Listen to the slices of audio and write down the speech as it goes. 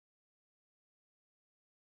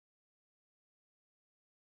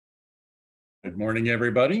Good morning,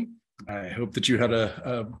 everybody. I hope that you had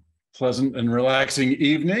a pleasant and relaxing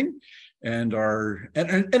evening and are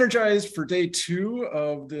energized for day 2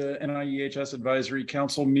 of the NAEHS Advisory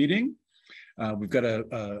Council meeting. We've got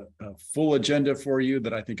a full agenda for you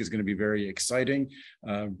that I think is going to be very exciting,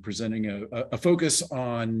 presenting a focus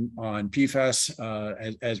on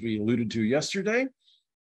PFAS as we alluded to yesterday.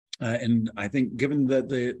 And I think given that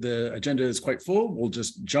the agenda is quite full, we'll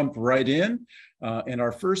just jump right in. And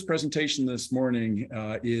our first presentation this morning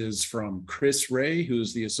is from Chris Ray,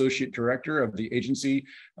 who's the Associate Director of the Agency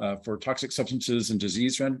for Toxic Substances and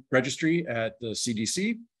Disease Registry at the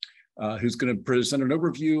CDC, who's going to present an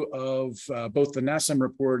overview of both the NASEM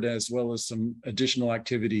report as well as some additional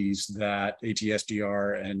activities that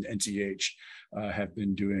ATSDR and NCH have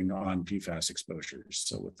been doing on PFAS exposures.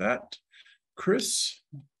 So with that, Chris.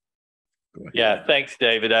 Go ahead. Yeah, thanks,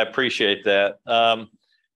 David. I appreciate that.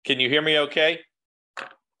 Can you hear me okay?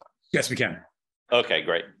 Yes, we can. Okay,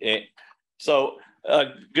 great. So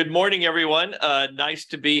good morning, everyone. Nice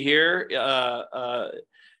to be here.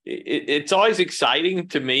 It's always exciting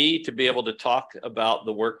to me to be able to talk about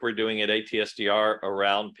the work we're doing at ATSDR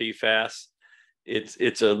around PFAS.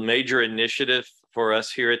 It's a major initiative for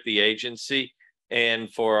us here at the agency and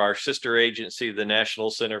for our sister agency, the National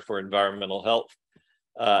Center for Environmental Health.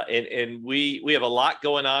 And we have a lot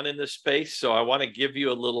going on in this space, so I want to give you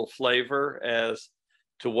a little flavor as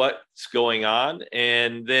to what's going on,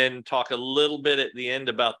 and then talk a little bit at the end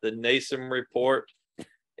about the NASEM report,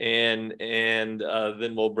 and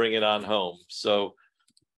then we'll bring it on home. So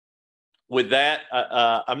with that,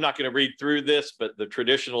 I'm not going to read through this, but the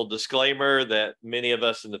traditional disclaimer that many of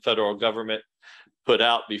us in the federal government put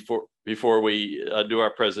out before we do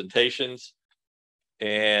our presentations.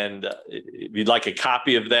 And if you'd like a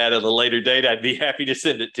copy of that at a later date, I'd be happy to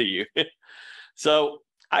send it to you. So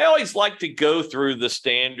I always like to go through the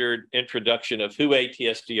standard introduction of who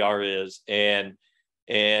ATSDR is and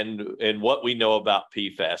what we know about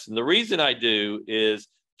PFAS. And the reason I do is,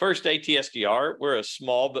 first, ATSDR, we're a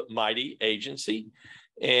small but mighty agency.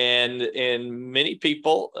 And many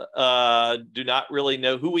people do not really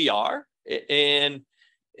know who we are.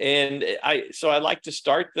 So I like to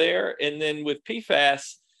start there. And then with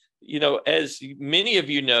PFAS, you know, as many of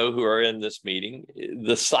you know who are in this meeting,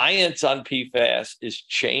 the science on PFAS is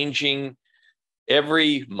changing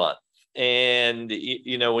every month. And,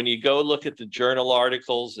 you know, when you go look at the journal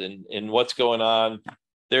articles and what's going on,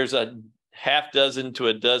 there's a half dozen to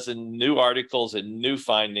a dozen new articles and new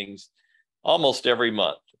findings almost every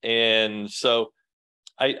month. And so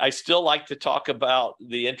I still like to talk about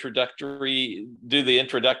the introductory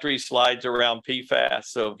slides around PFAS.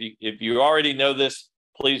 So if you already know this,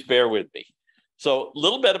 please bear with me. So a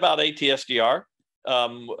little bit about ATSDR.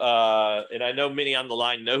 And I know many on the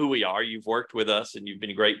line know who we are. You've worked with us and you've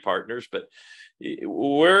been great partners, but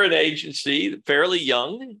we're an agency fairly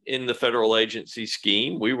young in the federal agency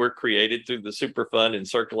scheme. We were created through the Superfund and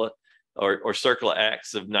CERCLA or CERCLA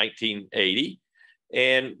Acts of 1980.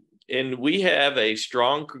 And we have a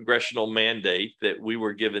strong congressional mandate that we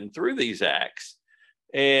were given through these acts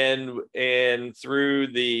and through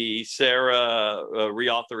the SARA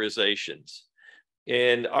reauthorizations.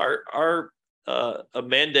 And our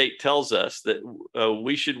mandate tells us that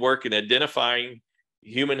we should work in identifying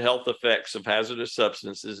human health effects of hazardous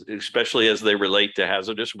substances, especially as they relate to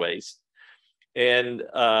hazardous waste, and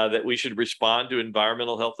that we should respond to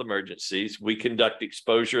environmental health emergencies. We conduct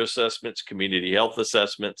exposure assessments, community health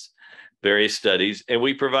assessments, various studies, and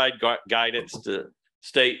we provide guidance to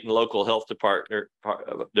state and local health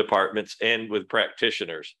departments and with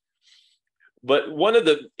practitioners. But one of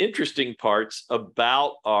the interesting parts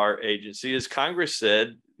about our agency is Congress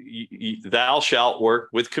said, thou shalt work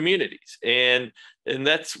with communities. And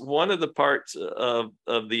that's one of the parts of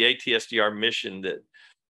the ATSDR mission that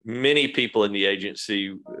many people in the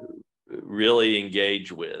agency really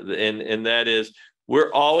engage with. And that is,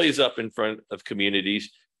 we're always up in front of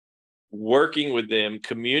communities, working with them,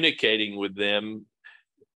 communicating with them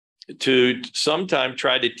to sometimes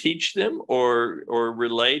try to teach them or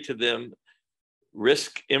relay to them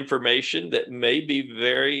risk information that may be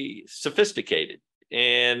very sophisticated.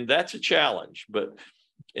 And that's a challenge,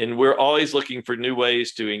 and we're always looking for new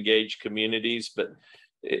ways to engage communities,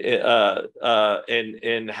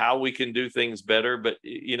 and how we can do things better. But,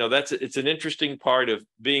 you know, it's an interesting part of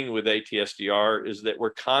being with ATSDR is that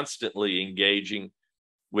we're constantly engaging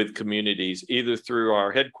with communities, either through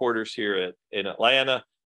our headquarters here in Atlanta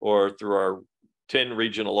or through our 10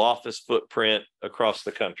 regional office footprint across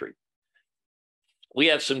the country. We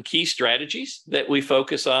have some key strategies that we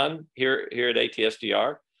focus on here at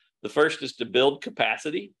ATSDR. The first is to build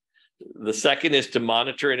capacity The second is to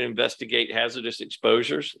monitor and investigate hazardous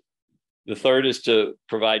exposures. The third is to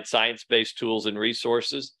provide science-based tools and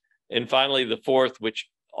resources. And finally, the fourth, which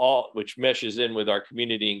meshes in with our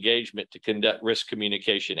community engagement, to conduct risk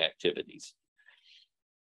communication activities.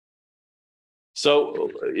 So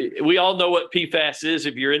we all know what PFAS is.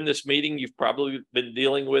 If you're in this meeting, you've probably been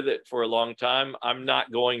dealing with it for a long time. I'm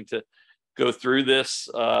not going to go through this.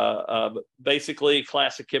 Basically,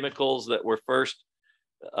 class of chemicals that were first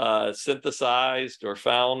synthesized or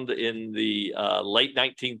found in the late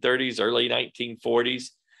 1930s, early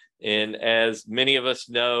 1940s. And as many of us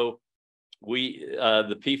know,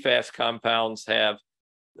 the PFAS compounds have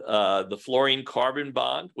the fluorine carbon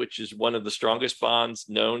bond, which is one of the strongest bonds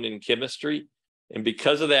known in chemistry. And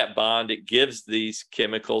because of that bond, it gives these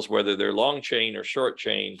chemicals, whether they're long chain or short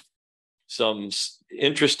chain, some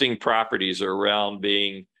interesting properties around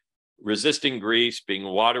being resisting grease, being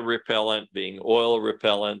water repellent, being oil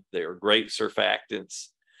repellent. They're great surfactants,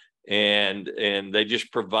 and they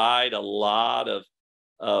just provide a lot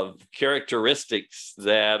of characteristics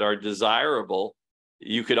that are desirable.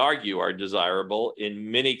 You could argue are desirable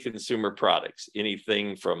in many consumer products,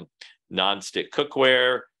 anything from nonstick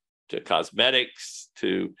cookware to cosmetics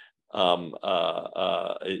to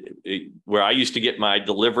where I used to get my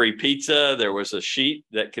delivery pizza, there was a sheet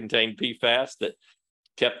that contained PFAS that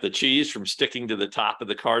kept the cheese from sticking to the top of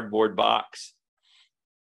the cardboard box,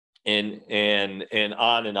 and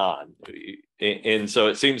on and on. And so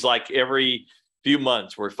it seems like every few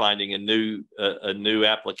months we're finding a new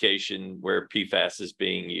application where PFAS is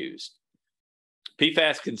being used.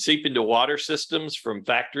 PFAS can seep into water systems from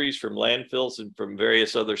factories, from landfills, and from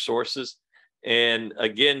various other sources. And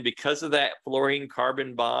again, because of that fluorine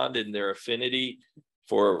carbon bond and their affinity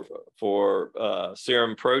for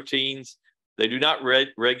serum proteins, they do not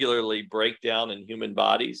regularly break down in human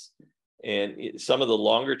bodies. And some of the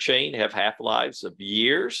longer chain have half-lives of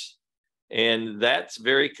years. And that's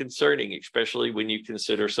very concerning, especially when you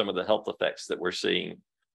consider some of the health effects that we're seeing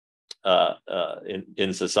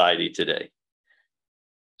in society today.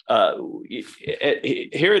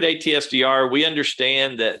 Here at ATSDR, we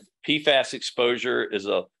understand that PFAS exposure is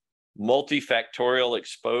a multifactorial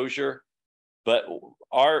exposure, but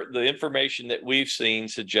the information that we've seen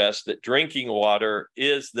suggests that drinking water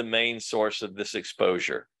is the main source of this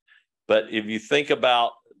exposure. But if you think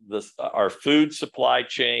about our food supply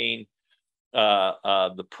chain,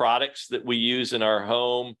 the products that we use in our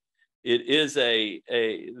home, it is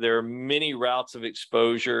there are many routes of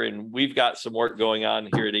exposure, and we've got some work going on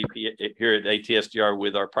here at ATSDR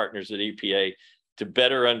with our partners at EPA to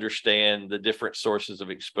better understand the different sources of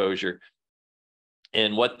exposure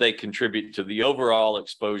and what they contribute to the overall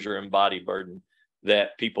exposure and body burden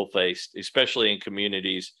that people face, especially in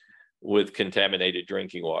communities with contaminated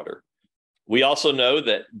drinking water. We also know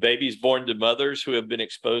that babies born to mothers who have been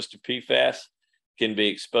exposed to PFAS can be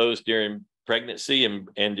exposed during pregnancy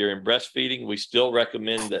and during breastfeeding. We still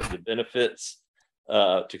recommend that the benefits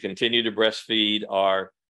to continue to breastfeed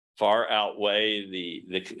far outweigh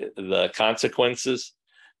the consequences.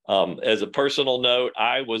 As a personal note,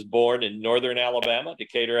 I was born in northern Alabama,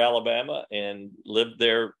 Decatur, Alabama, and lived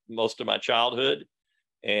there most of my childhood.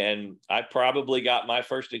 And I probably got my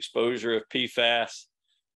first exposure of PFAS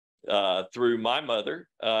through my mother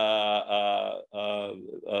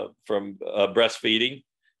from breastfeeding.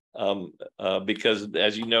 Because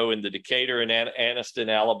as you know, in the Decatur and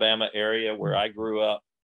Anniston, Alabama area where I grew up,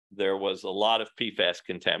 there was a lot of PFAS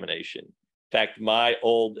contamination. In fact, my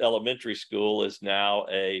old elementary school is now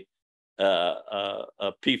a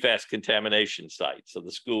PFAS contamination site. So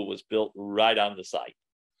the school was built right on the site,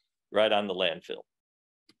 right on the landfill.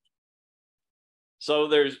 So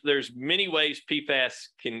there's many ways PFAS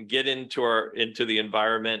can get into the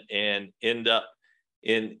environment and end up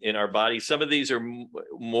in our body. Some of these are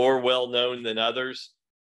more well known than others.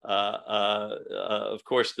 Of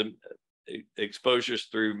course, the exposures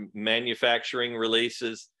through manufacturing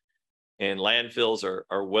releases and landfills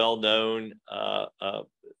are well known.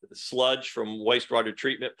 Sludge from wastewater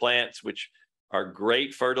treatment plants, which are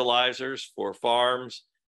great fertilizers for farms.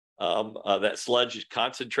 That sludge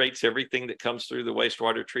concentrates everything that comes through the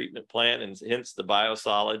wastewater treatment plant, and hence the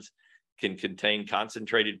biosolids can contain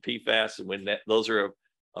concentrated PFAS. And when those are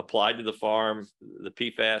applied to the farm, the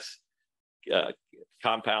PFAS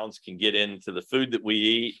compounds can get into the food that we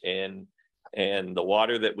eat and the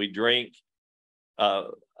water that we drink.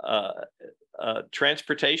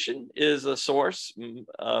 Transportation is a source.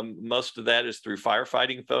 Most of that is through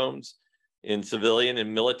firefighting foams in civilian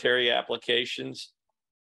and military applications.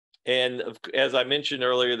 And as I mentioned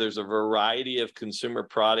earlier, there's a variety of consumer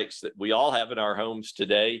products that we all have in our homes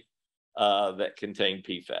today that contain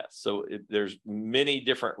PFAS. So there's many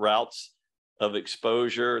different routes of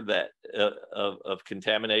exposure that of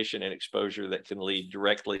contamination and exposure that can lead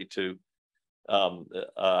directly to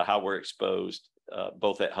how we're exposed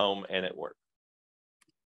both at home and at work.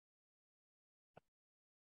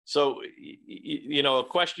 So, a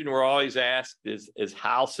question we're always asked is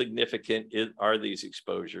how significant are these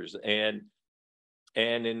exposures? And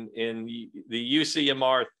in the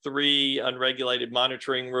UCMR 3 unregulated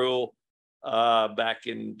monitoring rule back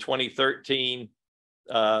in 2013,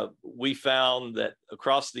 we found that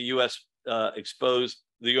across the U.S. The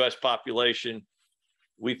U.S. population,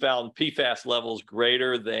 we found PFAS levels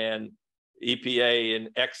greater than EPA in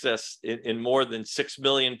excess in more than 6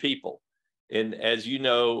 million people. And as you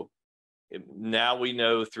know, now we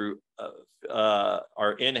know through our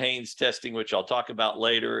NAEHS testing, which I'll talk about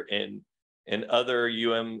later, and other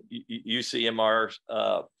UCMR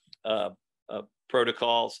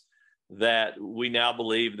protocols, that we now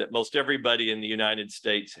believe that most everybody in the United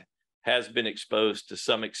States has been exposed to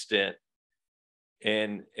some extent.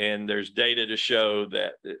 And there's data to show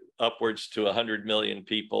that upwards to 100 million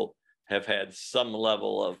people have had some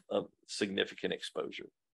level of significant exposure.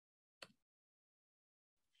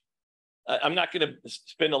 I'm not going to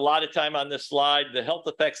spend a lot of time on this slide. The health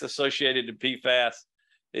effects associated to PFAS,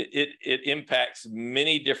 it impacts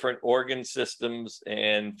many different organ systems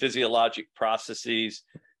and physiologic processes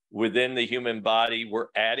within the human body. We're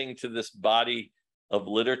adding to this body of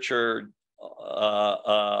literature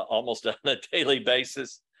almost on a daily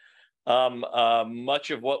basis.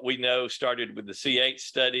 Much of what we know started with the Sept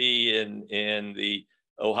study in the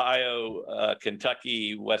Ohio,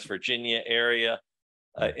 Kentucky, West Virginia area.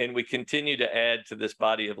 And we continue to add to this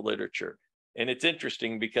body of literature. And it's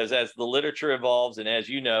interesting because as the literature evolves, and as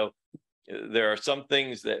you know, there are some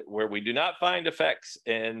things where we do not find effects,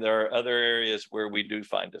 and there are other areas where we do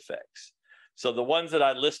find effects. So the ones that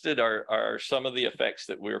I listed are some of the effects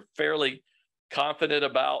that we're fairly confident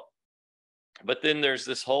about. But then there's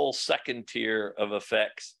this whole second tier of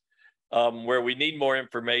effects where we need more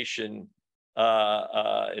information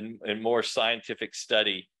and more scientific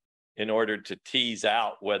study in order to tease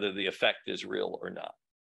out whether the effect is real or not.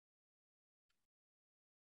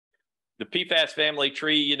 The PFAS family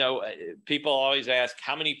tree, people always ask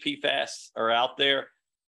how many PFAS are out there.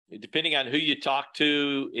 Depending on who you talk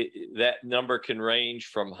to, that number can range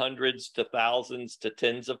from hundreds to thousands to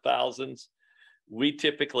tens of thousands. We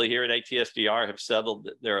typically here at ATSDR have settled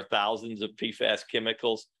that there are thousands of PFAS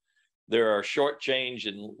chemicals. There are short chains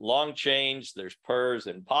and long chains. There's PERs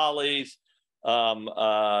and polys.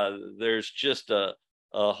 There's just there's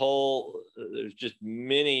just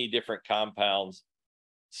many different compounds,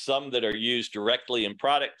 some that are used directly in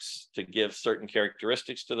products to give certain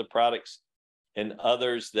characteristics to the products, and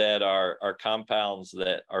others that are compounds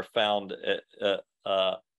that are found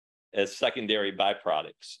as secondary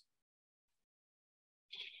byproducts.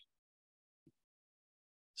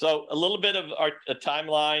 So a little bit of a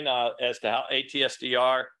timeline as to how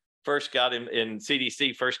ATSDR first got in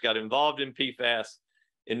CDC first got involved in PFAS.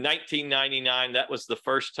 In 1999, that was the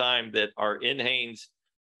first time that our NAEHS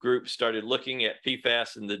group started looking at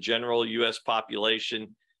PFAS in the general U.S.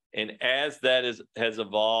 population. And as that has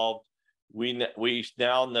evolved, we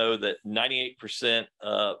now know that 98%,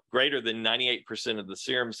 greater than 98% of the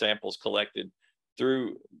serum samples collected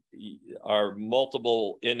through our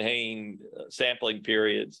multiple NAEHS sampling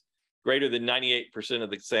periods, greater than 98%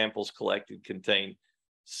 of the samples collected contain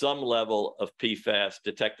some level of PFAS,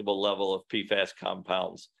 detectable level of PFAS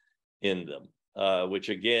compounds in them, which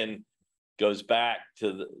again goes back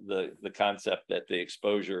to the concept that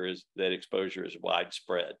exposure is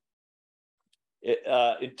widespread.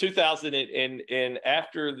 In 2000 and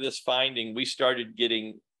after this finding, we started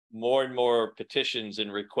getting more and more petitions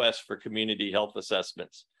and requests for community health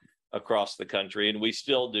assessments across the country, and we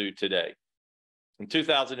still do today. In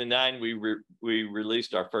 2009, we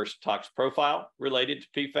released our first tox profile related to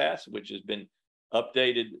PFAS, which has been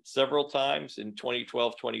updated several times. In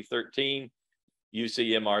 2012, 2013,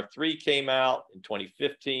 UCMR3 came out. In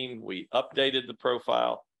 2015, we updated the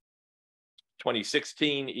profile.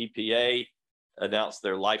 2016, EPA announced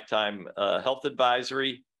their lifetime health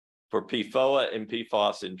advisory for PFOA and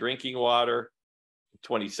PFOS in drinking water. In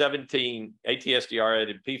 2017, ATSDR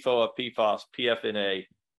added PFOA, PFOS, PFNA,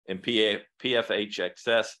 and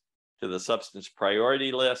PFHXS to the substance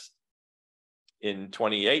priority list. In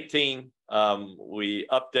 2018, we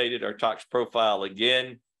updated our tox profile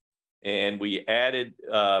again, and we added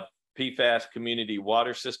PFAS community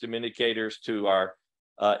water system indicators to our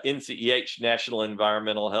NCEH National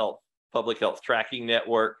Environmental Health Public Health Tracking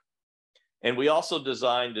Network. And we also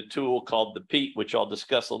designed a tool called the PEAT, which I'll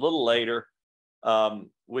discuss a little later,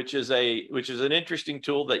 which is an interesting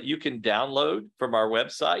tool that you can download from our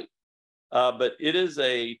website. But it is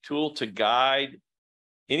a tool to guide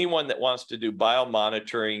anyone that wants to do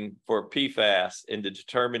biomonitoring for PFAS and to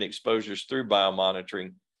determine exposures through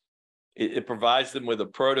biomonitoring. It provides them with a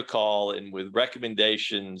protocol and with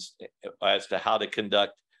recommendations as to how to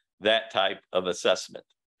conduct that type of assessment.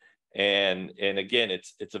 And again,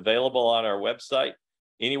 it's available on our website.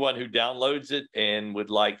 Anyone who downloads it and would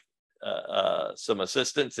like some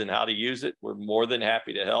assistance in how to use it, we're more than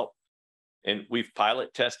happy to help. And we've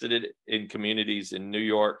pilot tested it in communities in New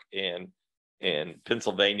York and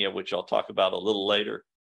Pennsylvania, which I'll talk about a little later.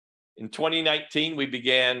 In 2019, we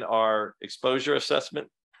began our exposure assessment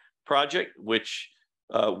project, which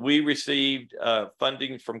we received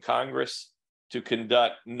funding from Congress to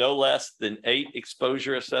conduct no less than 8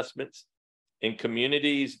 exposure assessments in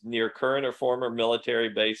communities near current or former military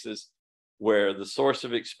bases where the source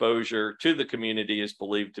of exposure to the community is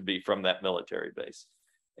believed to be from that military base.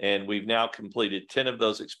 And we've now completed 10 of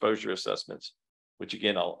those exposure assessments, which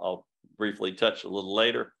again, I'll briefly touch a little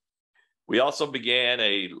later. We also began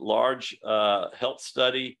a large health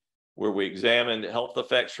study where we examined health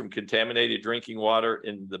effects from contaminated drinking water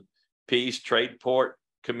in the Pease Trade Port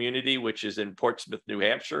community, which is in Portsmouth, New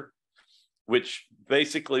Hampshire, which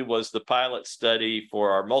basically was the pilot study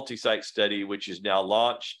for our multi-site study, which is now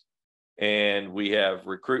launched. And we have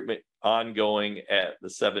recruitment ongoing at the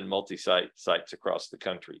 7 multi-site sites across the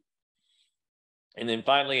country. And then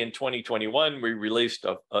finally, in 2021, we released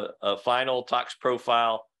a final tox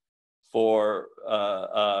profile for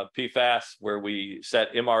PFAS, where we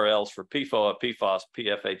set MRLs for PFOA, PFOS,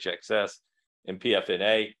 PFHXS, and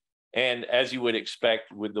PFNA. And as you would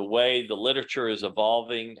expect, with the way the literature is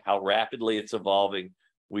evolving, how rapidly it's evolving,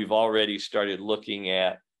 we've already started looking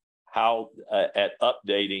at how at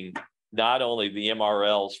updating not only the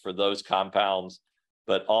MRLs for those compounds,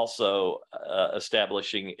 but also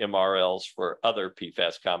establishing MRLs for other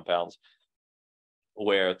PFAS compounds,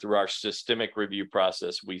 where through our systemic review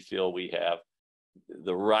process, we feel we have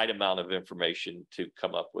the right amount of information to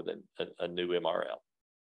come up with a new MRL.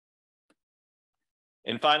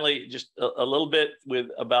 And finally, just a little bit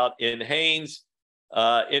about NAEHS.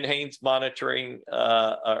 NAEHS monitoring,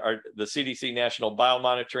 the CDC National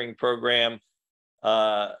Biomonitoring Program.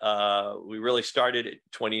 We really started in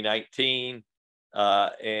 2019,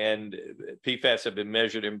 and PFAS have been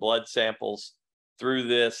measured in blood samples through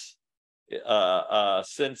this.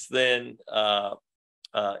 Since then,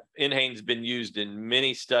 NAEHS has been used in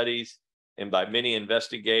many studies and by many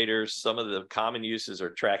investigators. Some of the common uses are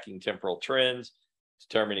tracking temporal trends,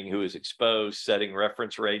 determining who is exposed, setting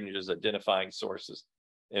reference ranges, identifying sources,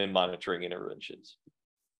 and monitoring interventions.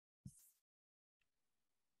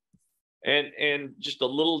 And just a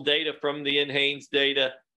little data from the NAEHS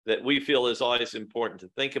data that we feel is always important to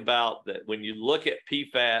think about, that when you look at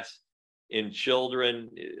PFAS in children,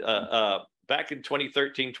 back in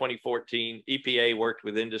 2013, 2014, EPA worked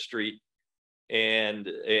with industry and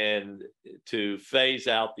to phase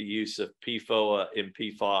out the use of PFOA and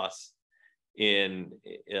PFOS in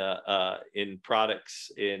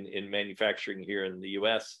products in manufacturing here in the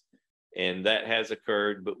US. And that has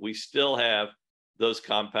occurred, but we still have those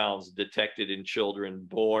compounds detected in children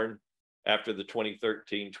born after the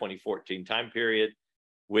 2013-2014 time period,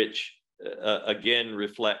 which again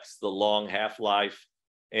reflects the long half-life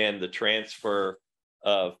and the transfer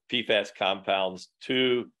of PFAS compounds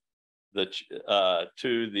to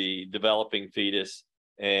the developing fetus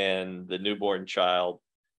and the newborn child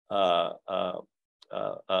from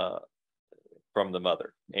the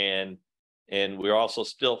mother. And we're also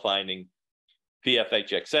still finding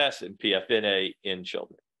PFHXS and PFNA in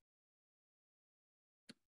children.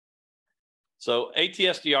 So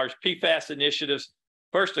ATSDR's PFAS initiatives.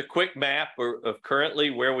 First, a quick map of currently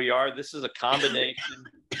where we are. This is a combination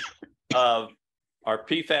of our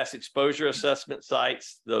PFAS exposure assessment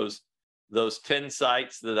sites, those 10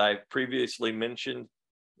 sites that I previously mentioned,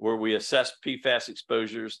 where we assess PFAS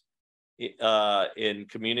exposures in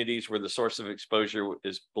communities where the source of exposure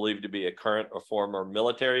is believed to be a current or former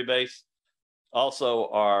military base. Also,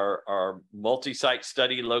 our multi-site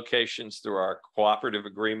study locations through our cooperative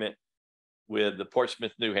agreement with the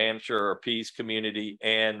Portsmouth, New Hampshire, or Pease community,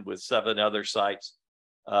 and with 7 other sites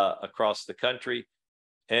across the country.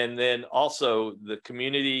 And then also the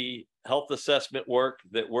community health assessment work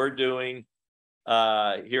that we're doing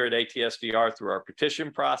here at ATSDR through our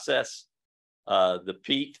petition process, the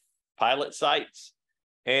PEAT pilot sites,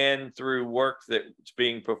 and through work that's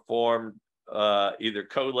being performed either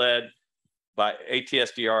co-led by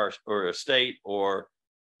ATSDR or a state or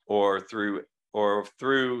or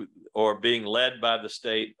being led by the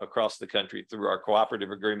state across the country through our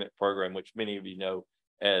cooperative agreement program, which many of you know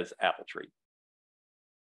as Apple Tree.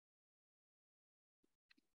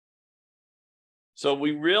 So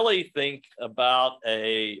we really think about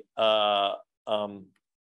our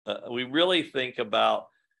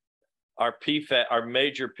PFAS, our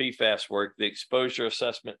major PFAS work, the exposure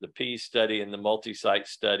assessment, the P study, and the multi-site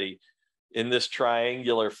study in this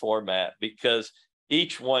triangular format, because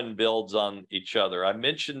each one builds on each other. I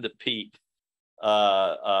mentioned the PEAT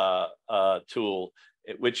tool,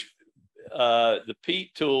 which the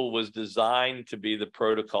PEAT tool was designed to be the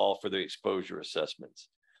protocol for the exposure assessments.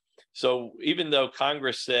 So even though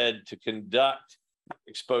Congress said to conduct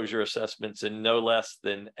exposure assessments in no less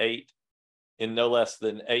than eight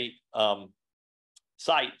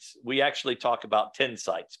sites, we actually talk about 10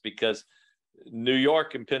 sites, because New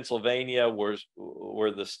York and Pennsylvania were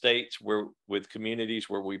the states with communities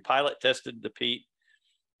where we pilot tested the PEAT,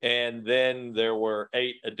 and then there were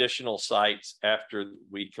 8 additional sites after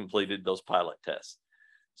we completed those pilot tests.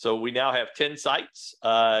 So we now have 10 sites.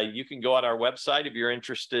 You can go on our website if you're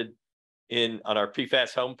interested on our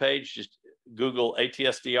PFAS homepage. Just Google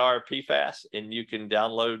ATSDR PFAS, and you can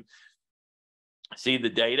see the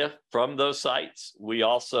data from those sites. We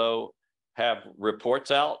also have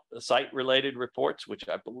reports out, site-related reports, which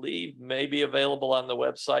I believe may be available on the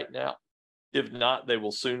website now. If not, they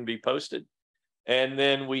will soon be posted. And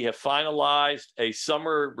then we have finalized a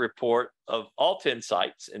summer report of all 10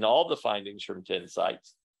 sites and all the findings from 10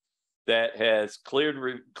 sites that has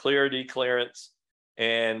clarity clearance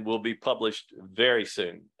and will be published very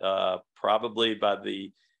soon, probably by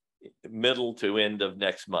the middle to end of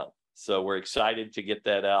next month. So we're excited to get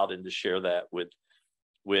that out and to share that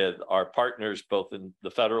with our partners, both in the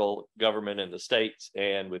federal government and the states,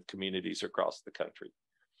 and with communities across the country.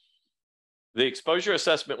 The exposure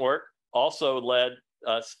assessment work also led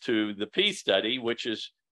us to the P study, which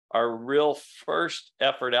is our real first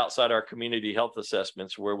effort outside our community health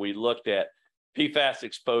assessments, where we looked at PFAS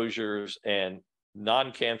exposures and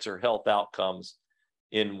non-cancer health outcomes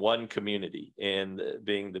in one community, and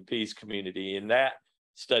being the P's community. In that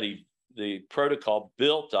study, the protocol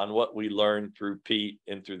built on what we learned through PEAT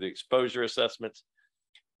and through the exposure assessments.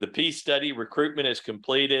 The P study recruitment is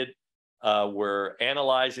completed. We're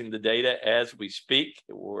analyzing the data as we speak.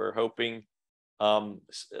 We're hoping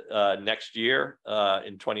next year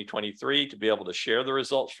in 2023 to be able to share the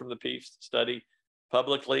results from the P study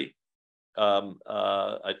publicly.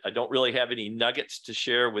 I don't really have any nuggets to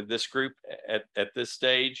share with this group at this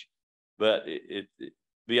stage, but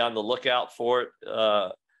be on the lookout for it.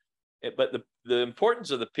 But the importance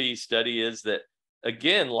of the P study is that,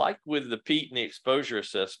 again, like with the PEAT and the exposure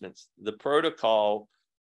assessments, the protocol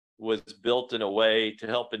was built in a way to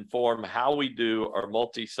help inform how we do our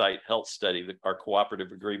multi-site health study, our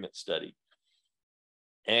cooperative agreement study.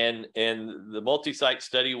 And the multi-site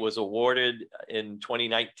study was awarded in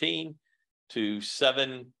 2019 to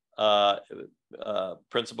 7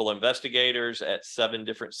 principal investigators at 7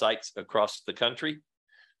 different sites across the country.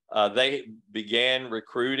 They began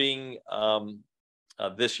recruiting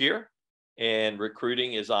this year, and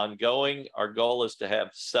recruiting is ongoing. Our goal is to have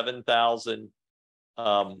 7,000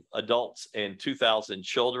 adults and 2,000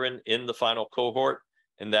 children in the final cohort,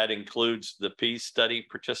 and that includes the P study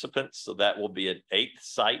participants. So that will be an 8th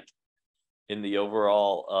site in the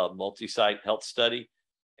overall multi-site health study.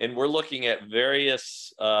 And we're looking at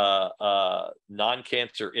various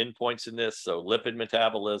non-cancer endpoints in this. So lipid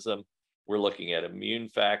metabolism, we're looking at immune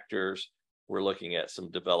factors, we're looking at some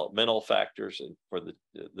developmental factors for the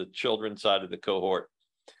children's side of the cohort.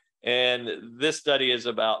 And this study is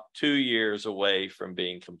about 2 years away from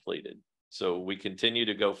being completed. So we continue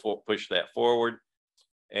to push that forward,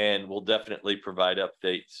 and we'll definitely provide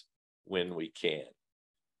updates when we can.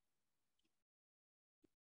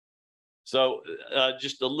 So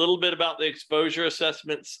just a little bit about the exposure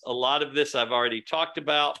assessments. A lot of this I've already talked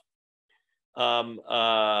about.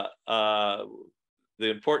 The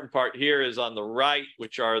important part here is on the right,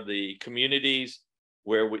 which are the communities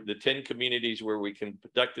the 10 communities where we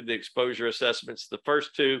conducted the exposure assessments. The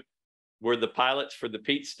first 2 were the pilots for the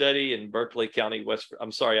PEAT study in Berkeley County,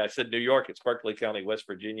 I'm sorry, I said New York, it's Berkeley County, West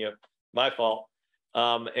Virginia, my fault.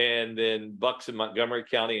 And then Bucks and Montgomery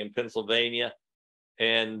County in Pennsylvania.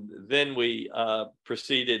 And then we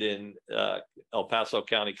proceeded in El Paso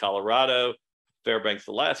County, Colorado, Fairbanks,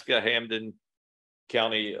 Alaska, Hamden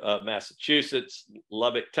County, Massachusetts,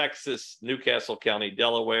 Lubbock, Texas, Newcastle County,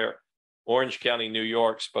 Delaware, Orange County, New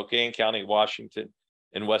York, Spokane County, Washington,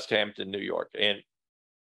 and West Hampton, New York. And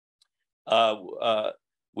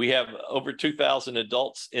we have over 2,000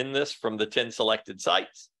 adults in this from the 10 selected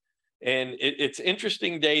sites. And it's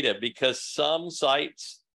interesting data because some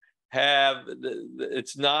sites have,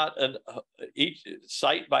 it's not each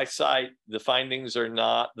site by site, the findings are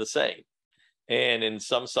not the same. And in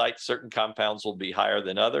some sites, certain compounds will be higher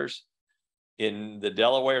than others. In the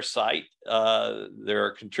Delaware site, there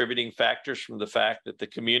are contributing factors from the fact that the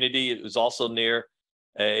community is also near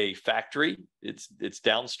a factory. It's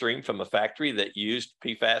downstream from a factory that used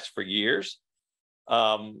PFAS for years.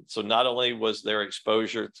 So not only was there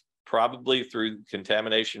exposure probably through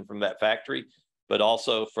contamination from that factory, but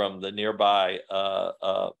also from the nearby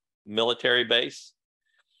military base.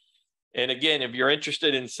 And again, if you're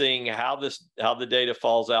interested in seeing how the data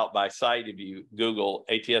falls out by site, if you Google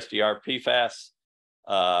ATSDR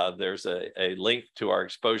PFAS, there's a link to our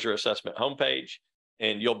exposure assessment homepage,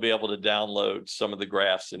 and you'll be able to download some of the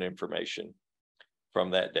graphs and information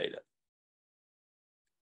from that data.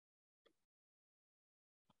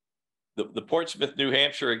 The Portsmouth, New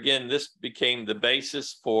Hampshire, again, this became the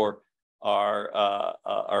basis for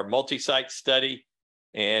our multi-site study.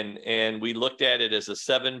 And we looked at it as a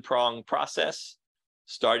 7-pronged process,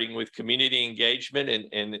 starting with community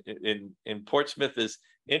engagement. And Portsmouth is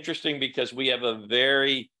interesting because we have a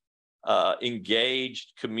very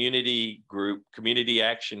engaged community group, community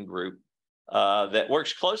action group that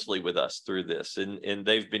works closely with us through this. And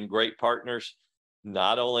they've been great partners,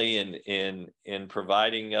 not only in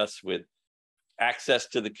providing us with access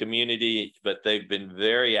to the community, but they've been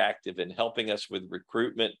very active in helping us with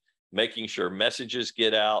recruitment, making sure messages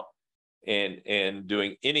get out, and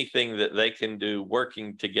doing anything that they can do,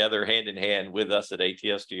 working together hand in hand with us at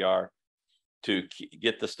ATSDR to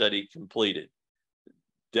get the study completed.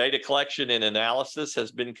 Data collection and analysis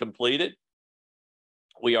has been completed.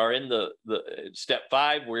 We are in the step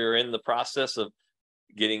 5. We're in the process of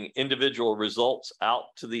getting individual results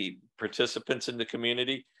out to the participants in the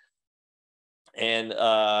community. And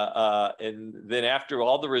then after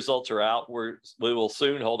all the results are out, we will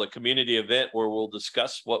soon hold a community event where we'll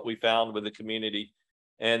discuss what we found with the community.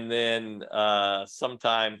 And then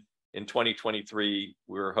sometime in 2023,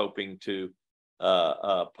 we're hoping to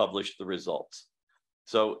publish the results.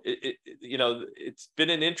 So, it's been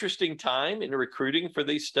an interesting time in recruiting for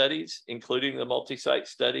these studies, including the multi-site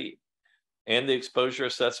study and the exposure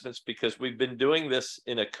assessments, because we've been doing this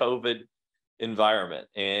in a COVID environment.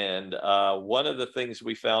 And one of the things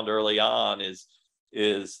we found early on is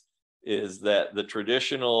that the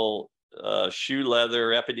traditional shoe leather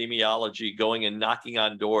epidemiology, going and knocking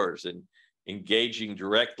on doors and engaging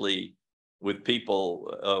directly with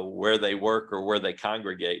people where they work or where they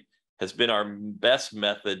congregate, has been our best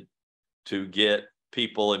method to get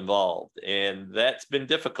people involved. And that's been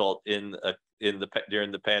difficult during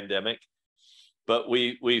the pandemic. But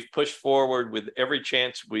we've pushed forward with every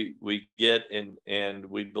chance we get, and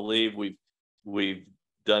we believe we've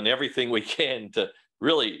done everything we can to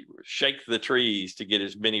really shake the trees to get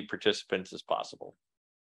as many participants as possible.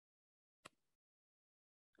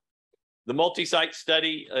 The multi-site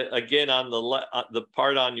study, again, on the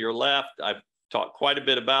part on your left, I've talked quite a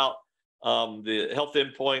bit about the health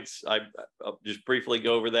endpoints. I'll just briefly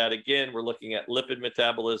go over that again. We're looking at lipid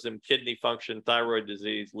metabolism, kidney function, thyroid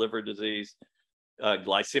disease, liver disease,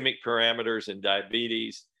 glycemic parameters and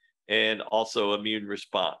diabetes, and also immune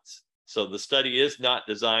response. So the study is not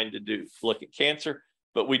designed to look at cancer,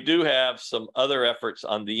 but we do have some other efforts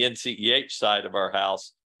on the NCEH side of our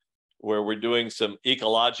house, where we're doing some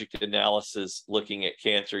ecologic analysis looking at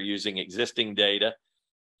cancer using existing data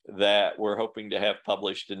that we're hoping to have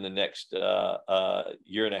published in the next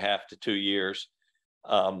 1.5 to 2 years,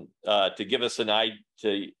 to give us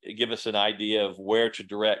an idea of where to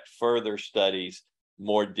direct further studies,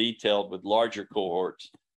 more detailed with larger cohorts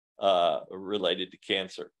related to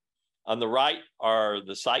cancer. On the right are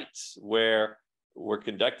the sites where we're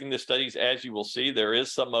conducting the studies. As you will see, there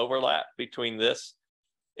is some overlap between this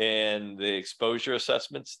and the exposure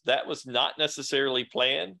assessments. That was not necessarily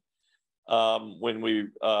planned when we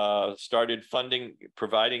started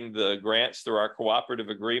providing the grants through our cooperative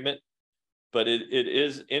agreement. But it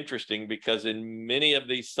is interesting because in many of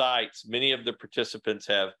these sites, many of the participants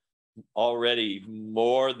have already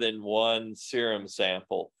more than one serum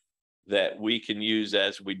sample that we can use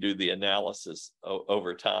as we do the analysis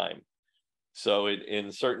over time. So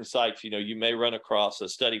in certain sites, you may run across a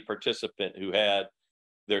study participant who had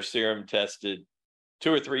their serum tested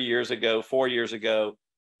 2 or 3 years ago, 4 years ago,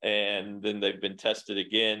 and then they've been tested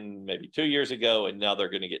again maybe 2 years ago, and now they're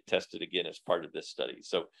going to get tested again as part of this study.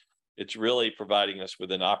 So it's really providing us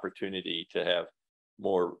with an opportunity to have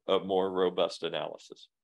more robust analysis.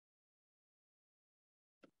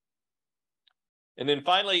 And then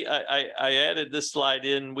finally, I added this slide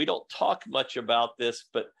in. We don't talk much about this,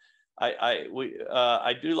 but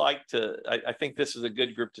I do like to, I think this is a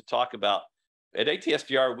good group to talk about. At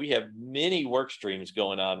ATSDR, we have many work streams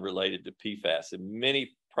going on related to PFAS and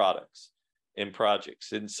many products and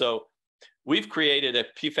projects. And so we've created a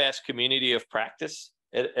PFAS community of practice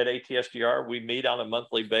at ATSDR. We meet on a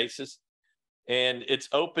monthly basis, and it's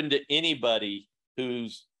open to anybody who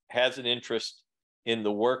has an interest in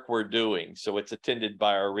the work we're doing. So it's attended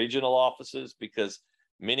by our regional offices because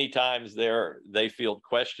many times they field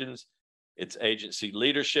questions. It's agency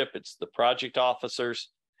leadership, it's the project officers,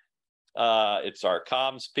 it's our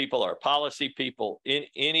comms people, our policy people,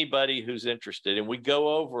 anybody who's interested. And we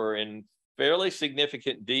go over in fairly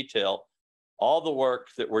significant detail all the work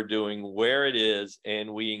that we're doing, where it is,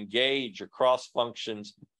 and we engage across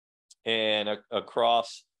functions and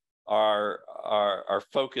across our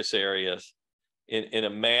focus areas in a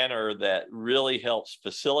manner that really helps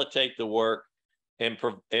facilitate the work and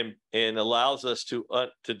allows us to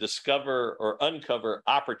discover or uncover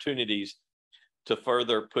opportunities to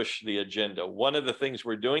further push the agenda. One of the things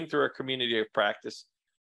we're doing through our community of practice,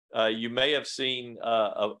 you may have seen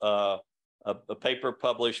a paper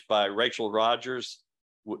published by Rachel Rogers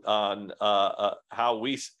on how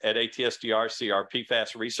we at ATSDR see our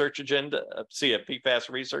PFAS research agenda, see a PFAS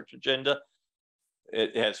research agenda.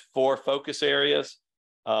 It has 4 focus areas.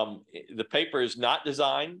 The paper is not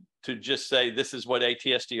designed to just say this is what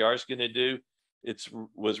ATSDR is going to do. It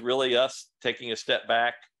was really us taking a step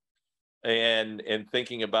back and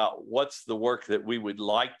thinking about what's the work that we would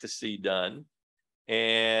like to see done.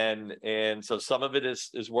 And so some of it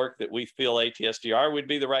is work that we feel ATSDR would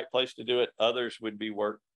be the right place to do it. Others would be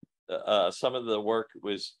work. Some of the work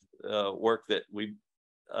was work that we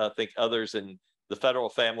think others in the federal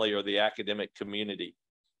family or the academic community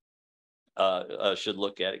should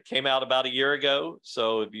look at. It came out about a year ago.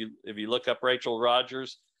 So if you look up Rachel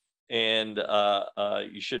Rogers, and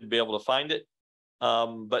you should be able to find it.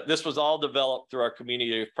 But this was all developed through our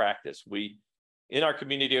community of practice. In our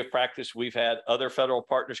community of practice, we've had other federal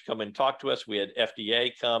partners come and talk to us. We had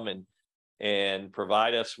FDA come and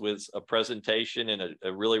provide us with a presentation and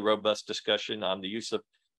a really robust discussion on the use of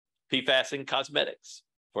PFAS in cosmetics,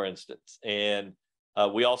 for instance. And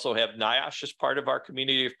we also have NAEHS as part of our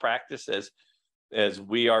community of practice as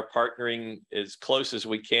we are partnering as close as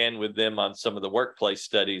we can with them on some of the workplace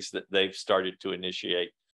studies that they've started to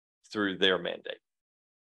initiate through their mandate.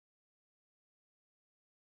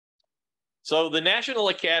 So the National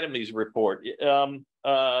Academies report, if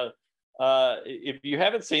you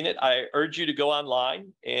haven't seen it, I urge you to go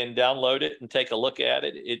online and download it and take a look at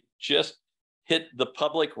it. It just hit the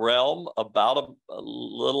public realm about a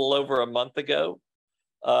little over a month ago.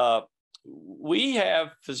 We have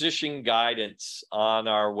physician guidance on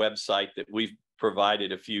our website that we've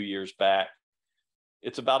provided a few years back.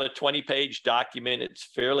 It's about a 20-page document. It's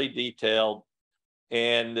fairly detailed.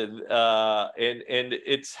 And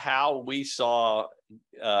it's how we saw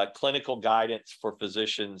clinical guidance for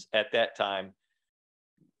physicians at that time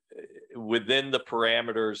within the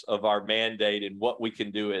parameters of our mandate and what we can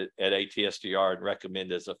do at ATSDR and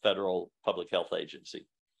recommend as a federal public health agency.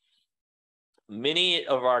 Many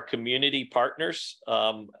of our community partners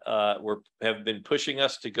have been pushing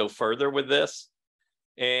us to go further with this.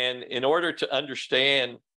 And in order to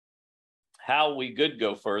understand how we could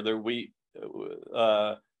go further,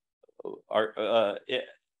 our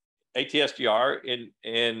ATSDR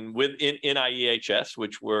and within NAEHS,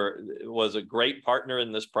 which was a great partner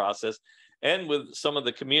in this process, and with some of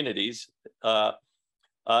the communities,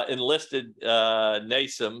 enlisted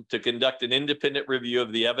NASEM to conduct an independent review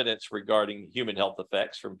of the evidence regarding human health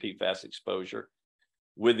effects from PFAS exposure,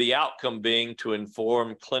 with the outcome being to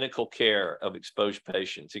inform clinical care of exposed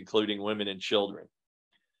patients, including women and children.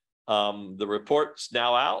 The report's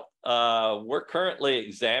now out. We're currently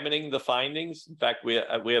examining the findings. In fact, we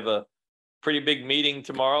have a pretty big meeting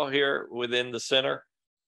tomorrow here within the center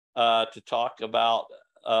to talk about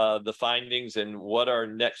the findings and what are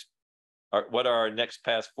our next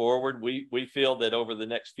paths forward. We feel that over the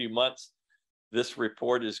next few months, this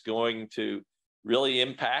report is going to really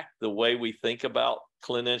impact the way we think about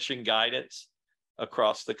clinician guidance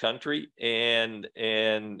across the country, and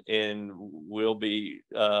we'll be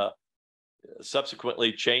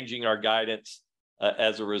subsequently changing our guidance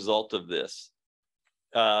as a result of this.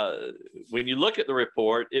 When you look at the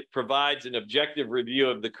report, it provides an objective review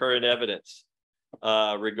of the current evidence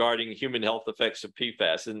regarding human health effects of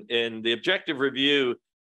PFAS, and the objective review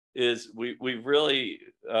is we've really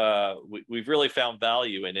found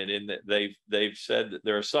value in it, in that they've said that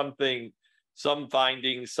there are some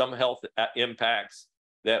findings, some health impacts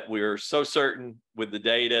that we're so certain with the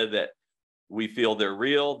data that we feel they're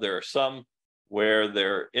real. There are some where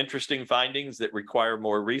there are interesting findings that require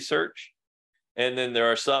more research. And then there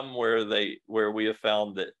are some where we have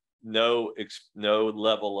found that no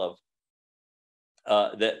level of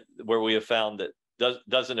where we have found that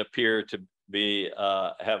doesn't appear to be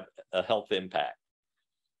have a health impact.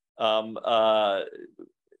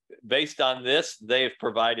 Based on this, they have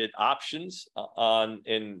provided options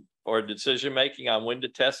for decision making on when to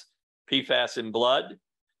test PFAS in blood,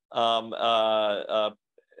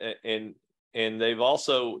 and they've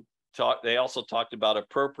also talked about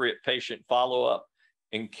appropriate patient follow-up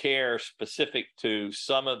and care specific to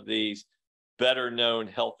some of these better known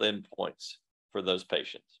health endpoints for those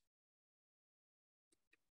patients.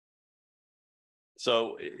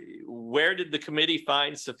 So where did the committee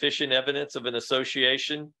find sufficient evidence of an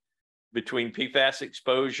association between PFAS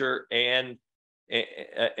exposure and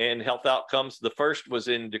health outcomes? The first was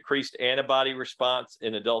in decreased antibody response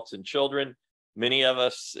in adults and children. Many of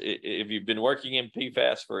us, if you've been working in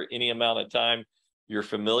PFAS for any amount of time, you're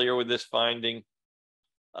familiar with this finding.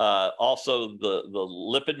 Also, the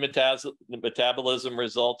lipid metabolism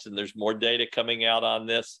results, and there's more data coming out on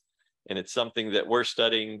this, and it's something that we're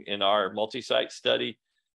studying in our multi-site study.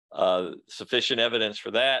 Sufficient evidence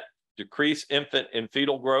for that. Decreased infant and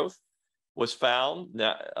fetal growth was found,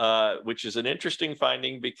 which is an interesting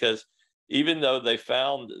finding, because even though they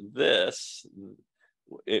found this,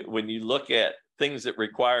 when you look at things that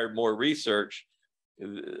required more research,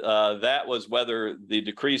 that was whether the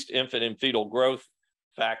decreased infant and fetal growth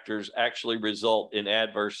factors actually result in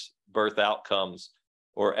adverse birth outcomes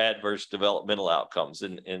or adverse developmental outcomes.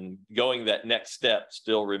 And going that next step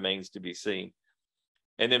still remains to be seen.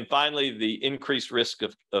 And then finally, the increased risk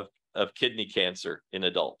of kidney cancer in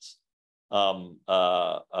adults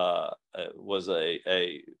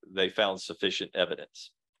they found sufficient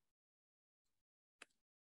evidence.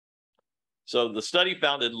 So the study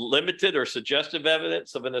found limited or suggestive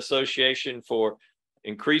evidence of an association for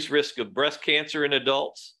increased risk of breast cancer in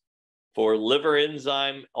adults, for liver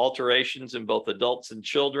enzyme alterations in both adults and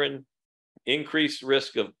children, increased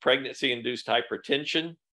risk of pregnancy-induced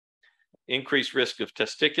hypertension, increased risk of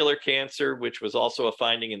testicular cancer, which was also a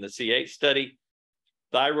finding in the C8 study,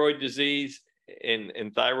 thyroid disease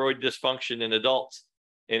and thyroid dysfunction in adults,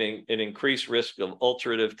 and an increased risk of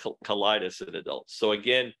ulcerative colitis in adults. So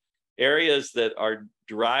again, areas that are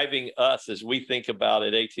driving us as we think about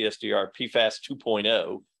at ATSDR PFAS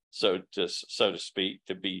 2.0, so to speak,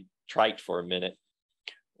 to be trite for a minute.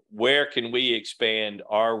 Where can we expand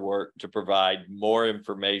our work to provide more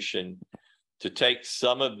information to take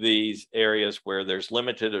some of these areas where there's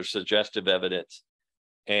limited or suggestive evidence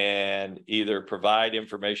and either provide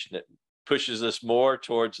information that pushes us more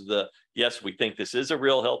towards yes, we think this is a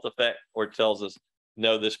real health effect, or tells us,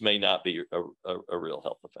 no, this may not be a real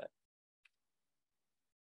health effect.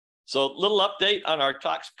 So a little update on our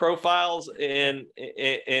tox profiles and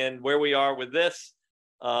where we are with this.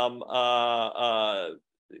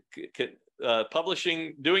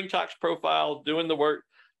 Publishing, doing tox profiles, doing the work,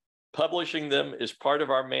 publishing them is part of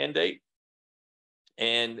our mandate.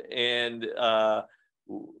 And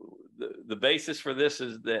the basis for this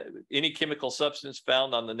is that any chemical substance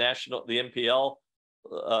found on the NPL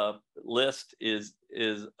list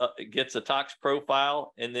gets a tox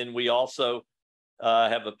profile. And then we also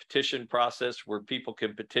have a petition process where people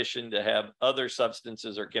can petition to have other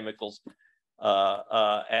substances or chemicals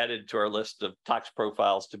added to our list of tox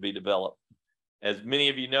profiles to be developed. As many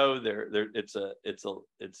of you know, it's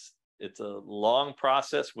a long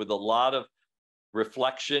process with a lot of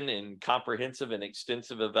reflection and comprehensive and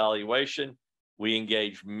extensive evaluation. We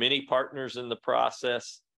engage many partners in the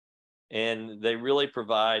process, and they really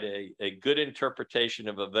provide a good interpretation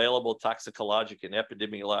of available toxicologic and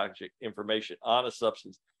epidemiologic information on a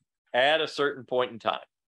substance at a certain point in time,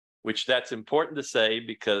 which that's important to say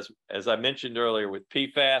because, as I mentioned earlier, with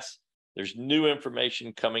PFAS, there's new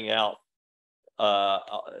information coming out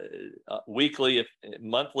weekly,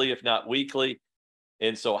 monthly, if not weekly.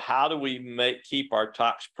 And so how do we keep our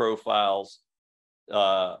tox profiles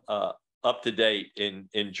up to date and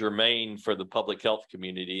germane for the public health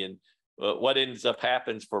community? And what ends up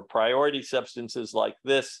happens for priority substances like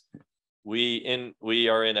this, we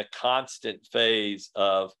are in a constant phase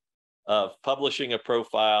of publishing a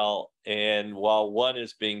profile. And while one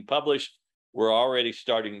is being published, we're already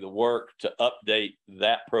starting the work to update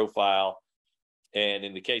that profile. And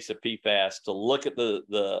in the case of PFAS, to look at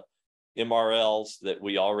the MRLs that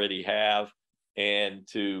we already have, and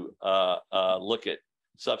to look at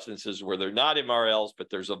substances where they're not MRLs, but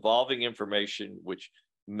there's evolving information which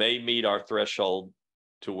may meet our threshold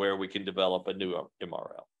to where we can develop a new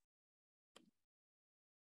MRL.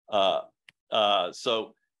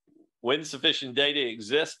 So when sufficient data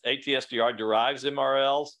exists, ATSDR derives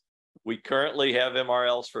MRLs. We currently have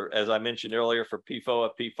MRLs for, as I mentioned earlier, for PFOA,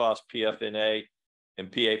 PFOS, PFNA,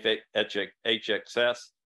 and PHXS.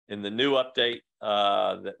 In the new update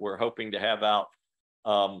that we're hoping to have out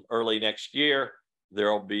early next year,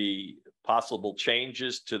 there will be possible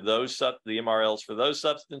changes to those the MRLs for those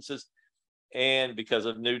substances, and because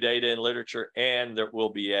of new data and literature, and that we'll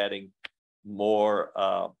be adding more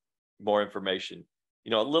information. You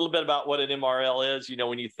know, a little bit about what an MRL is. You know,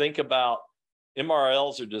 when you think about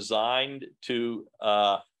MRLs are designed to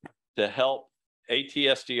help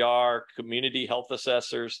ATSDR, community health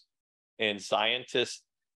assessors, and scientists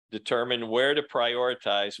determine where to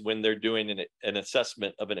prioritize when they're doing an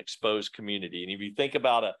assessment of an exposed community. And if you think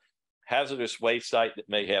about a hazardous waste site that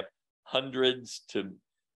may have hundreds to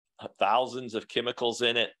thousands of chemicals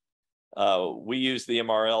in it, we use the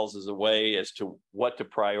MRLs as a way as to what to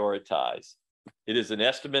prioritize. It is an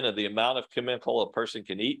estimate of the amount of chemical a person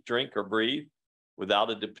can eat, drink, or breathe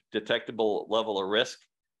without a detectable level of risk.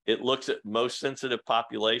 It looks at most sensitive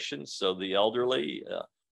populations, so the elderly,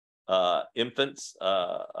 infants,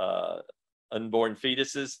 unborn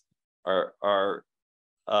fetuses are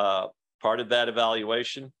part of that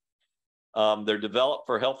evaluation. They're developed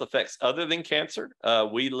for health effects other than cancer. Though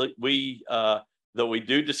we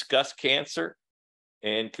do discuss cancer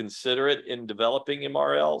and consider it in developing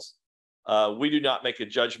MRLs, we do not make a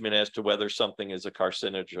judgment as to whether something is a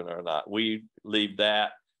carcinogen or not. We leave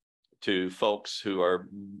that to folks who are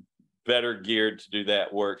better geared to do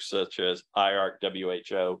that work, such as IARC,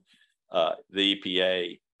 WHO, the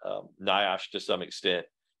EPA, NIOSH to some extent,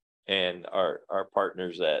 and our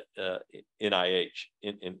partners at NIH,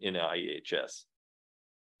 in NAEHS.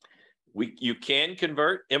 You can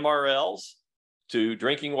convert MRLs to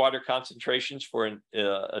drinking water concentrations for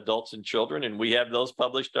adults and children, and we have those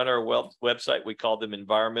published on our website. We call them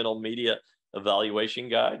Environmental Media Evaluation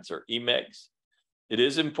Guides, or EMEGs. It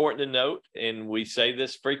is important to note, and we say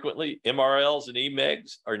this frequently, MRLs and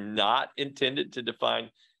EMEGs are not intended to define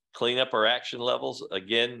cleanup or action levels.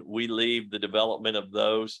 Again, we leave the development of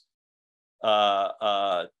those.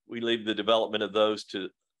 To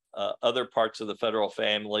other parts of the federal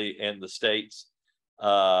family and the states,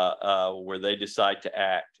 where they decide to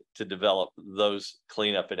act to develop those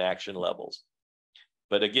cleanup and action levels.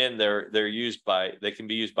 But again, they can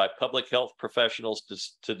be used by public health professionals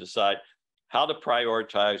to decide how to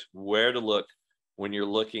prioritize where to look when you're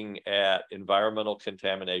looking at environmental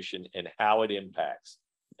contamination and how it impacts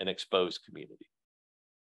an exposed community.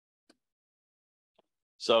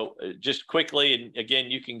 So just quickly, and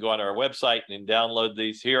again, you can go on our website and download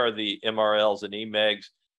these. Here are the MRLs and EMEGs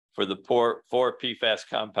for the four PFAS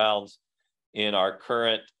compounds in our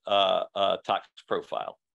current tox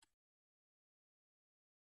profile.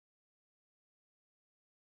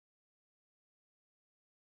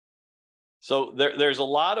 So there's a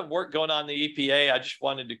lot of work going on in the EPA. I just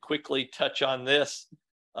wanted to quickly touch on this,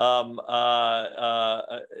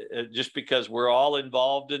 just because we're all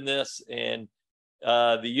involved in this. And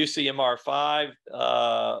the UCMR5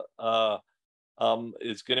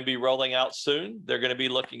 is going to be rolling out soon. They're going to be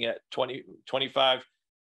looking at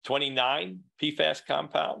 29 PFAS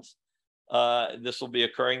compounds. This will be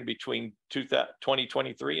occurring between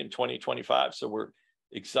 2023 and 2025. So we're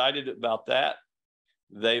excited about that.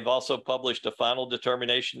 They've also published a final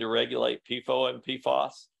determination to regulate PFOA and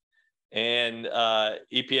PFOS. And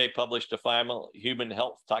EPA published a final human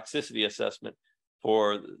health toxicity assessment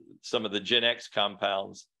for some of the Gen X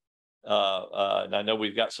compounds. And I know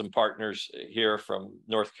we've got some partners here from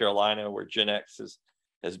North Carolina where Gen X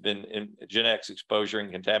exposure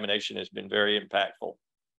and contamination has been very impactful.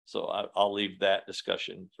 So I'll leave that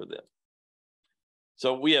discussion for them.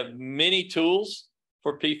 So we have many tools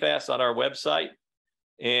for PFAS on our website.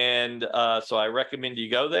 And so I recommend you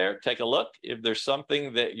go there, take a look. If there's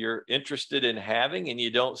something that you're interested in having and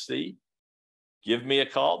you don't see, give me a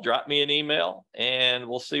call, drop me an email, and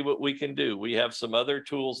we'll see what we can do. We have some other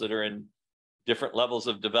tools that are in different levels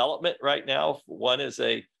of development right now. One is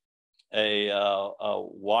a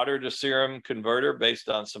water to serum converter based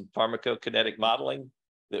on some pharmacokinetic modeling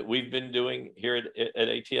that we've been doing here at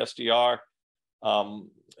ATSDR.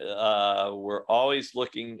 We're always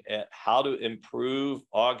looking at how to improve,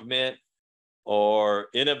 augment, or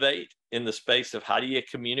innovate in the space of how do you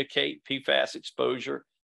communicate PFAS exposure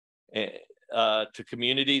to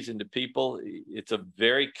communities and to people. It's a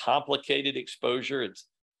very complicated exposure. It's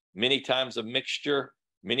many times a mixture.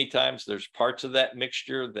 Many times there's parts of that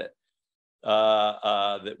mixture that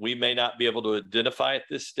that we may not be able to identify at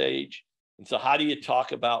this stage. And so how do you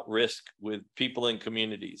talk about risk with people in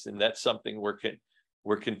communities? And that's something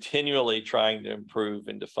we're continually trying to improve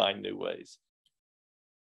and to find new ways.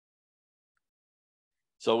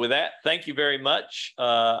 So with that, thank you very much.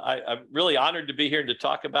 I'm really honored to be here to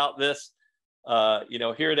talk about this.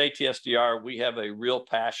 Here at ATSDR, we have a real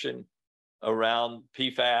passion around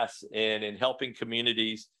PFAS and in helping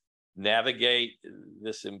communities navigate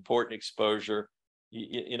this important exposure.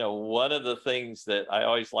 One of the things that I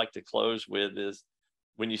always like to close with is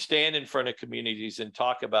when you stand in front of communities and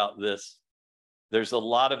talk about this, there's a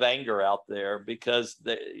lot of anger out there because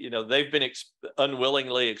they've been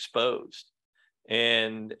unwillingly exposed.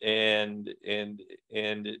 And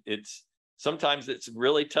it's sometimes it's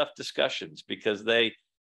really tough discussions because they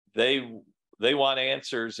want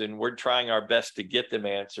answers, and we're trying our best to get them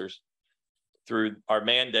answers through our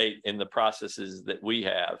mandate in the processes that we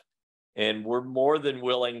have. And we're more than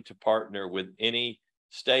willing to partner with any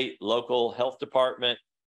state, local health department,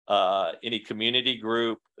 any community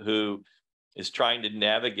group who is trying to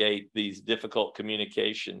navigate these difficult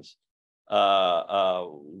communications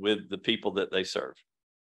with the people that they serve.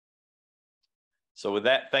 So with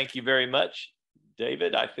that, thank you very much.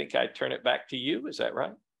 David, I think I turn it back to you. Is that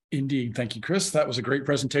right? Indeed. Thank you, Chris. That was a great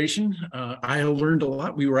presentation. I learned a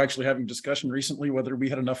lot. We were actually having a discussion recently whether we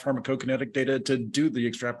had enough pharmacokinetic data to do the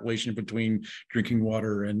extrapolation between drinking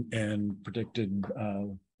water and predicted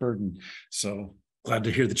burden. So glad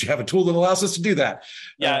to hear that you have a tool that allows us to do that.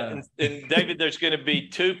 Yeah, and David, there's going to be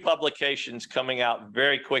 2 publications coming out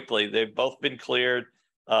very quickly. They've both been cleared.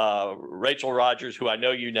 Rachel Rogers, who I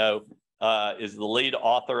know you know, is the lead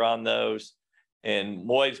author on those. And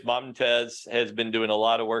Moise Montes has been doing a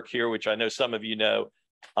lot of work here, which I know some of you know,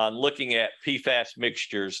 on looking at PFAS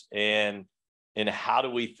mixtures and how do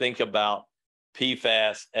we think about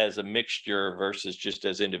PFAS as a mixture versus just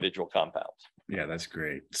as individual compounds. Yeah, that's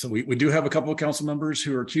great. So we do have a couple of council members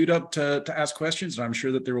who are queued up to ask questions, and I'm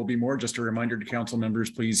sure that there will be more. Just a reminder to council members,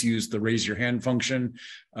 please use the raise your hand function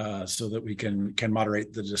so that we can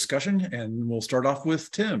moderate the discussion. And we'll start off with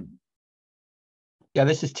Tim. Yeah,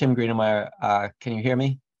 this is Tim Greenemeyer. Can you hear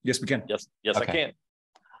me? Yes, we can. Yes, okay.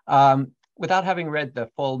 I can. Without having read the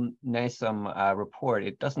full NAEHS report,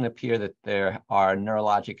 it doesn't appear that there are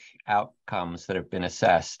neurologic outcomes that have been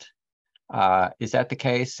assessed. Is that the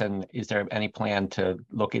case? And is there any plan to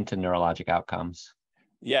look into neurologic outcomes?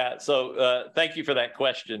 Yeah, so thank you for that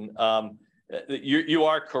question. You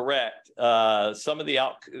are correct. Most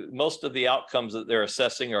of the outcomes that they're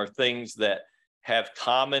assessing are things that have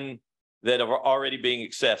that are already being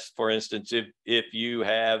assessed. For instance, if you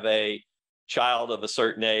have a child of a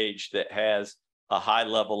certain age that has a high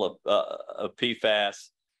level of PFAS,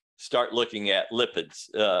 start looking at lipids,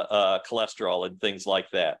 cholesterol, and things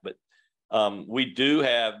like that. But we do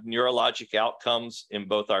have neurologic outcomes in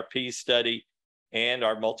both our PEAS study and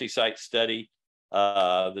our multi-site study.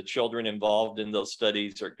 The children involved in those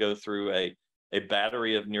studies go through a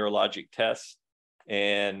battery of neurologic tests.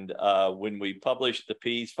 And when we publish the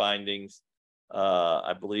PEAS findings,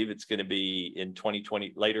 I believe it's going to be in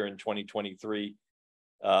 2020, later in 2023,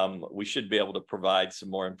 we should be able to provide some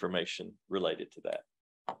more information related to that.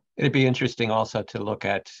 It'd be interesting also to look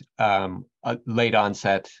at late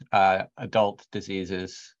onset adult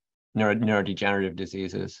diseases, neurodegenerative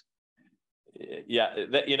diseases. Yeah,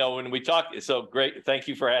 when we talk, so great, thank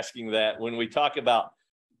you for asking that. When we talk about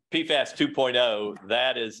PFAS 2.0,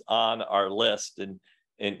 that is on our list. And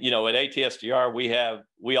at ATSDR,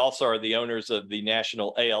 we also are the owners of the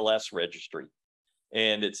National ALS Registry.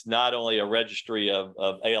 And it's not only a registry of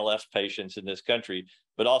ALS patients in this country,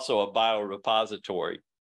 but also a biorepository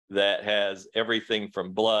that has everything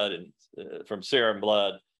from blood and from serum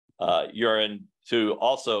blood, urine, to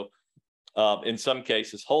also, in some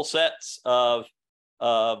cases, whole sets of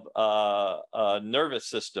nervous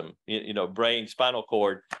system, brain, spinal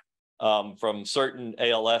cord, from certain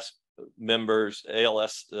ALS members,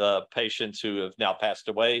 ALS patients who have now passed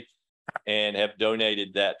away and have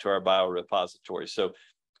donated that to our biorepository. So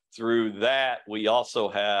through that, we also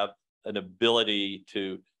have an ability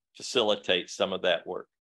to facilitate some of that work.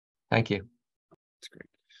 Thank you. That's great.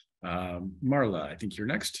 Marla, I think you're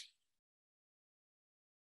next.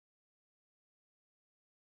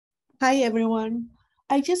 Hi, everyone.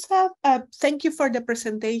 I just have thank you for the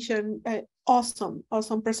presentation. Awesome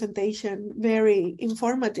presentation, very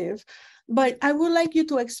informative. But I would like you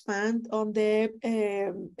to expand on the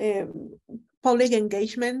public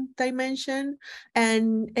engagement dimension,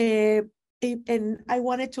 and I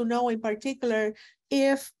wanted to know in particular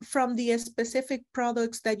if from the specific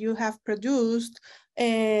products that you have produced,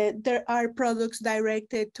 there are products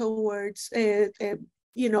directed towards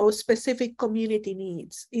specific community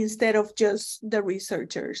needs instead of just the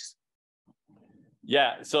researchers.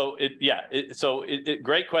 Yeah. So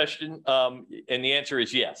great question. And the answer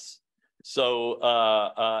is yes. So,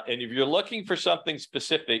 and if you're looking for something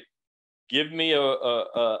specific, give me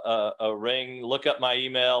a ring, look up my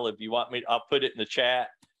email. If you want me, I'll put it in the chat.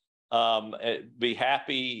 Be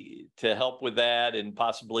happy to help with that and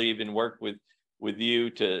possibly even work with you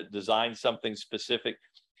to design something specific.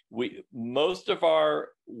 Most of our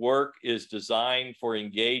work is designed for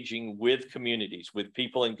engaging with communities, with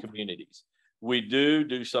people in communities. We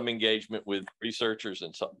do some engagement with researchers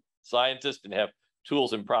and some scientists and have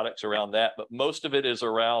tools and products around that, but most of it is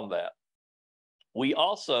around that. We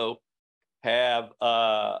also have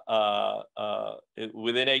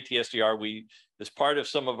within ATSDR, as part of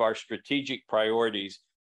some of our strategic priorities,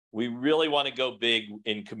 we really want to go big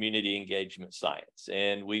in community engagement science,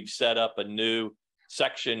 and we've set up a new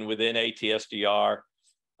section within ATSDR.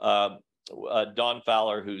 Dawn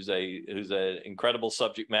Fowler, who's an incredible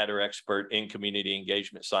subject matter expert in community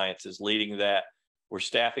engagement science, is leading that. We're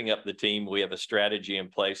staffing up the team. We have a strategy in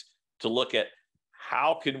place to look at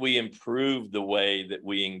how can we improve the way that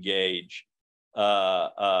we engage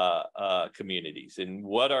communities, and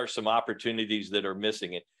what are some opportunities that are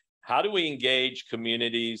missing, and how do we engage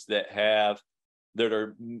communities that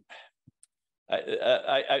are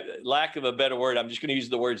lack of a better word, I'm just going to use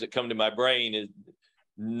the words that come to my brain, is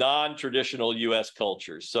non-traditional U.S.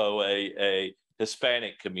 cultures. So a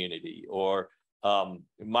Hispanic community, or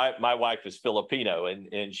my wife is Filipino,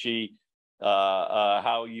 and she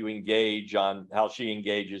how she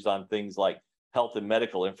engages on things like health and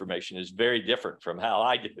medical information is very different from how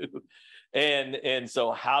I do. And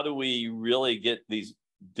so how do we really get these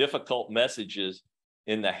difficult messages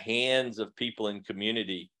in the hands of people in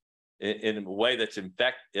community in a way that's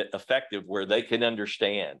effective, where they can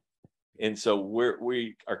understand? And so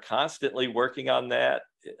we are constantly working on that.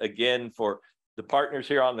 Again, for the partners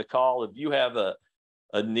here on the call, if you have a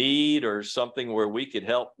need or something where we could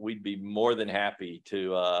help, we'd be more than happy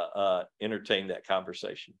to entertain that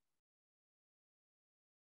conversation.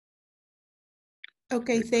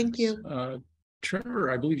 Okay, thank you.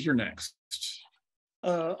 Trevor, I believe you're next.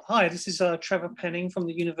 Hi, this is Trevor Penning from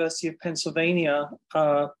the University of Pennsylvania.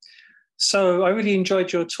 So I really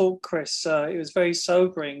enjoyed your talk, Chris. It was very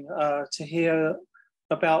sobering to hear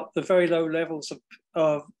about the very low levels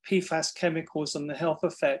of PFAS chemicals and the health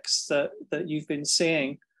effects that you've been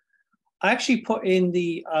seeing. I actually put in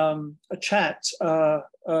the a chat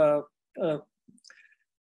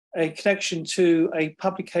a connection to a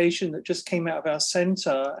publication that just came out of our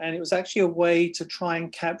center, and it was actually a way to try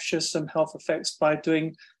and capture some health effects by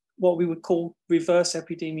doing what we would call reverse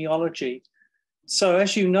epidemiology. So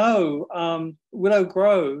as you know, Willow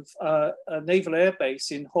Grove, a Naval Air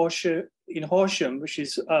Base in Horsham, which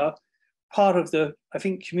is part of the, I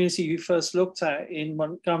think, community you first looked at in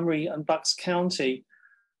Montgomery and Bucks County,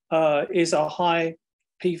 is a high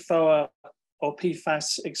PFOA or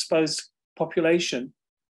PFAS exposed population.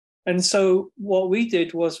 And so what we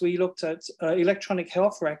did was we looked at electronic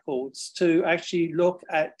health records to actually look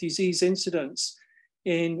at disease incidence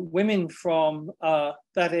in women from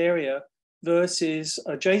that area versus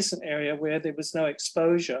adjacent area where there was no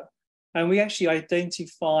exposure. And we actually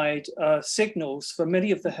identified signals for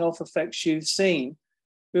many of the health effects you've seen.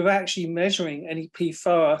 We were actually measuring any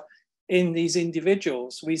PFOA in these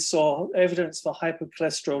individuals. We saw evidence for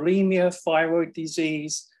hypercholesterolemia, thyroid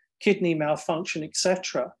disease, kidney malfunction,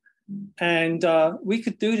 etc. And we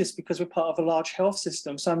could do this because we're part of a large health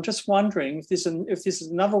system. So I'm just wondering if this is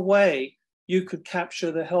another way you could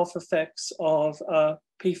capture the health effects of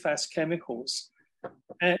PFAS chemicals.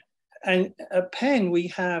 And at Penn, we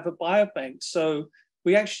have a biobank. So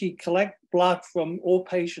we actually collect blood from all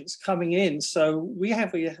patients coming in. So we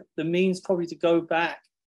have the means probably to go back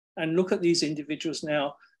and look at these individuals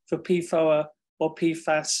now for PFOA or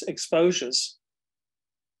PFAS exposures.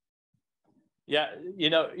 Yeah, you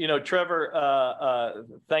know, Trevor,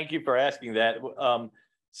 thank you for asking that.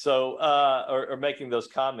 Or making those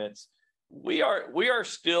comments. We're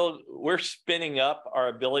spinning up our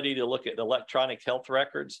ability to look at electronic health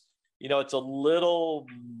records. You know, it's a little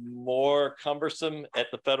more cumbersome at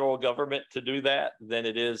the federal government to do that than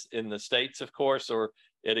it is in the states, of course, or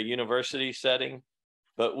at a university setting.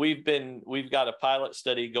 But we've got a pilot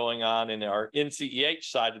study going on in our NCEH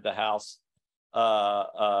side of the house,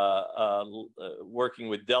 working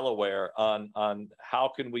with Delaware on how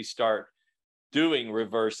can we start doing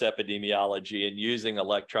reverse epidemiology and using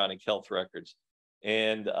electronic health records.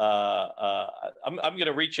 And I'm going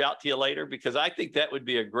to reach out to you later, because I think that would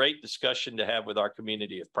be a great discussion to have with our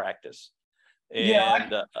community of practice.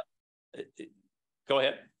 And go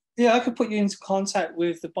ahead. Yeah, I could put you into contact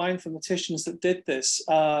with the bioinformaticians that did this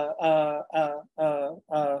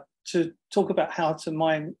to talk about how to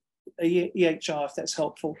mine EHR, if that's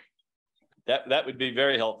helpful. That would be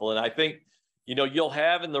very helpful. And I think, you know, you'll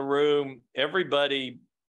have in the room everybody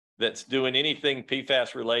that's doing anything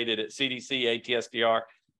PFAS related at CDC, ATSDR,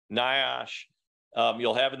 NIOSH.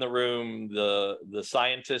 You'll have in the room the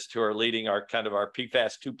scientists who are leading our kind of our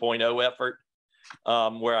PFAS 2.0 effort,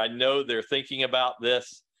 where I know they're thinking about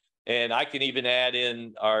this. And I can even add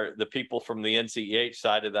in the people from the NCEH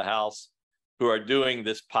side of the house who are doing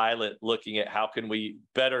this pilot, looking at how can we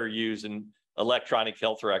better use electronic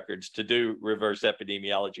health records to do reverse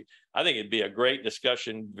epidemiology. I think it'd be a great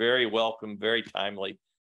discussion, very welcome, very timely.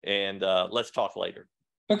 And let's talk later.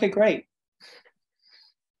 Okay, great.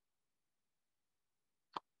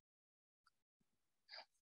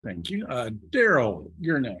 Thank you. Daryl,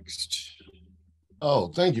 you're next. Oh,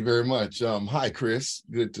 thank you very much. Hi, Chris.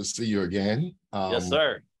 Good to see you again. Yes,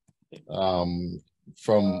 sir.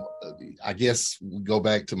 From, I guess, we go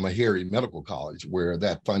back to Meharry Medical College, where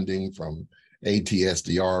that funding from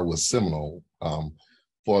ATSDR was seminal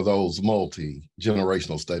for those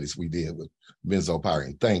multi-generational studies we did with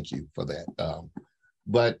benzopyrene. Thank you for that.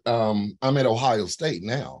 But I'm at Ohio State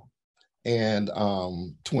now, and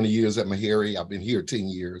 20 years at Meharry. I've been here 10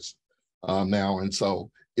 years now. And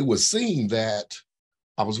so it was seen that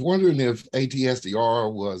I was wondering if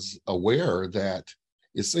ATSDR was aware that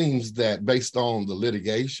it seems that based on the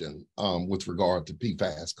litigation with regard to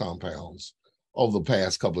PFAS compounds over the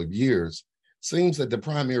past couple of years, seems that the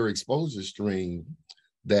primary exposure stream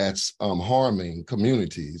that's harming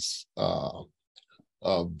communities of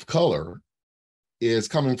color is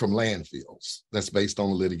coming from landfills. That's based on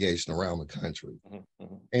the litigation around the country.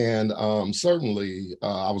 And certainly,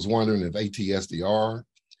 I was wondering if ATSDR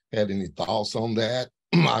had any thoughts on that.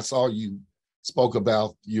 I saw you spoke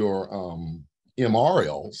about your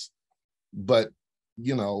MRLs, but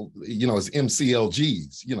you know, it's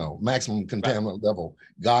MCLGs, maximum contaminant level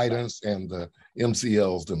guidance, and the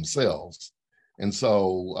MCLs themselves. And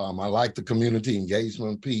so I like the community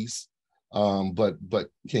engagement piece, but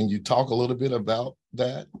can you talk a little bit about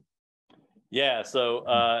that? Yeah,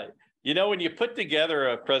 so when you put together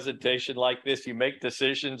a presentation like this, you make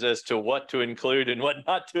decisions as to what to include and what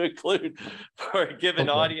not to include for a given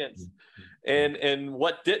audience. And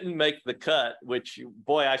what didn't make the cut, which,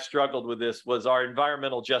 boy, I struggled with this, was our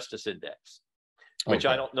Environmental Justice Index, which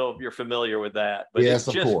I don't know if you're familiar with that. But yes,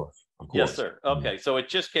 of course. Yes, sir. Okay, so it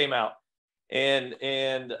just came out. And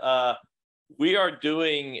we are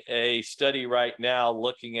doing a study right now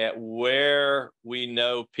looking at where we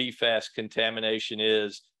know PFAS contamination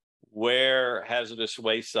is, where hazardous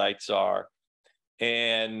waste sites are,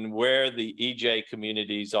 and where the EJ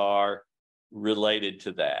communities are related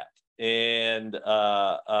to that. And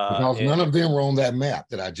because none of them were on that map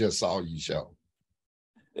that I just saw you show.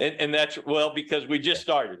 And that's, well, because we just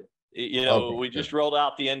started it. We just rolled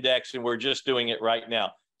out the index and we're just doing it right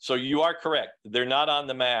now. So you are correct. They're not on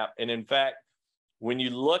the map. And in fact, when you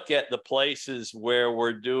look at the places where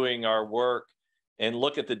we're doing our work and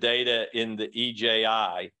look at the data in the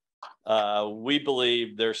EJI, we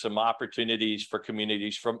believe there's some opportunities for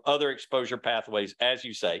communities from other exposure pathways, as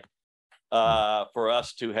you say, for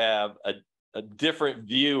us to have a different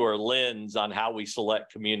view or lens on how we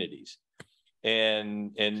select communities,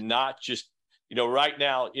 and not just, right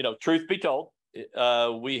now, truth be told,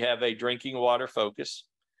 we have a drinking water focus,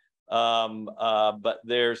 but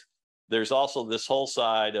there's also this whole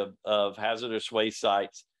side of hazardous waste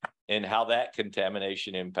sites and how that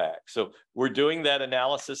contamination impacts. So we're doing that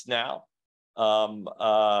analysis now.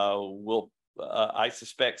 I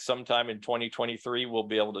suspect sometime in 2023, we'll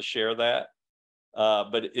be able to share that.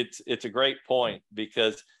 But it's a great point,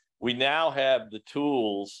 because we now have the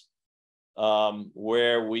tools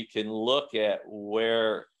where we can look at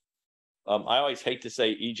where, I always hate to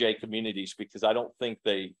say EJ communities, because I don't think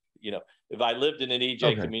they, if I lived in an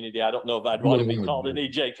EJ community, I don't know if I'd want to be called an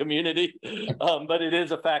EJ community, but it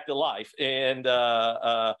is a fact of life. And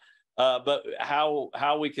but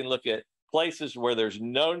how we can look at places where there's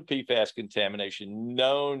known PFAS contamination,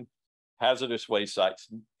 known hazardous waste sites,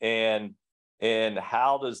 and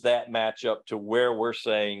how does that match up to where we're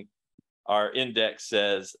saying our index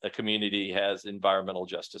says a community has environmental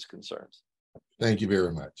justice concerns. Thank you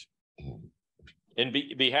very much. And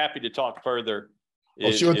be happy to talk further.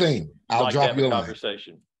 Oh, sure thing. I'll drop you a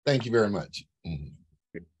conversation. Thank you very much.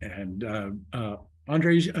 And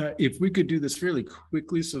Andre, if we could do this fairly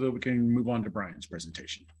quickly so that we can move on to Brian's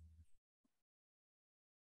presentation.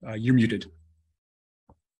 You're muted.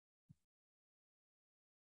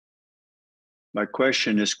 My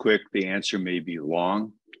question is quick. The answer may be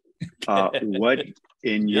long. What,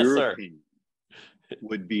 in Yes, your sir. opinion,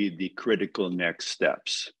 would be the critical next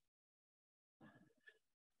steps?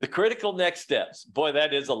 The critical next steps, boy,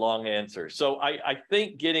 that is a long answer. So I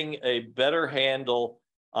think getting a better handle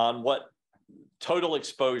on what total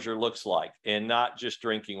exposure looks like and not just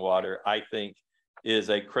drinking water, I think is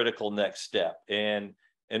a critical next step. And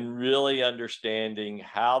really understanding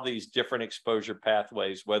how these different exposure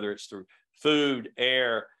pathways, whether it's through food,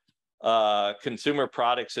 air, consumer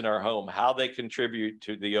products in our home, how they contribute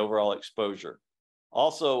to the overall exposure.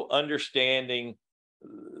 Also understanding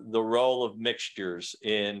the role of mixtures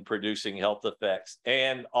in producing health effects.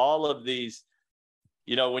 And all of these,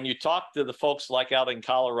 you know, when you talk to the folks like out in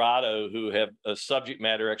Colorado who have a subject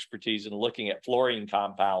matter expertise in looking at fluorine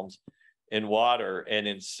compounds in water and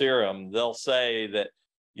in serum, they'll say that,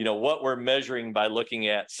 you know, what we're measuring by looking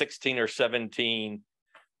at 16 or 17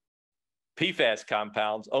 PFAS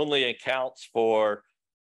compounds only accounts for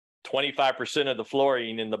 25% of the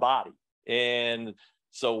fluorine in the body. And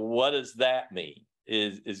so what does that mean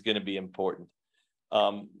is going to be important.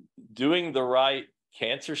 Doing the right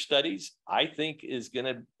cancer studies, I think is going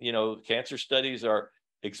to, you know, cancer studies are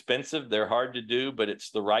expensive. They're hard to do, but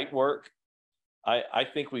it's the right work. I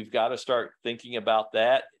think we've got to start thinking about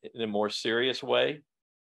that in a more serious way.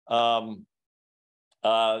 The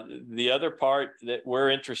other part that we're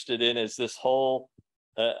interested in is this whole,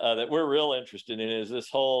 that we're real interested in is this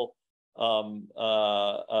whole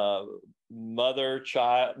mother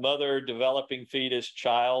developing fetus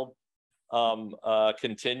child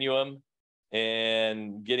continuum,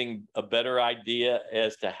 and getting a better idea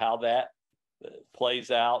as to how that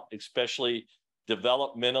plays out, especially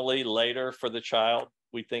developmentally later for the child.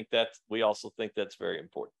 We also think that's very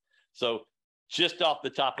important. So just off the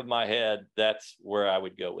top of my head, that's where I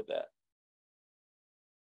would go with that.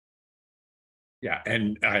 Yeah,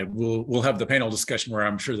 and we'll have the panel discussion where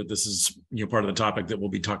I'm sure that this is, you know, part of the topic that we'll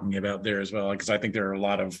be talking about there as well, because I think there are a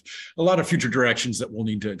lot of future directions that we'll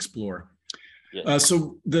need to explore. Yes.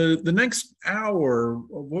 So the next hour,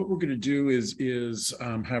 what we're going to do is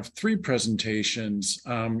have 3 presentations,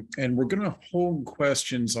 and we're going to hold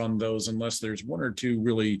questions on those unless there's 1 or 2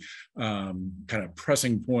 really kind of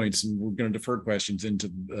pressing points, and we're going to defer questions into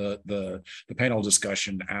the panel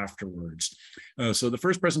discussion afterwards. So the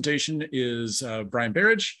first presentation is Brian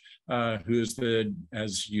Berridge, who is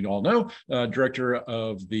as you all know, Director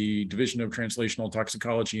of the Division of Translational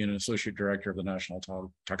Toxicology and Associate Director of the National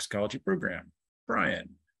Toxicology Program. Brian.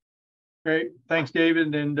 Great. Thanks,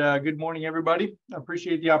 David, and good morning, everybody. I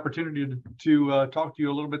appreciate the opportunity to talk to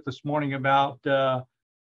you a little bit this morning about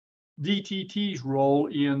DTT's role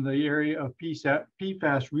in the area of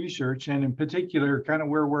PFAS research, and in particular, kind of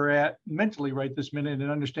where we're at mentally right this minute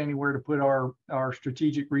and understanding where to put our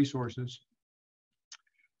strategic resources.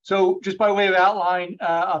 So just by way of outline,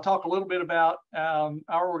 I'll talk a little bit about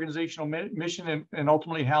our organizational mission and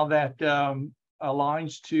ultimately how that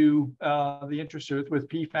aligns to the interests with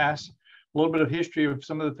PFAS, a little bit of history of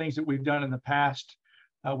some of the things that we've done in the past,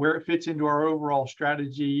 where it fits into our overall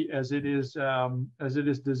strategy as it is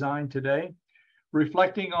designed today.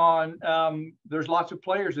 Reflecting on, there's lots of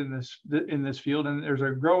players in this field, and there's a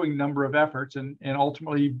growing number of efforts, and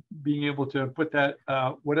ultimately being able to put that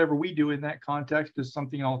whatever we do in that context is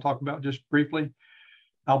something I'll talk about just briefly.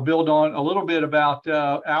 I'll build on a little bit about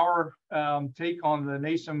our take on the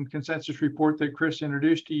NAEHS consensus report that Chris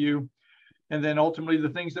introduced to you, and then ultimately the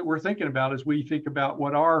things that we're thinking about as we think about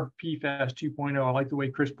what our PFAS 2.0. I like the way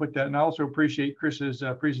Chris put that, and I also appreciate Chris's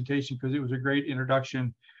presentation because it was a great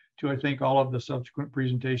introduction to, I think, all of the subsequent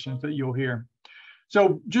presentations that you'll hear.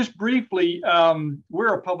 So just briefly,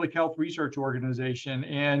 we're a public health research organization,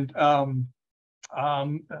 and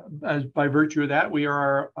as by virtue of that, we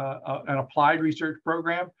are an applied research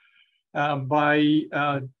program. By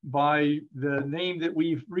the name that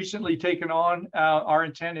we've recently taken on, our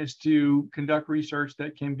intent is to conduct research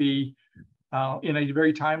that can be, in a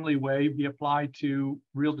very timely way, be applied to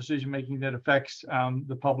real decision making that affects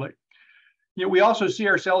the public. You know, we also see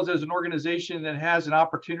ourselves as an organization that has an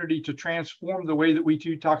opportunity to transform the way that we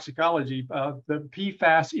do toxicology. The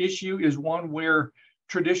PFAS issue is one where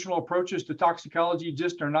traditional approaches to toxicology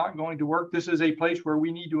just are not going to work. This is a place where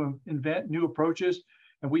we need to invent new approaches,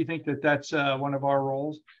 and we think that that's one of our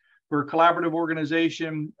roles. We're a collaborative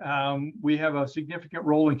organization. We have a significant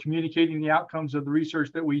role in communicating the outcomes of the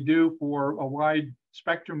research that we do for a wide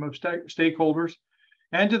spectrum of stakeholders.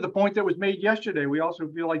 And to the point that was made yesterday, we also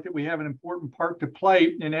feel like that we have an important part to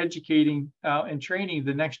play in educating and training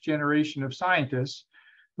the next generation of scientists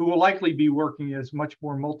who will likely be working as much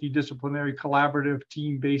more multidisciplinary, collaborative,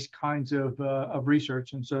 team-based kinds of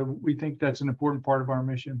research. And so we think that's an important part of our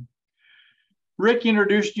mission. Rick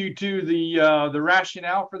introduced you to the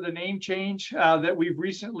rationale for the name change that we've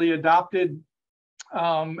recently adopted.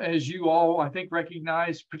 As you all, I think,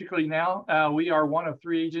 recognize, particularly now, we are one of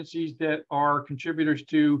 3 agencies that are contributors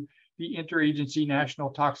to the Interagency National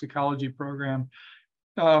Toxicology Program.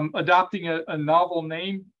 Adopting a novel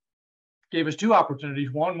name gave us 2 opportunities.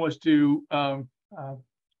 One was to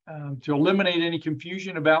eliminate any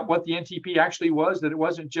confusion about what the NTP actually was, that it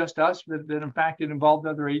wasn't just us, that in fact it involved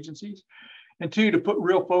other agencies. And 2, to put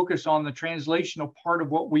real focus on the translational part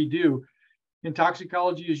of what we do. In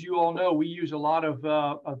toxicology, as you all know, we use a lot of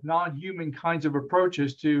non-human kinds of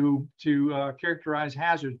approaches to characterize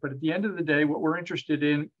hazards. But at the end of the day, what we're interested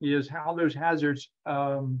in is how those hazards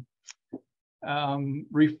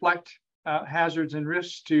reflect hazards and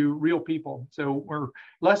risks to real people. So we're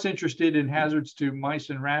less interested in hazards to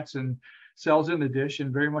mice and rats and cells in the dish,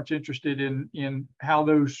 and very much interested in how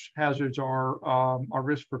those hazards are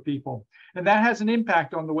risk for people. And that has an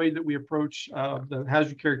impact on the way that we approach the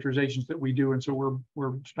hazard characterizations that we do. And so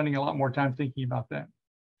we're spending a lot more time thinking about that.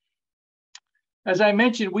 As I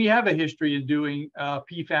mentioned, we have a history in doing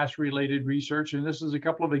PFAS related research. And this is a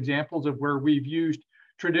couple of examples of where we've used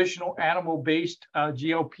traditional animal-based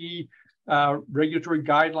GLP regulatory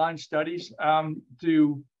guideline studies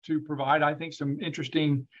to provide, I think, some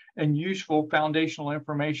interesting and useful foundational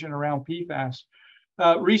information around PFAS.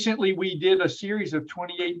 Recently, we did a series of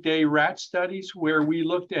 28-day rat studies where we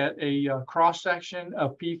looked at a cross-section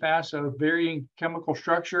of PFAS of varying chemical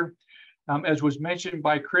structure. As was mentioned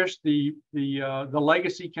by Chris, the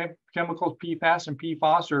legacy chemicals PFAS and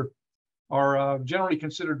PFOS are generally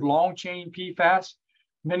considered long-chain PFAS.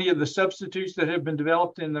 Many of the substitutes that have been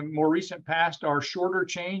developed in the more recent past are shorter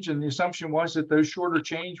chains, and the assumption was that those shorter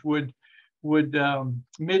chains would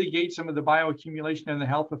mitigate some of the bioaccumulation and the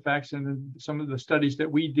health effects. And some of the studies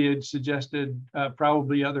that we did suggested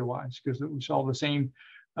probably otherwise, because we saw the same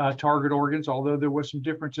target organs, although there was some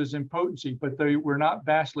differences in potency, but they were not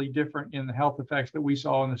vastly different in the health effects that we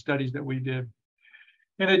saw in the studies that we did.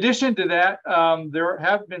 In addition to that, there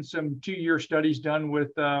have been some 2-year studies done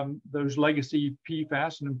with those legacy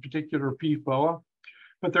PFAS, and in particular PFOA,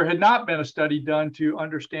 but there had not been a study done to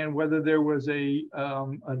understand whether there was a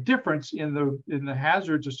difference in the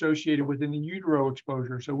hazards associated with in utero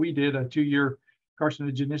exposure. So we did a 2-year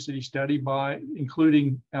carcinogenicity study by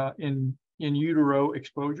including in utero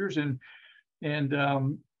exposures, and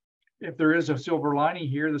if there is a silver lining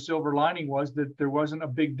here, the silver lining was that there wasn't a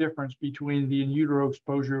big difference between the in utero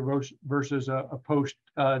exposure versus a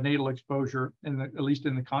post-natal exposure, at least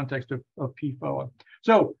in the context of PFOA.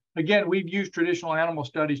 So again, we've used traditional animal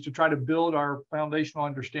studies to try to build our foundational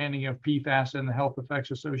understanding of PFAS and the health effects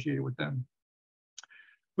associated with them.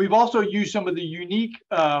 We've also used some of the unique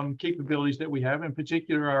capabilities that we have, in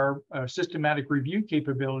particular our systematic review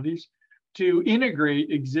capabilities, to integrate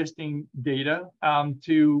existing data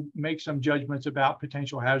to make some judgments about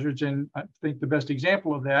potential hazards. And I think the best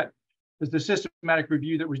example of that is the systematic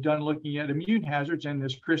review that was done looking at immune hazards. And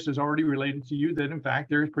as Chris has already related to you, that in fact,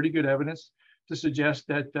 there is pretty good evidence to suggest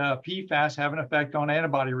that PFAS have an effect on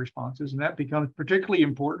antibody responses. And that becomes particularly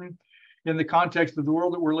important in the context of the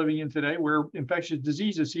world that we're living in today, where infectious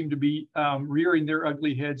diseases seem to be rearing their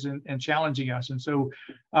ugly heads and challenging us. And so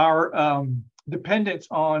our dependence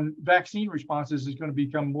on vaccine responses is going to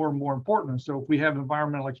become more and more important. And so if we have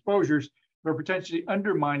environmental exposures that are potentially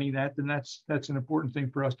undermining that, then that's an important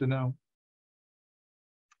thing for us to know.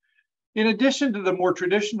 In addition to the more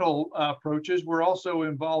traditional approaches, we're also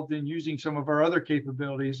involved in using some of our other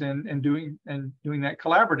capabilities and doing that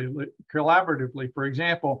collaboratively. For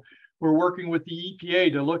example, we're working with the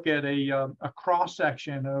EPA to look at a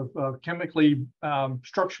cross-section of chemically,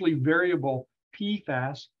 structurally variable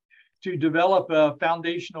PFAS to develop a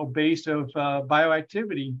foundational base of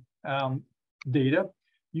bioactivity data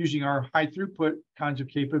using our high throughput kinds of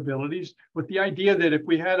capabilities, with the idea that if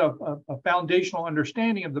we had a foundational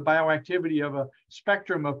understanding of the bioactivity of a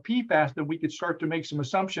spectrum of PFAS, then we could start to make some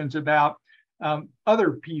assumptions about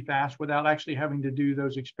other PFAS without actually having to do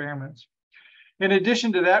those experiments. In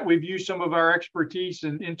addition to that, we've used some of our expertise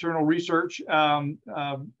in internal research, and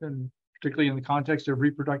particularly in the context of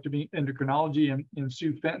reproductive endocrinology in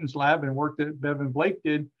Sue Fenton's lab, and work that Bev and Blake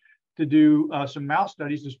did to do some mouse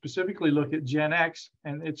studies to specifically look at Gen X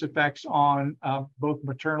and its effects on both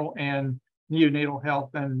maternal and neonatal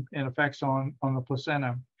health and effects on the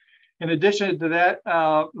placenta. In addition to that,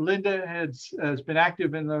 Linda has been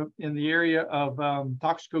active in the area of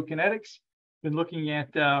toxicokinetics, been looking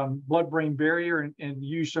at blood-brain barrier and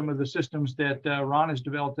use some of the systems that Ron has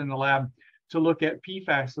developed in the lab to look at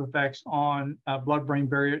PFAS effects on blood-brain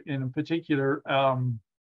barrier, and in particular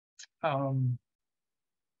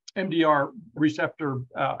MDR receptor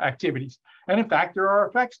activities. And in fact, there are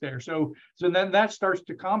effects there. So then that starts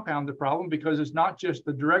to compound the problem, because it's not just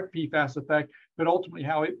the direct PFAS effect, but ultimately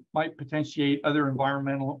how it might potentiate other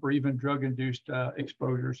environmental or even drug-induced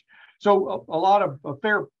exposures. So a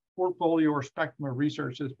fair portfolio or spectrum of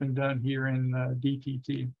research has been done here in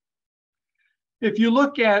DTT. If you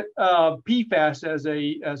look at PFAS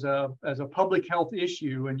as a public health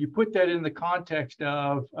issue, and you put that in the context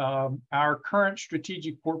of our current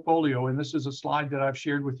strategic portfolio, and this is a slide that I've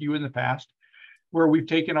shared with you in the past, where we've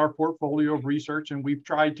taken our portfolio of research and we've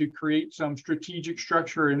tried to create some strategic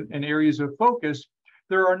structure and areas of focus,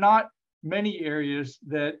 there are not many areas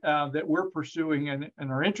that we're pursuing and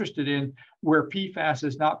are interested in where PFAS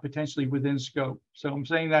is not potentially within scope. So I'm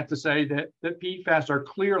saying that to say that PFAS are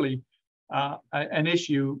clearly an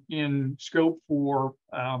issue in scope for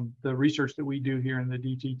the research that we do here in the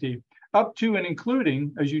DTT, up to and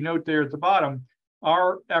including, as you note there at the bottom,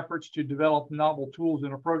 our efforts to develop novel tools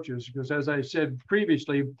and approaches. Because as I said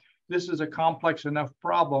previously, this is a complex enough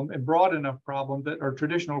problem and broad enough problem that our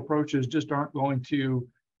traditional approaches just aren't going to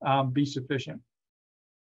be sufficient.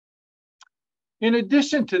 In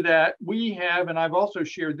addition to that, we have, and I've also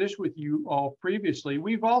shared this with you all previously,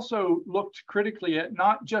 we've also looked critically at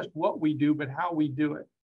not just what we do, but how we do it.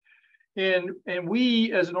 And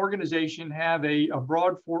we, as an organization, have a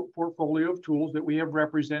broad portfolio of tools that we have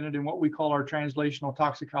represented in what we call our translational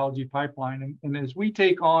toxicology pipeline. And as we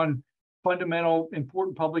take on fundamental,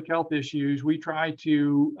 important public health issues, we try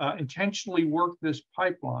to intentionally work this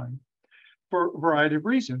pipeline for a variety of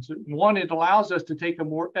reasons. One, it allows us to take a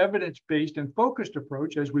more evidence-based and focused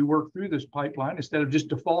approach as we work through this pipeline, instead of just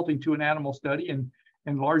defaulting to an animal study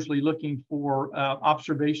and largely looking for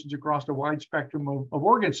observations across a wide spectrum of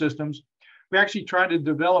organ systems. We actually try to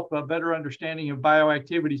develop a better understanding of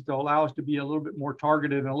bioactivities to allow us to be a little bit more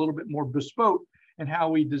targeted and a little bit more bespoke in how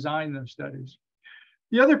we design those studies.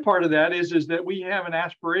 The other part of that is that we have an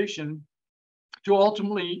aspiration to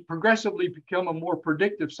ultimately progressively become a more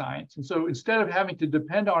predictive science. And so instead of having to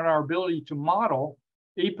depend on our ability to model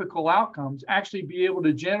apical outcomes, actually be able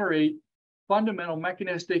to generate fundamental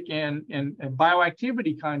mechanistic and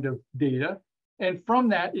bioactivity kind of data, and from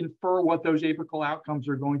that infer what those apical outcomes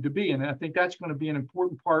are going to be. And I think that's going to be an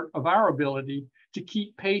important part of our ability to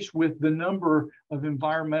keep pace with the number of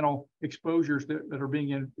environmental exposures that are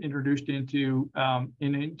being introduced into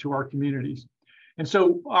our communities. And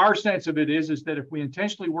so our sense of it is that if we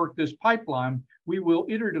intentionally work this pipeline, we will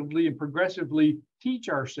iteratively and progressively teach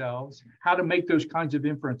ourselves how to make those kinds of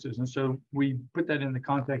inferences. And so we put that in the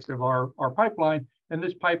context of our pipeline. And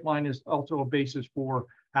this pipeline is also a basis for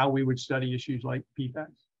how we would study issues like PFAS.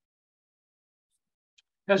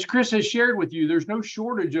 As Chris has shared with you, there's no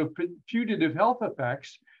shortage of putative health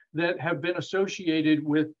effects that have been associated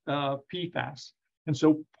with PFAS. And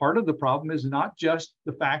so part of the problem is not just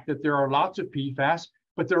the fact that there are lots of PFAS,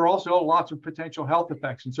 but there are also lots of potential health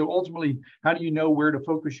effects. And so ultimately, how do you know where to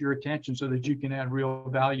focus your attention so that you can add real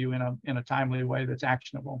value in a timely way that's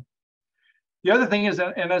actionable? The other thing is,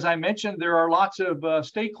 and as I mentioned, there are lots of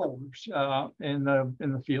stakeholders in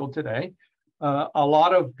the field today. A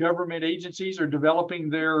lot of government agencies are developing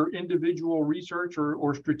their individual research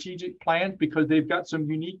or strategic plans because they've got some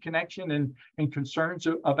unique connection and concerns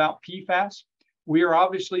about PFAS. We are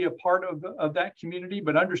obviously a part of that community,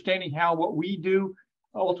 but understanding how what we do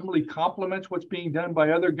ultimately complements what's being done by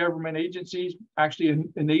other government agencies, actually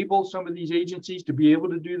enables some of these agencies to be able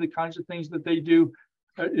to do the kinds of things that they do,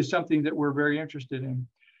 is something that we're very interested in.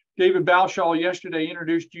 David Balshaw yesterday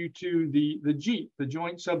introduced you to the JEEP, the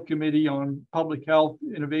Joint Subcommittee on Public Health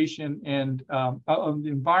Innovation and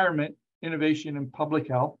Environment Innovation and Public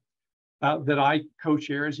Health that I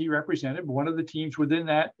co-chair as he represented. One of the teams within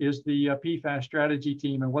that is the PFAS strategy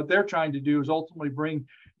team. And what they're trying to do is ultimately bring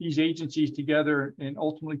these agencies together and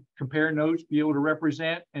ultimately compare notes, be able to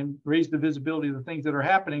represent and raise the visibility of the things that are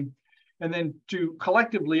happening, and then to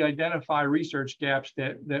collectively identify research gaps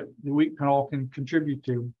that we can contribute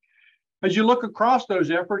to. As you look across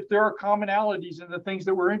those efforts, there are commonalities in the things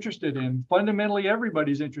that we're interested in. Fundamentally,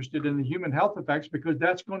 everybody's interested in the human health effects because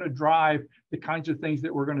that's going to drive the kinds of things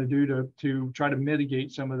that we're going to do to try to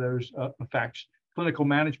mitigate some of those effects. Clinical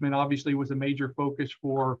management obviously was a major focus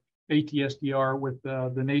for ATSDR with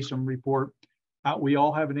the NAEHS report. We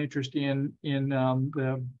all have an interest in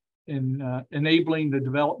enabling the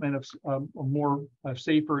development of more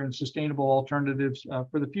safer and sustainable alternatives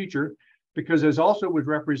for the future. Because as also was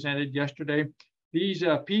represented yesterday, these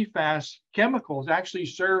PFAS chemicals actually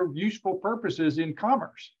serve useful purposes in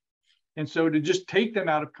commerce. And so to just take them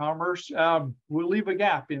out of commerce will leave a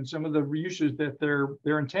gap in some of the uses that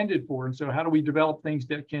they're intended for. And so how do we develop things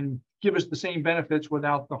that can give us the same benefits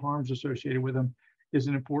without the harms associated with them is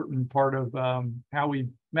an important part of how we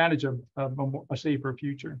manage a safer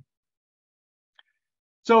future.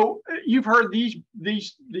 So you've heard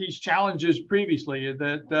these challenges previously,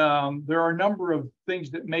 that there are a number of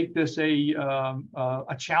things that make this a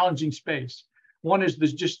challenging space. One is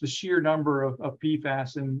just the sheer number of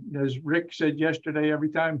PFAS. And as Rick said yesterday, every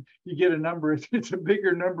time you get a number, it's a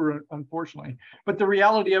bigger number, unfortunately. But the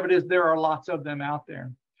reality of it is there are lots of them out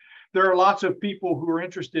there. There are lots of people who are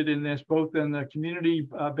interested in this, both in the community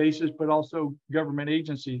basis, but also government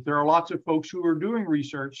agencies. There are lots of folks who are doing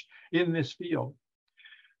research in this field.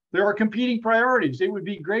 There are competing priorities. It would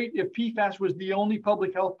be great if PFAS was the only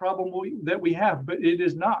public health problem that we have, but it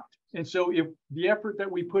is not. And so if the effort that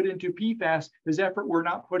we put into PFAS is effort we're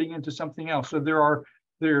not putting into something else. So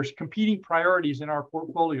there's competing priorities in our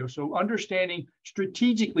portfolio. So understanding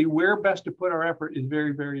strategically where best to put our effort is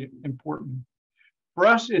very, very important. For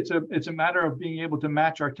us, it's a matter of being able to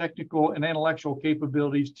match our technical and intellectual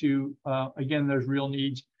capabilities to, again, those real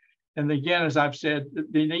needs. And again, as I've said,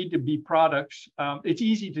 they need to be products. It's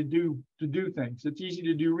easy to do things. It's easy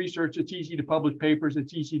to do research. It's easy to publish papers.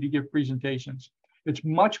 It's easy to give presentations. It's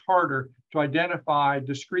much harder to identify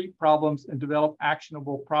discrete problems and develop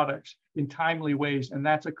actionable products in timely ways. And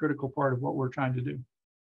that's a critical part of what we're trying to do.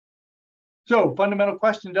 So fundamental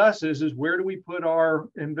question to us is where do we put our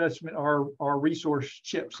investment, our resource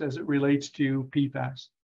chips as it relates to PFAS?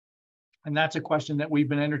 And that's a question that we've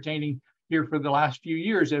been entertaining here for the last few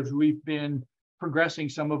years as we've been progressing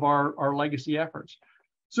some of our legacy efforts.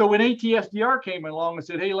 So when ATSDR came along and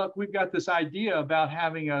said, hey, look, we've got this idea about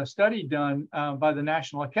having a study done by the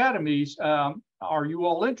national academies. Are you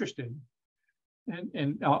all interested?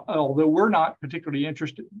 And although we're not particularly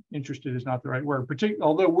interested is not the right word,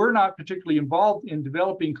 although we're not particularly involved in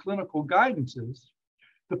developing clinical guidances,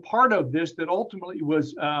 the part of this that ultimately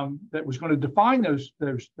was that was going to define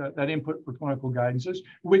that input for clinical guidances,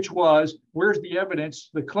 which was where's the evidence,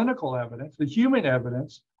 the clinical evidence, the human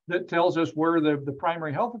evidence that tells us where the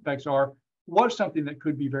primary health effects are, was something that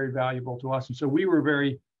could be very valuable to us. And so we were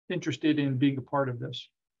very interested in being a part of this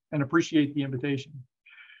and appreciate the invitation.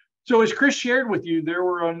 So as Chris shared with you, there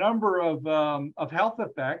were a number of health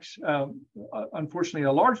effects, unfortunately,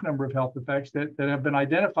 a large number of health effects that have been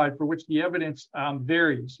identified for which the evidence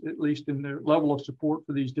varies, at least in the level of support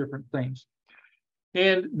for these different things.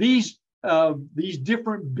 And these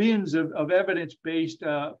different bins of evidence-based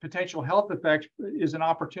potential health effects is an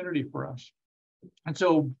opportunity for us. And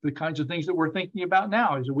so the kinds of things that we're thinking about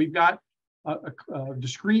now is that we've got a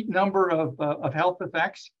discrete number of health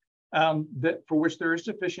effects that for which there is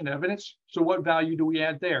sufficient evidence. So what value do we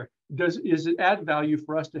add there? Is it add value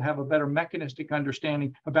for us to have a better mechanistic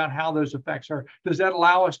understanding about how those effects are? Does that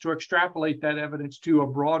allow us to extrapolate that evidence to a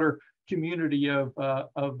broader community of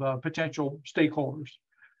potential stakeholders?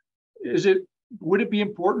 Would it be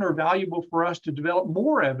important or valuable for us to develop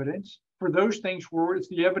more evidence for those things where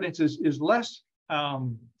the evidence is less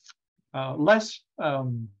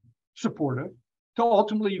supportive, to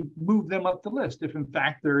ultimately move them up the list if in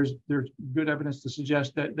fact there's good evidence to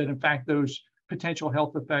suggest that in fact those potential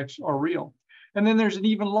health effects are real? And then there's an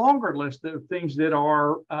even longer list of things that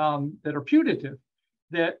are putative,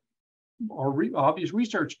 that are obvious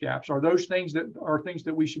research gaps. Are those things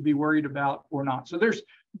that we should be worried about or not? So there's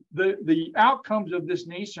the outcomes of this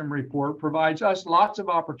NAEHS report provides us lots of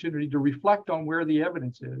opportunity to reflect on where the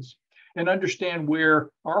evidence is and understand where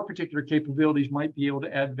our particular capabilities might be able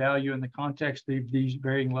to add value in the context of these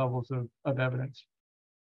varying levels of evidence.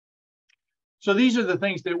 So these are the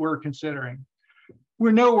things that we're considering.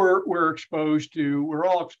 We know we're all exposed to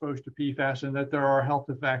PFAS and that there are health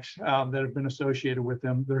effects that have been associated with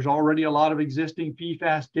them. There's already a lot of existing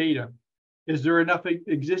PFAS data. Is there enough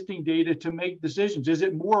existing data to make decisions? Is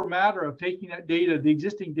it more a matter of taking that data, the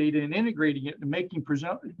existing data, and integrating it and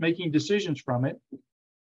making decisions from it?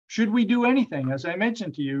 Should we do anything? As I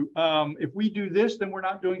mentioned to you, if we do this, then we're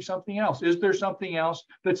not doing something else. Is there something else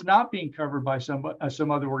that's not being covered by some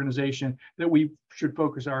other organization that we should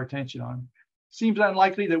focus our attention on? Seems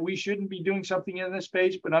unlikely that we shouldn't be doing something in this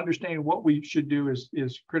space, but understanding what we should do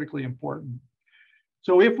is critically important.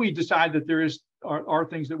 So if we decide that there are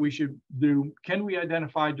things that we should do, can we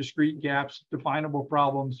identify discrete gaps, definable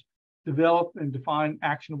problems, develop and define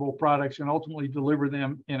actionable products, and ultimately deliver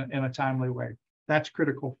them in a timely way? That's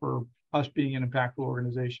critical for us being an impactful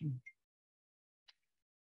organization.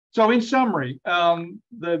 So in summary, the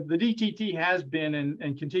DTT has been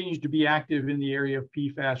and continues to be active in the area of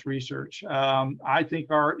PFAS research. I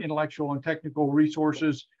think our intellectual and technical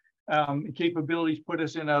resources capabilities put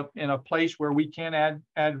us in a place where we can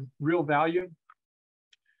add real value.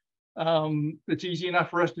 It's easy enough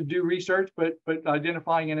for us to do research, but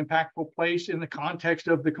identifying an impactful place in the context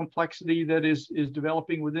of the complexity that is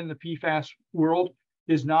developing within the PFAS world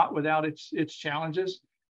is not without its challenges.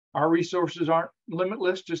 Our resources aren't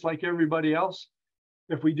limitless, just like everybody else.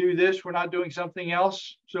 If we do this, we're not doing something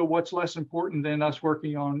else. So what's less important than us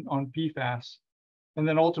working on PFAS? And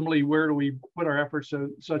then ultimately, where do we put our efforts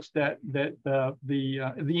such that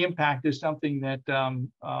the impact is something that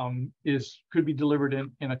could be delivered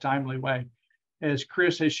in a timely way? As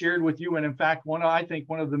Chris has shared with you, and in fact, I think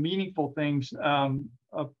one of the meaningful things,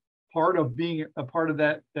 a part of being a part of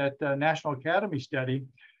that National Academy study,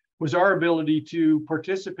 was our ability to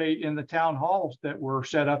participate in the town halls that were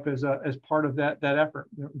set up as part of that effort.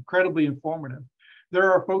 They're incredibly informative.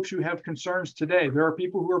 There are folks who have concerns today. There are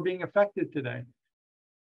people who are being affected today.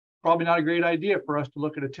 Probably not a great idea for us to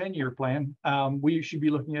look at a 10-year plan. We should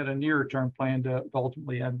be looking at a nearer term plan to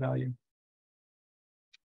ultimately add value.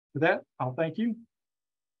 With that, I'll thank you.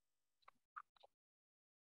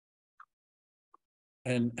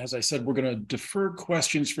 And as I said, we're going to defer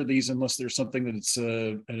questions for these unless there's something that's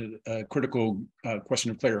a critical question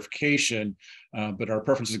of clarification. But our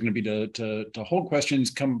preference is going to be to hold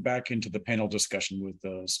questions, come back into the panel discussion with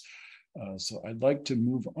those. So I'd like to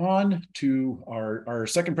move on to our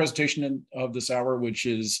second presentation of this hour, which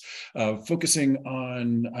is focusing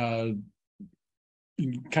on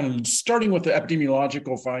kind of starting with the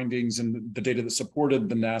epidemiological findings and the data that supported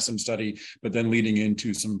the NASM study, but then leading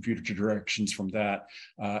into some future directions from that.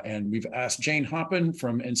 And we've asked Jane Hoppen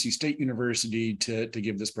from NC State University to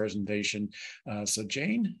give this presentation. So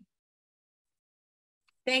Jane.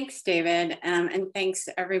 Thanks, David, and thanks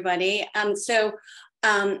everybody.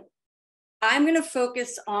 I'm going to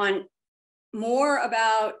focus on more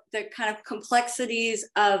about the kind of complexities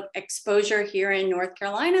of exposure here in North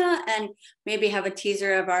Carolina and maybe have a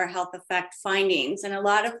teaser of our health effect findings. And a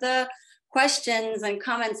lot of the questions and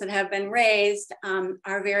comments that have been raised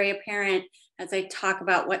are very apparent as I talk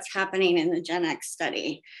about what's happening in the GenX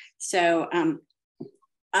study. So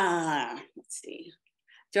let's see,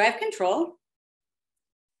 do I have control?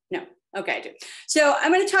 No. Okay, I do. So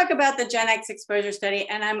I'm going to talk about the GenX exposure study,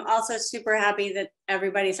 and I'm also super happy that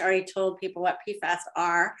everybody's already told people what PFAS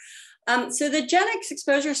are. So the GenX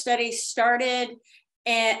exposure study started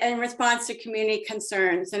in response to community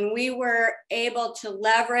concerns, and we were able to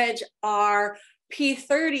leverage our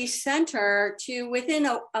P30 center to within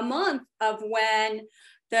a month of when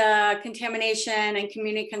the contamination and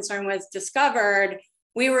community concern was discovered,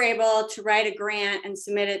 we were able to write a grant and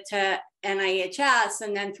submit it to NAEHS,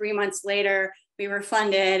 and then 3 months later, we were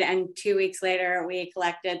funded, and 2 weeks later, we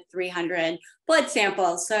collected 300 blood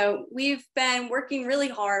samples. So we've been working really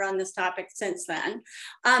hard on this topic since then.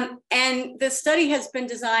 And the study has been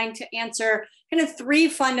designed to answer kind of 3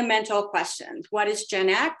 fundamental questions. What is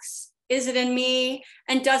GenX? Is it in me?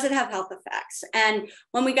 And does it have health effects? And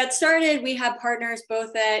when we got started, we had partners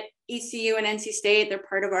both at ECU and NC State. They're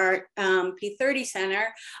part of our P30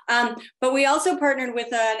 Center. But we also partnered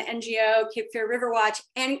with an NGO, Cape Fear River Watch,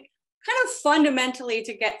 and kind of fundamentally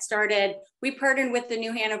to get started, we partnered with the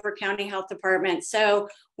New Hanover County Health Department. So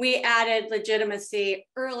we added legitimacy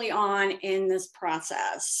early on in this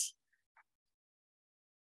process.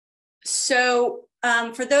 So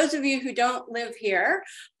for those of you who don't live here,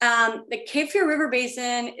 the Cape Fear River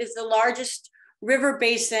Basin is the largest river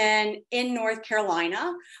basin in North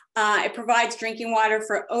Carolina. It provides drinking water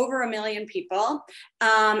for over 1 million people.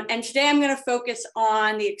 And today I'm going to focus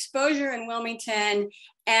on the exposure in Wilmington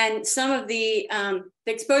and some of the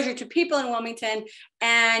exposure to people in Wilmington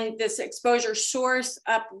and this exposure source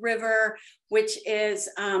upriver, which is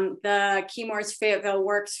the Keymore's Fayetteville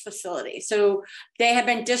Works facility. So they have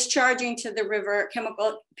been discharging to the river,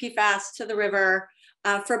 chemical PFAS to the river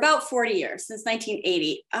for about 40 years, since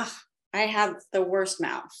 1980. Ugh, I have the worst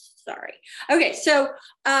mouth, sorry. Okay, so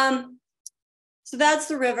that's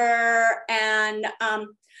the river. And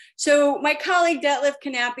so my colleague Detlef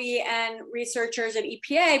Knappe and researchers at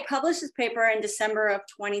EPA published this paper in December of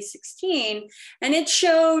 2016, and it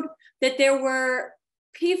showed that there were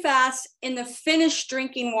PFAS in the finished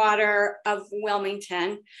drinking water of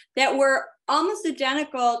Wilmington that were almost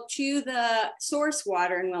identical to the source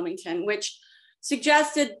water in Wilmington, which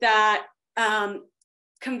suggested that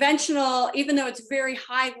conventional, even though it's very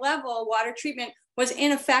high level water treatment, was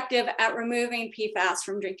ineffective at removing PFAS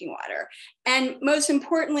from drinking water. And most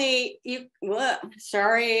importantly, where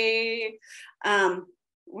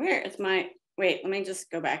is my, wait, let me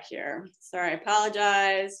just go back here. Sorry, I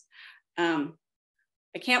apologize.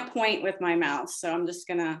 I can't point with my mouse, so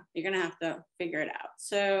you're gonna have to figure it out.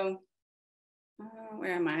 So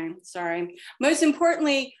where am I? Sorry. Most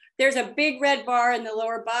importantly, there's a big red bar in the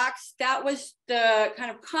lower box. That was the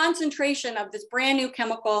kind of concentration of this brand new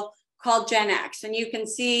chemical called Gen X. And you can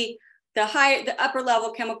see the upper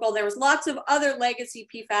level chemical. There was lots of other legacy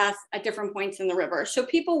PFAS at different points in the river. So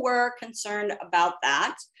people were concerned about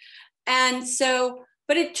that. And so,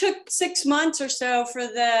 but it took 6 months or so for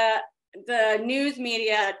the news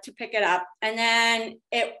media to pick it up. And then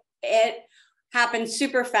it happened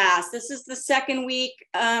super fast. This is the second week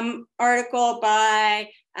article by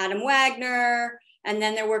Adam Wagner. And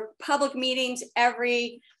then there were public meetings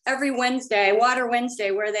every Wednesday, Water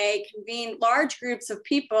Wednesday, where they convened large groups of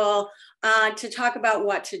people to talk about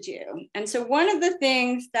what to do. And so one of the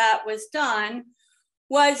things that was done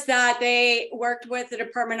was that they worked with the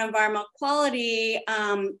Department of Environmental Quality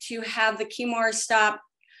to have the Keymore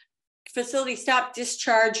facility stop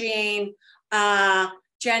discharging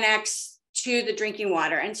Gen X to the drinking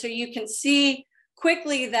water. And so you can see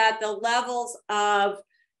quickly that the levels of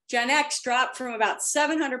Gen X dropped from about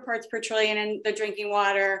 700 parts per trillion in the drinking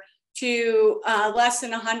water to less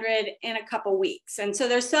than 100 in a couple weeks. And so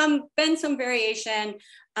there's been some variation.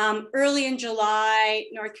 Early in July,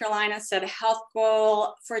 North Carolina set a health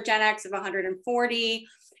goal for Gen X of 140.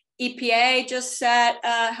 EPA just set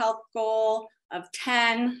a health goal of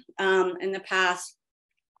 10 in the past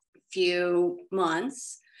few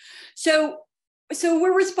months. So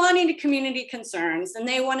we're responding to community concerns, and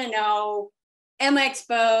they want to know, am I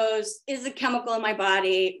exposed? Is a chemical in my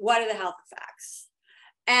body? What are the health effects?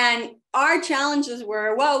 And our challenges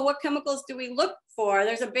were, well, what chemicals do we look for?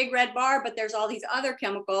 There's a big red bar, but there's all these other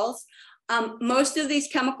chemicals. Most of these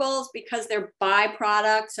chemicals, because they're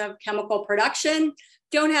byproducts of chemical production,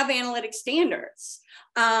 don't have analytic standards.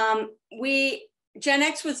 Gen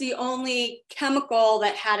X was the only chemical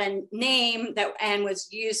that had a name and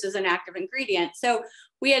was used as an active ingredient. So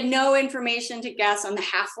we had no information to guess on the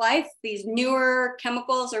half-life. These newer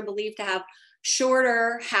chemicals are believed to have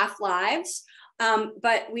shorter half-lives,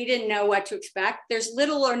 but we didn't know what to expect. There's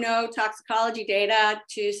little or no toxicology data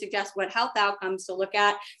to suggest what health outcomes to look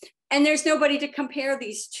at, and there's nobody to compare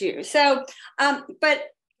these two. So, but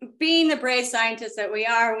being the brave scientists that we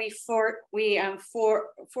are, we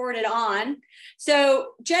forwarded on.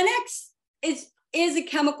 So Gen X is a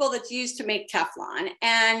chemical that's used to make Teflon,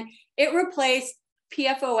 and it replaced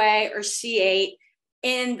PFOA or C8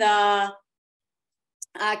 in the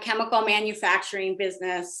chemical manufacturing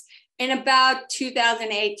business in about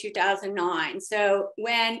 2008, 2009. So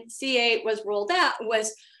when C8 was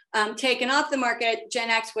taken off the market, Gen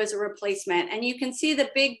X was a replacement. And you can see the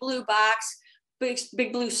big blue box,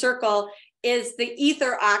 big blue circle is the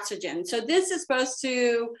ether oxygen. So this is supposed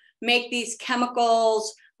to make these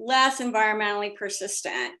chemicals less environmentally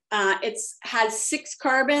persistent. It has 6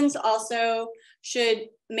 carbons, also should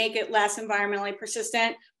make it less environmentally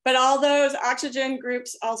persistent, but all those oxygen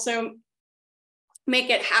groups also make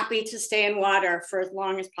it happy to stay in water for as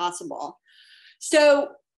long as possible.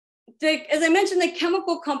 So as I mentioned, the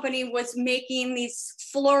chemical company was making these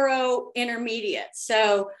fluoro intermediates.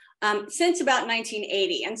 So since about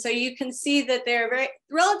 1980. And so you can see that they're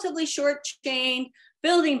relatively short chain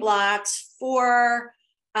building blocks for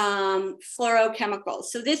fluorochemicals.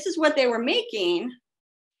 So this is what they were making,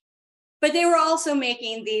 but they were also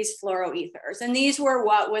making these fluoroethers, and these were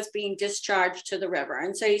what was being discharged to the river.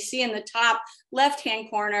 And so you see in the top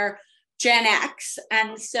left-hand corner, Gen X.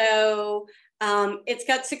 And so it's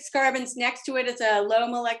got 6 carbons. Next to it is a low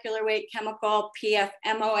molecular weight chemical,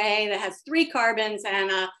 PFMOA, that has 3 carbons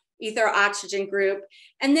and a ether oxygen group.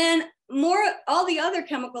 And then all the other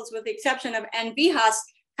chemicals, with the exception of NVHUS,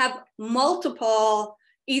 have multiple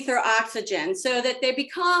ether oxygen, so that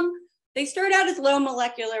they start out as low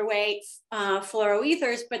molecular weight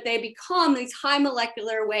fluoroethers, but they become these high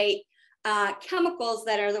molecular weight chemicals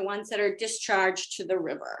that are the ones that are discharged to the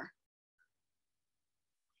river.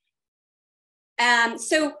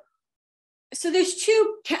 So there's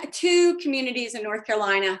two communities in North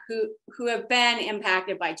Carolina who have been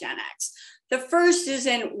impacted by Gen X. The first is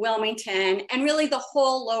in Wilmington, and really the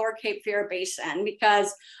whole lower Cape Fear Basin,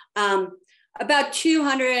 because about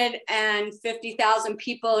 250,000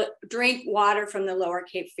 people drink water from the lower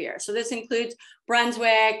Cape Fear. So this includes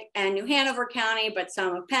Brunswick and New Hanover County, but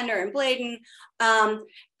some of Pender and Bladen.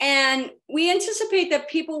 And we anticipate that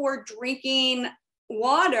people were drinking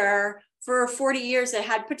water for 40 years that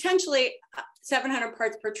had potentially 700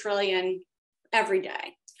 parts per trillion every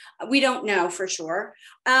day. We don't know for sure.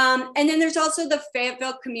 And then there's also the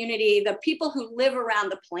Fayetteville community, the people who live around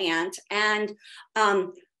the plant. And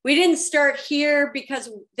We didn't start here because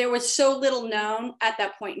there was so little known at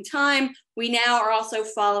that point in time. We now are also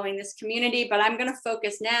following this community, but I'm going to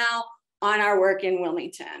focus now on our work in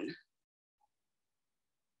Wilmington.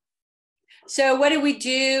 So what did we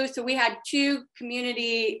do? So we had 2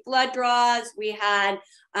 community blood draws. We had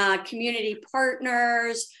community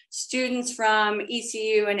partners, students from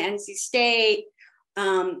ECU and NC State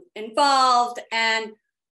involved, and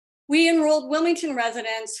we enrolled Wilmington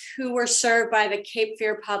residents who were served by the Cape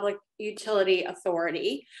Fear Public Utility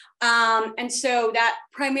Authority. And so that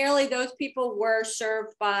primarily those people were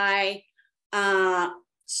served by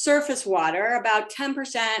surface water. About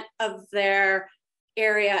 10% of their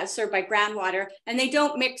area is served by groundwater, and they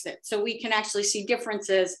don't mix it. So we can actually see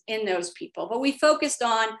differences in those people. But we focused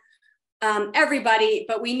on everybody,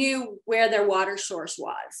 but we knew where their water source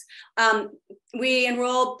was. We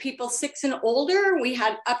enrolled people 6 and older. We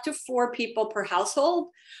had up to 4 people per household.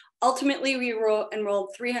 Ultimately, we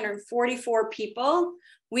enrolled 344 people.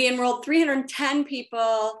 We enrolled 310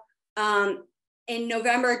 people in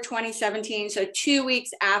November 2017, so 2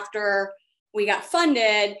 weeks after we got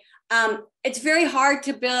funded. It's very hard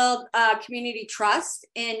to build community trust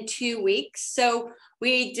in 2 weeks. So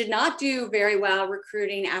we did not do very well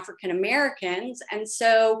recruiting African Americans. And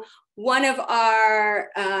so one of our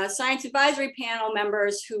science advisory panel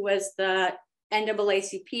members, who was the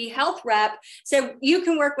NAACP health rep, said, you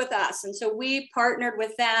can work with us. And so we partnered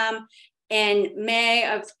with them in May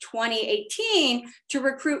of 2018 to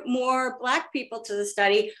recruit more Black people to the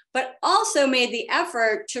study, but also made the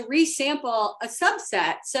effort to resample a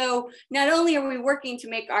subset. So not only are we working to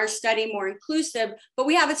make our study more inclusive, but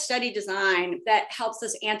we have a study design that helps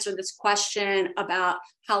us answer this question about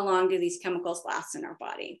how long do these chemicals last in our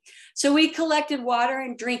body. So we collected water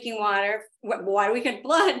and drinking water, we get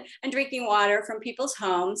blood and drinking water from people's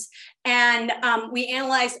homes. And we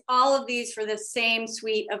analyzed all of these for the same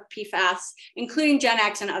suite of PFAS, including Gen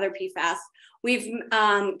X and other PFAS. We've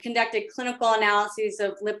conducted clinical analyses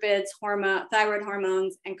of lipids, thyroid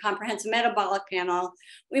hormones, and comprehensive metabolic panel.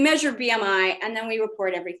 We measure BMI, and then we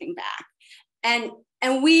report everything back.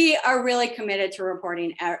 And we are really committed to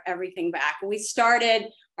reporting everything back. We started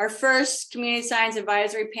our first community science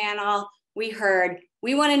advisory panel. We heard,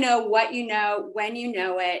 we want to know what you know, when you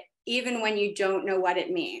know it, even when you don't know what it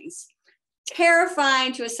means.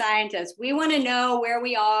 Terrifying to a scientist. We want to know where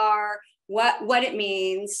we are, what it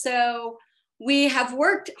means. So we have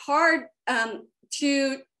worked hard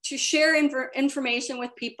to share information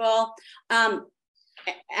with people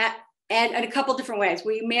and a couple different ways.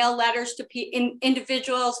 We mail letters to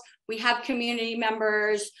individuals. We have community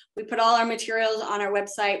members. We put all our materials on our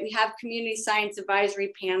website. We have community science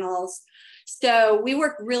advisory panels. So we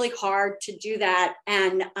work really hard to do that.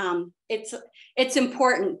 And it's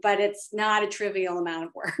important, but it's not a trivial amount of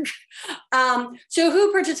work. So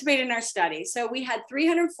who participated in our study? So we had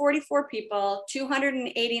 344 people,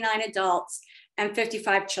 289 adults, and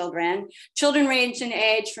 55 children. Children ranged in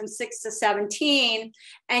age from 6 to 17.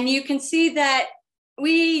 And you can see that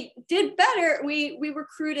we did better. We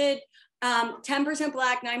recruited 10%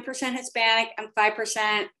 Black, 9% Hispanic, and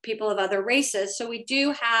 5% people of other races. So we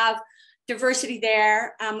do have diversity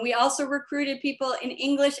there. We also recruited people in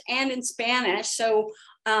English and in Spanish. So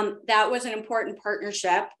that was an important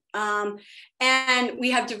partnership. And we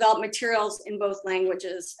have developed materials in both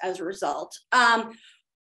languages as a result.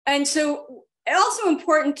 And so it's also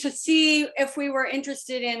important to see if we were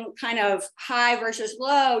interested in kind of high versus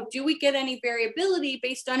low, do we get any variability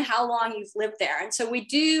based on how long you've lived there? And so we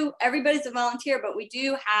do, everybody's a volunteer, but we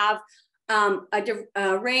do have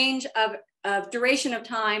a range of duration of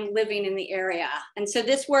time living in the area. And so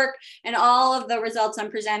this work and all of the results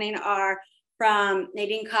I'm presenting are from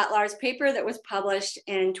Nadine Kotlar's paper that was published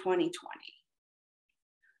in 2020.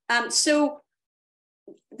 So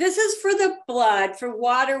this is for the blood. For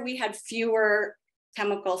water, we had fewer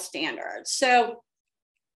chemical standards. So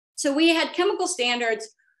we had chemical standards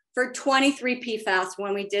for 23 PFAS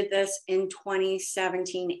when we did this in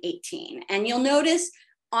 2017-18. And you'll notice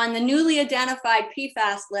on the newly identified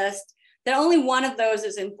PFAS list that only one of those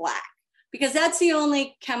is in Black, because that's the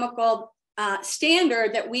only chemical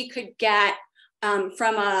standard that we could get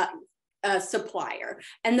from a supplier.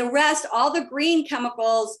 And the rest, all the green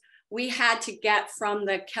chemicals, we had to get from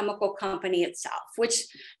the chemical company itself, which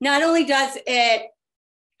not only does it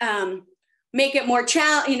make it more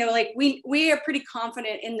challenging, you know, like we are pretty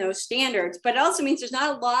confident in those standards, but it also means there's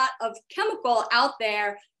not a lot of chemical out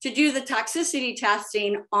there to do the toxicity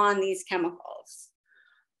testing on these chemicals.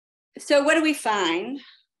 So what do we find?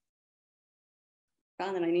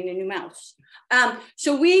 Found that I need a new mouse.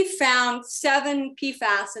 So we found 7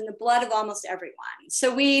 PFAS in the blood of almost everyone.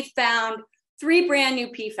 So we found 3 brand new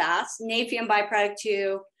PFAS, naphthalene byproduct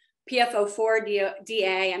 2,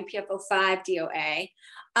 PFO4-DA, and PFO5-DOA.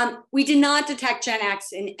 We did not detect Gen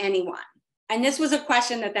X in anyone. And this was a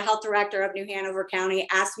question that the health director of New Hanover County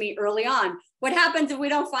asked me early on. What happens if we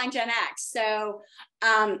don't find Gen X? So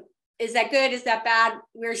is that good? Is that bad?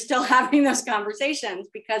 We're still having those conversations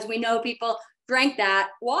because we know people drank that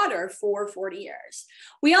water for 40 years.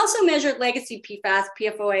 We also measured legacy PFAS,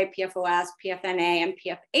 PFOA, PFOS, PFNA, and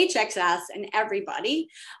PFHXS in everybody.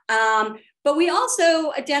 But we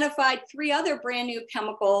also identified 3 other brand new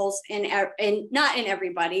chemicals not in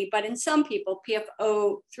everybody, but in some people,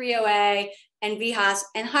 PFO3OA and VHAS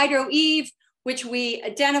and HydroEve, which we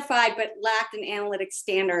identified but lacked an analytic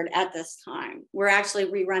standard at this time. We're actually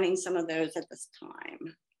rerunning some of those at this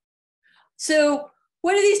time. So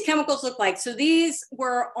what do these chemicals look like? So these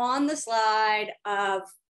were on the slide of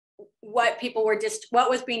what people were what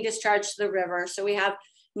was being discharged to the river. So we have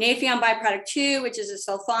naphthalene byproduct 2, which is a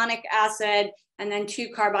sulfonic acid, and then 2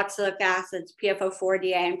 carboxylic acids,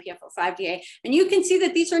 PFO4-DA and PFO5-DA. And you can see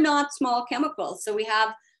that these are not small chemicals. So we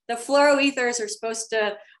have the fluoroethers are supposed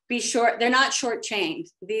to be short, they're not short chained.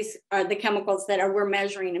 These are the chemicals that we're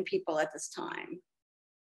measuring in people at this time.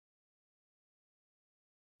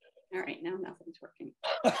 All right, now nothing's working.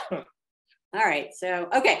 All right, so,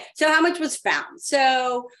 okay, so how much was found?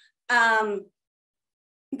 So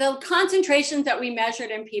the concentrations that we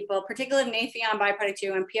measured in people, particularly naphthalene byproduct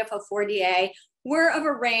 2 and PFO4-DA, were of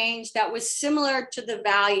a range that was similar to the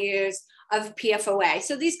values of PFOA.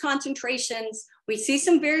 So these concentrations, we see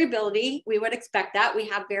some variability. We would expect that. We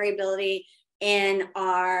have variability in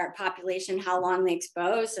our population, how long they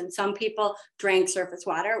expose, and some people drank surface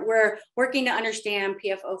water. We're working to understand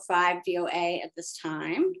PFO5-DOA at this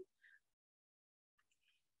time.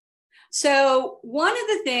 So one of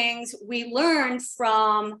the things we learned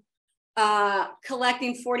from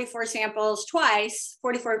collecting 44 samples twice,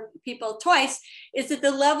 44 people twice, is that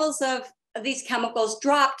the levels of these chemicals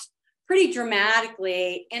dropped pretty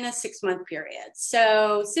dramatically in a 6-month period.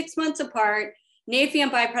 So 6 months apart,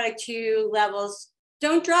 naphthalene byproduct 2 levels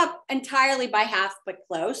don't drop entirely by half, but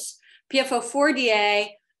close. PFO4-DA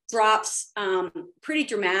drops pretty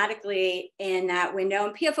dramatically in that window,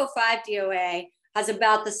 and PFO5-DOA has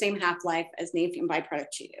about the same half-life as naphthalene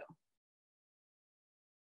byproduct 2.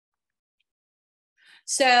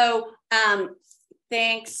 So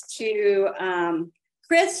thanks to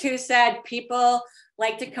Chris, who said people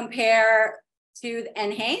like to compare to the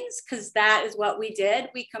NAEHS, because that is what we did.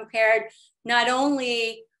 We compared not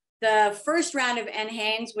only the first round of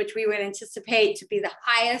NAEHS, which we would anticipate to be the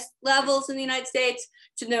highest levels in the United States,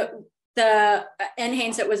 to the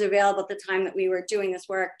NAEHS that was available at the time that we were doing this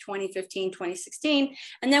work, 2015, 2016.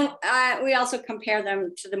 And then we also compare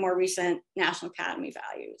them to the more recent National Academy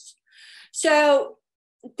values. So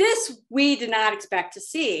this we did not expect to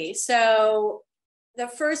see. So the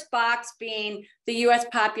first box being the US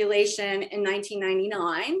population in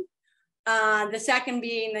 1999, the second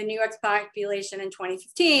being the New York population in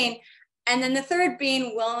 2015, and then the third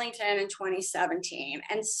being Wilmington in 2017.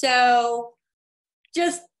 And so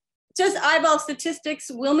just eyeball statistics,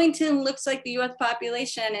 Wilmington looks like the US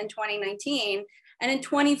population in 2019. And in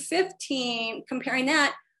 2015, comparing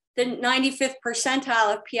that, the 95th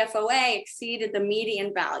percentile of PFOA exceeded the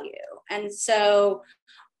median value. And so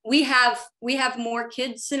we have more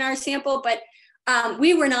kids in our sample, but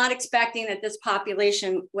we were not expecting that this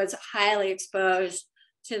population was highly exposed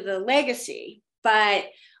to the legacy. But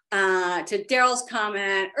to Daryl's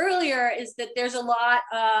comment earlier is that there's a lot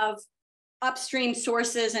of upstream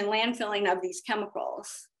sources and landfilling of these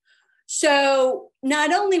chemicals. So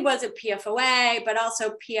not only was it PFOA, but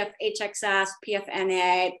also PFHXS,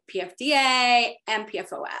 PFNA, PFDA, and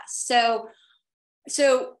PFOS. So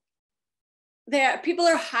there, people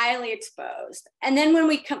are highly exposed. And then when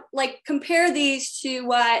we compare these to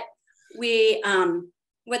what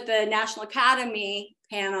the National Academy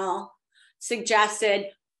panel suggested,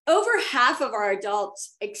 over half of our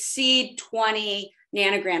adults exceed 20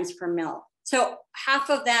 nanograms per mil. So half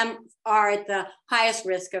of them are at the highest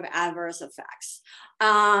risk of adverse effects.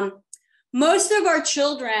 Most of our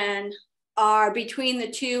children are between the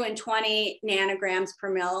 2 and 20 nanograms per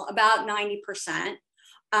mil, about 90%,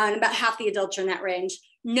 and about half the adults are in that range.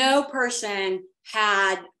 No person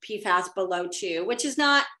had PFAS below 2, which is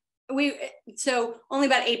not, so only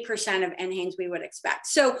about 8% of NAEHS we would expect.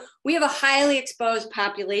 So we have a highly exposed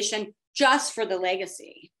population just for the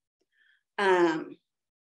legacy.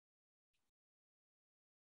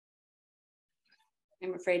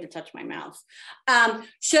 I'm afraid to touch my mouth.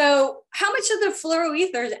 So how much of the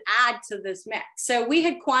fluoroethers add to this mix? So we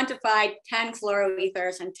had quantified 10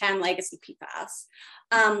 fluoroethers and 10 legacy PFAS.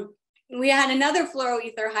 we had another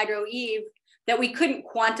fluoroether, hydroeve, that we couldn't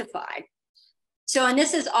quantify. So, and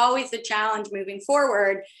this is always the challenge moving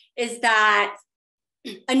forward, is that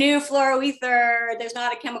a new fluoroether, there's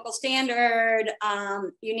not a chemical standard.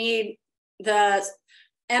 You need the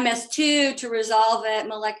MS2 to resolve it,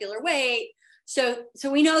 molecular weight. So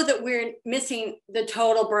we know that we're missing the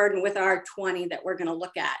total burden with our 20 that we're going to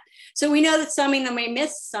look at. So we know that some of them may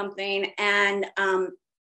miss something, and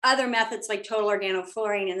other methods like total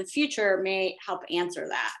organofluorine in the future may help answer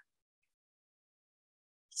that.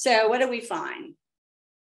 So what do we find?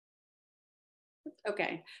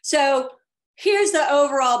 Okay, so here's the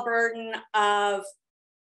overall burden of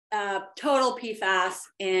total PFAS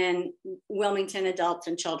in Wilmington adults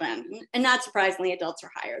and children. And not surprisingly, adults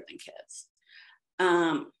are higher than kids.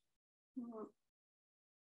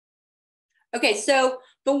 Okay, so,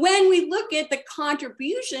 but when we look at the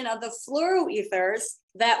contribution of the fluoroethers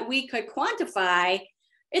that we could quantify,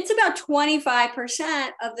 it's about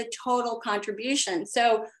 25% of the total contribution.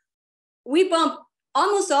 So we bump,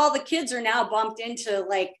 almost all the kids are now bumped into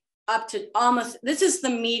like up to almost, this is the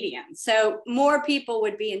median. So more people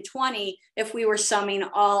would be in 20 if we were summing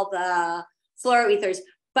all the fluoroethers.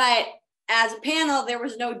 But as a panel, there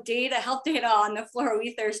was no data, health data on the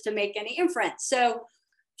fluoroethers to make any inference. So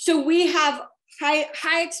we have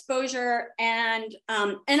high exposure, and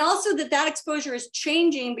also that exposure is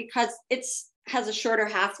changing because has a shorter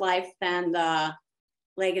half-life than the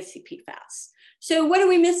legacy PFAS. So what are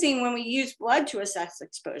we missing when we use blood to assess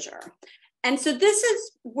exposure? And so this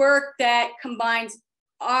is work that combines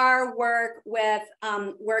our work with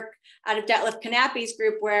work out of Detlef Knappy's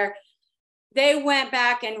group, where they went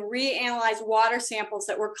back and reanalyzed water samples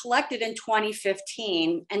that were collected in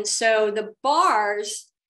 2015. And so the bars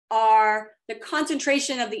are the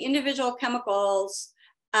concentration of the individual chemicals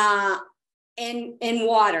in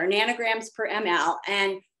water, nanograms per ml.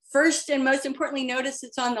 And first and most importantly, notice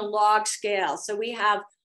it's on the log scale. So we have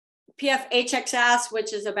PFHXS,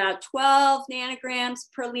 which is about 12 nanograms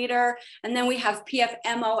per liter. And then we have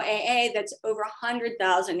PFMOAA, that's over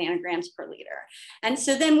 100,000 nanograms per liter. And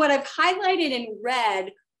so then what I've highlighted in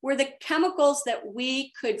red were the chemicals that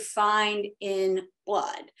we could find in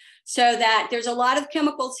blood. So that there's a lot of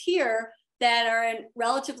chemicals here that are in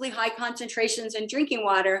relatively high concentrations in drinking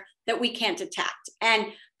water that we can't detect. And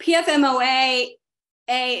PFMOAA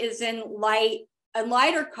is in a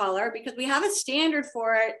lighter color because we have a standard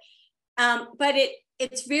for it, but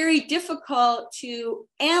it's very difficult to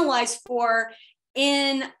analyze for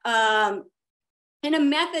in a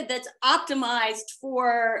method that's optimized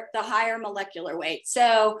for the higher molecular weight.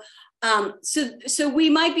 So we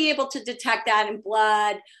might be able to detect that in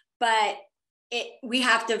blood, but we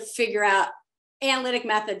have to figure out, analytic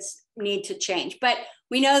methods need to change. But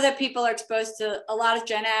we know that people are exposed to a lot of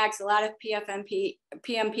Gen X, a lot of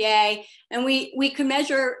PMPA, and we can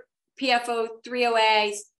measure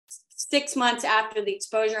PFO3OA 6 months after the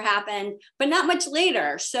exposure happened, but not much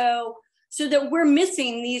later. So that we're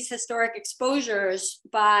missing these historic exposures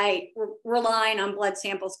by relying on blood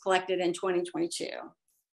samples collected in 2022.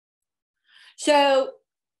 So,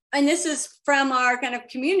 and this is from our kind of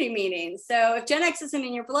community meetings. So if Gen X isn't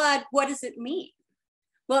in your blood, what does it mean?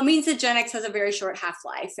 Well, it means that Gen X has a very short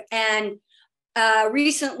half-life. And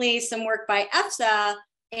recently some work by EFSA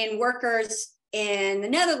in workers in the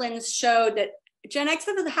Netherlands showed that Gen X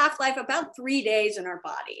has a half-life about 3 days in our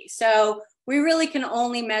body. So we really can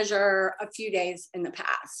only measure a few days in the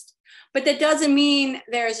past. But that doesn't mean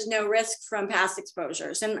there's no risk from past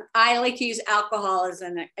exposures. And I like to use alcohol as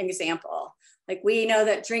an example. Like, we know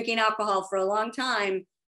that drinking alcohol for a long time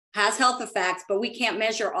has health effects, but we can't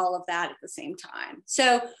measure all of that at the same time.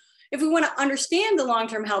 So if we want to understand the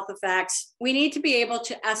long-term health effects, we need to be able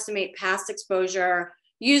to estimate past exposure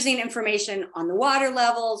using information on the water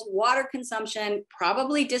levels, water consumption,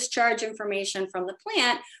 probably discharge information from the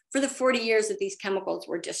plant for the 40 years that these chemicals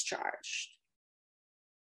were discharged.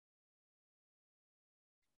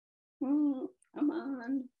 Come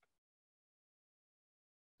on.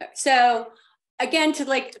 So again, to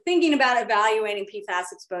like thinking about evaluating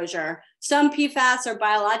PFAS exposure, some PFAS are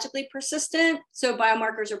biologically persistent, so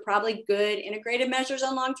biomarkers are probably good integrated measures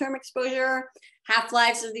on long-term exposure.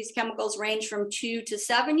 Half-lives of these chemicals range from 2 to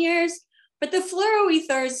 7 years, but the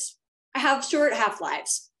fluoroethers have short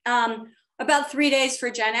half-lives. About 3 days for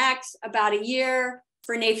Gen X, about a year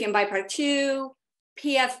for naphthalene biproduct 2.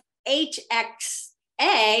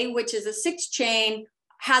 PFHXA, which is a 6-chain,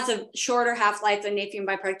 has a shorter half-life than naphthalene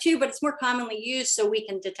biproduct 2, but it's more commonly used, so we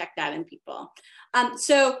can detect that in people.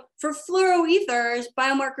 So for fluoroethers,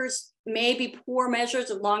 biomarkers may be poor measures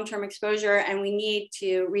of long-term exposure, and we need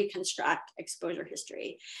to reconstruct exposure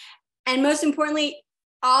history. And most importantly,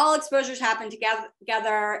 all exposures happen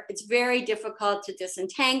together. It's very difficult to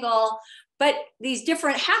disentangle, but these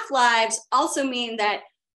different half-lives also mean that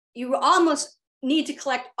you almost need to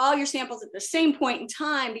collect all your samples at the same point in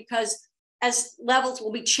time, because as levels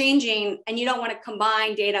will be changing and you don't want to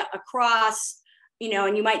combine data across,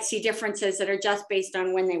 and you might see differences that are just based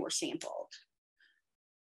on when they were sampled.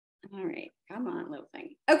 All right, come on, little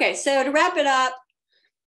thing. Okay, so to wrap it up,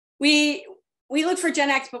 we looked for Gen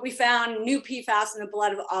X, but we found new PFAS in the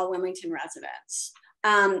blood of all Wilmington residents.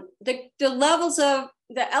 The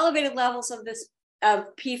elevated levels of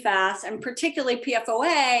PFAS, and particularly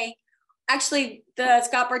PFOA, actually the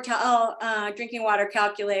Scott Bartell drinking water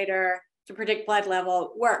calculator to predict blood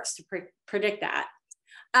level works to predict that.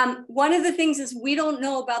 One of the things is we don't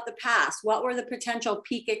know about the past. What were the potential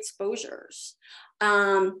peak exposures?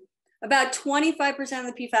 About 25%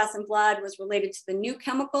 of the PFAS in blood was related to the new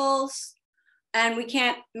chemicals, and we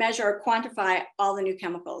can't measure or quantify all the new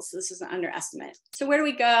chemicals. So this is an underestimate. So where do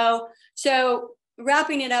we go? So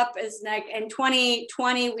wrapping it up is in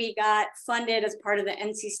 2020, we got funded as part of the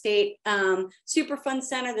NC State Superfund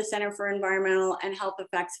Center, the Center for Environmental and Health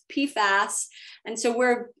Effects of PFAS. And so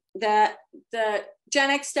the Gen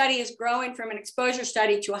X study is growing from an exposure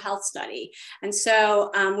study to a health study. And so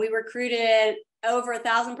we recruited over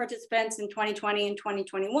 1,000 participants in 2020 and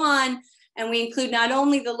 2021. And we include not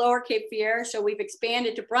only the Lower Cape Fear, so we've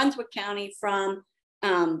expanded to Brunswick County so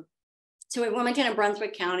we have Wilmington and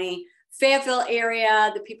Brunswick County, Fayetteville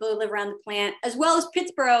area, the people who live around the plant, as well as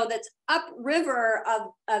Pittsboro, that's upriver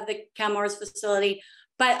of the Chemours facility,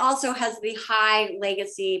 but also has the high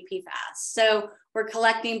legacy PFAS. So we're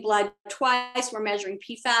collecting blood twice. We're measuring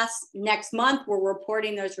PFAS. Next month, we're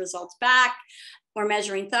reporting those results back. We're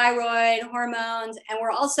measuring thyroid hormones, and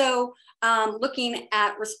we're also looking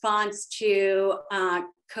at response to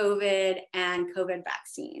COVID and COVID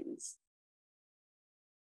vaccines.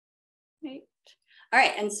 Right. All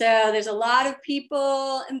right, and so there's a lot of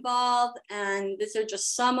people involved, and these are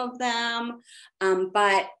just some of them.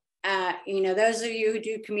 But those of you who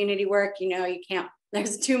do community work, you can't.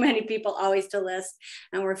 There's too many people always to list,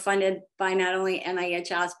 and we're funded by not only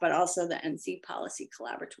NAEHS but also the NC Policy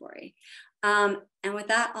Collaboratory. And with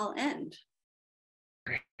that, I'll end.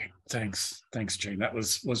 Great. Thanks, Jane. That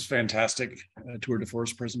was fantastic tour de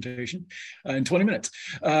force presentation in 20 minutes.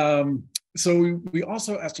 So we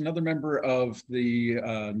also asked another member of the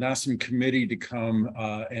NASEM committee to come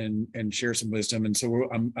and share some wisdom. And so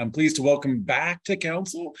I'm pleased to welcome back to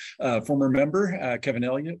council former member Kevin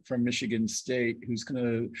Elliott from Michigan State, who's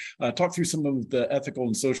going to talk through some of the ethical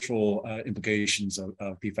and social implications of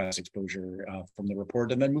PFAS exposure from the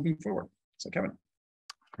report and then moving forward. So Kevin.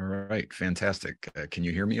 All right, fantastic. Can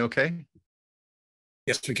you hear me okay?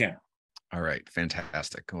 Yes, we can. All right,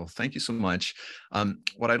 fantastic. Well, thank you so much.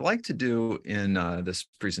 What I'd like to do in this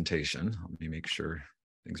presentation, let me make sure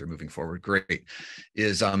things are moving forward. Great.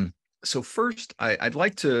 Is so first, I'd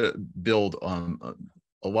like to build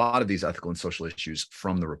a lot of these ethical and social issues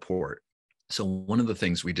from the report. So one of the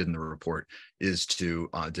things we did in the report is to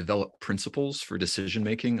develop principles for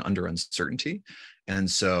decision-making under uncertainty. And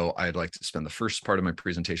so I'd like to spend the first part of my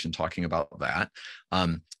presentation talking about that.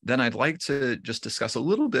 Then I'd like to just discuss a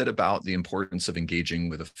little bit about the importance of engaging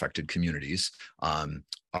with affected communities,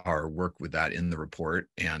 our work with that in the report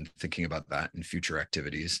and thinking about that in future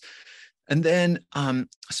activities. And then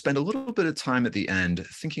spend a little bit of time at the end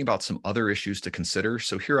thinking about some other issues to consider.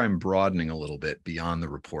 So here I'm broadening a little bit beyond the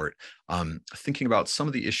report, thinking about some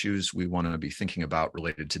of the issues we want to be thinking about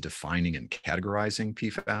related to defining and categorizing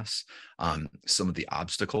PFAS, some of the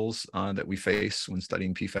obstacles that we face when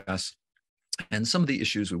studying PFAS, and some of the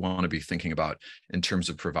issues we want to be thinking about in terms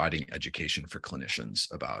of providing education for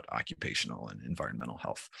clinicians about occupational and environmental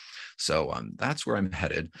health. So that's where I'm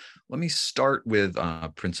headed. Let me start with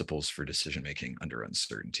principles for decision-making under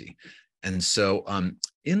uncertainty. And so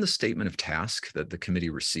in the statement of task that the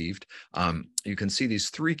committee received, you can see these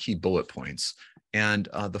three key bullet points. And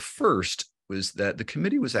the first was that the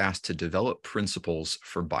committee was asked to develop principles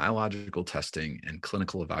for biological testing and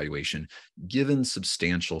clinical evaluation, given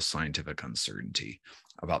substantial scientific uncertainty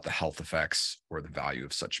about the health effects or the value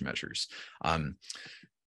of such measures. And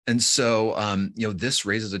so, this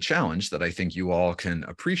raises a challenge that I think you all can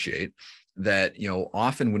appreciate, that,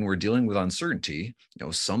 often when we're dealing with uncertainty,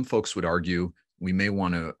 some folks would argue we may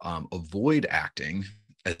want to avoid acting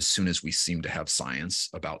as soon as we seem to have science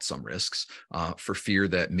about some risks, for fear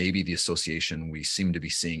that maybe the association we seem to be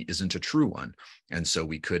seeing isn't a true one. And so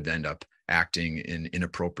we could end up acting in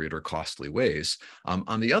inappropriate or costly ways.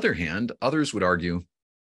 On the other hand, others would argue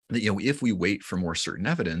that, if we wait for more certain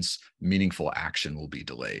evidence, meaningful action will be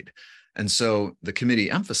delayed. And so the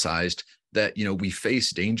committee emphasized that, we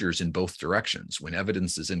face dangers in both directions. When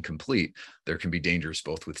evidence is incomplete, there can be dangers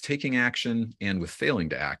both with taking action and with failing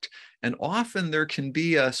to act. And often there can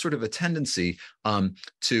be a sort of a tendency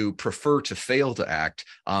to prefer to fail to act,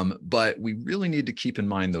 but we really need to keep in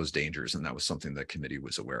mind those dangers. And that was something the committee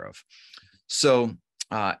was aware of. So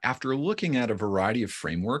after looking at a variety of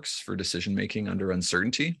frameworks for decision-making under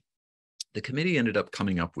uncertainty, the committee ended up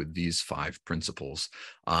coming up with these 5 principles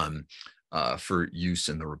for use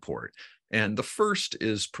in the report. And the first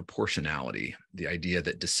is proportionality, the idea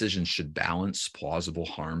that decisions should balance plausible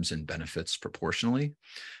harms and benefits proportionally.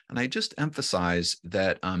 And I just emphasize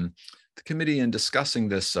that the committee, in discussing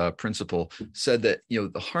this principle, said that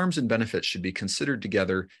the harms and benefits should be considered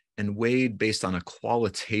together and weighed based on a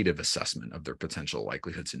qualitative assessment of their potential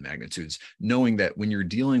likelihoods and magnitudes, knowing that when you're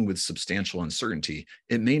dealing with substantial uncertainty,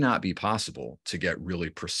 it may not be possible to get really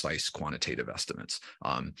precise quantitative estimates.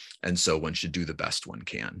 And so one should do the best one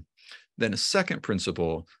can. Then a second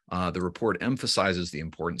principle, the report emphasizes the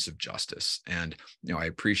importance of justice. And I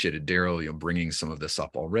appreciated Daryl bringing some of this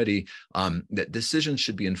up already, that decisions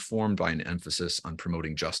should be informed by an emphasis on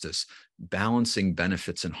promoting justice, balancing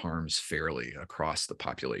benefits and harms fairly across the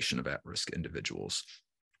population of at-risk individuals,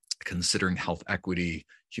 considering health equity,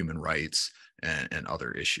 human rights, and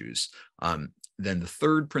other issues. Then the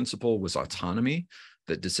third principle was autonomy,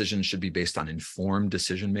 that decisions should be based on informed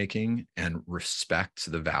decision-making and respect to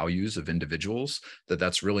the values of individuals,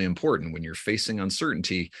 that's really important. When you're facing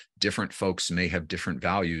uncertainty, different folks may have different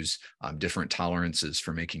values, different tolerances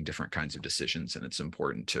for making different kinds of decisions, and it's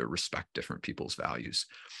important to respect different people's values.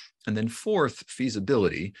 And then fourth,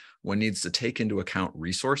 feasibility. One needs to take into account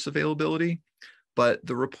resource availability, but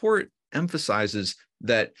the report emphasizes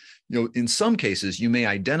that in some cases you may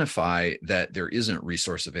identify that there isn't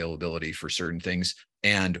resource availability for certain things,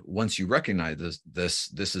 and once you recognize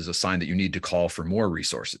this is a sign that you need to call for more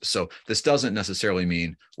resources. So this doesn't necessarily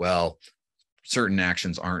mean, well, certain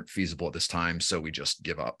actions aren't feasible at this time, so we just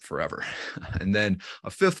give up forever. And then a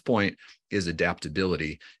fifth point is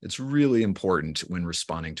adaptability. It's really important when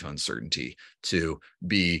responding to uncertainty to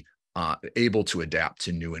be able to adapt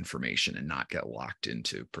to new information and not get locked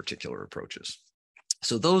into particular approaches.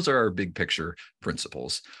 So those are our big picture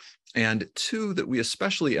principles. And 2 that we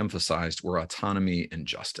especially emphasized were autonomy and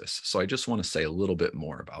justice. So I just want to say a little bit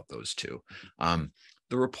more about those 2.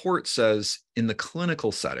 The report says in the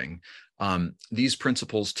clinical setting, these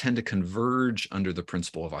principles tend to converge under the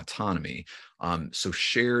principle of autonomy. So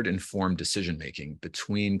shared informed decision-making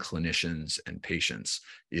between clinicians and patients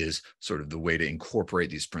is sort of the way to incorporate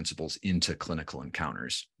these principles into clinical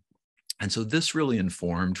encounters. And so this really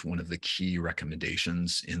informed one of the key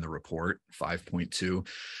recommendations in the report, 5.2,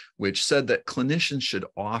 which said that clinicians should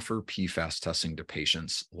offer PFAS testing to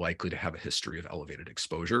patients likely to have a history of elevated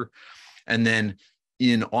exposure. And then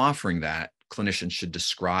in offering that, clinicians should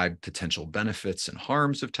describe potential benefits and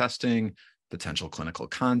harms of testing, potential clinical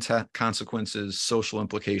consequences, social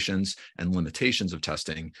implications, and limitations of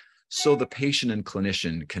testing, so the patient and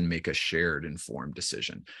clinician can make a shared informed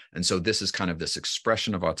decision. And so this is kind of this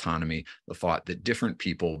expression of autonomy, the thought that different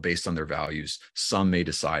people, based on their values, some may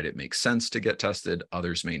decide it makes sense to get tested,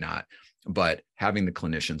 others may not, but having the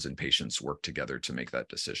clinicians and patients work together to make that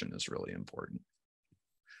decision is really important.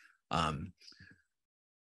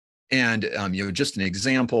 Just an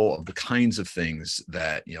example of the kinds of things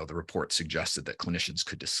that, the report suggested that clinicians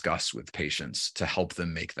could discuss with patients to help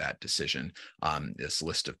them make that decision, this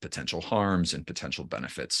list of potential harms and potential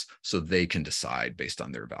benefits, so they can decide based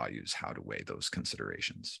on their values how to weigh those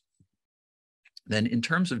considerations. Then in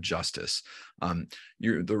terms of justice,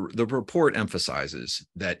 the report emphasizes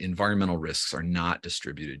that environmental risks are not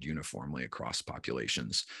distributed uniformly across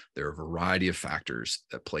populations. There are a variety of factors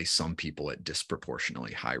that place some people at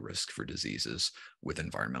disproportionately high risk for diseases with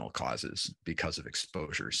environmental causes because of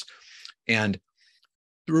exposures. And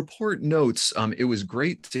the report notes, it was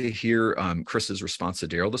great to hear Chris's response to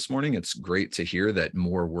Daryl this morning. It's great to hear that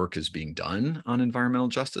more work is being done on environmental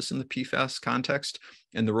justice in the PFAS context.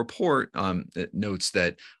 And the report it notes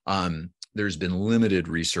that there's been limited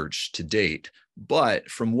research to date, but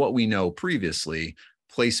from what we know previously,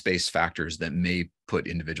 place-based factors that may put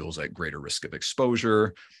individuals at greater risk of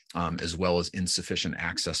exposure, as well as insufficient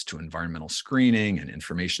access to environmental screening and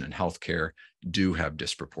information in healthcare, do have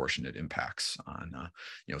disproportionate impacts on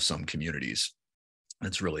some communities.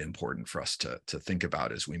 That's really important for us to think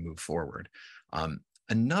about as we move forward.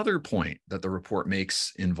 Another point that the report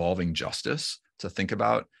makes involving justice to think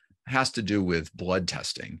about has to do with blood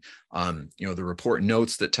testing. The report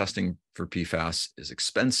notes that testing for PFAS is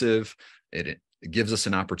expensive. It gives us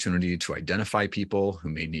an opportunity to identify people who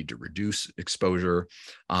may need to reduce exposure.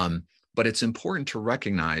 But it's important to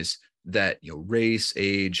recognize that race,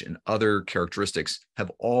 age, and other characteristics have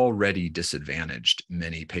already disadvantaged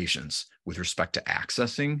many patients with respect to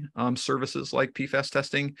accessing services like PFAS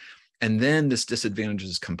testing. And then this disadvantage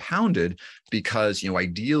is compounded because,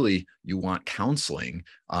 ideally you want counseling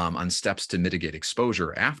on steps to mitigate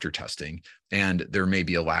exposure after testing, and there may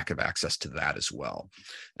be a lack of access to that as well.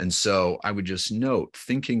 And so I would just note,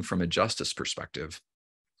 thinking from a justice perspective,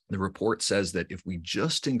 the report says that if we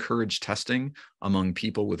just encourage testing among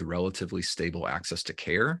people with relatively stable access to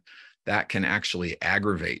care, that can actually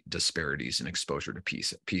aggravate disparities in exposure to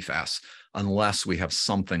PFAS unless we have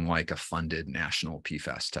something like a funded national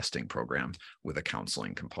PFAS testing program with a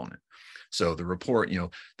counseling component. So the report,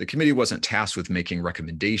 the committee wasn't tasked with making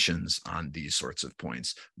recommendations on these sorts of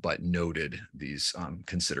points, but noted these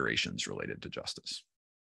considerations related to justice.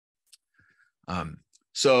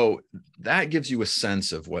 So that gives you a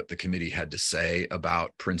sense of what the committee had to say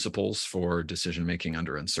about principles for decision-making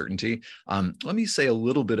under uncertainty. Let me say a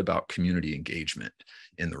little bit about community engagement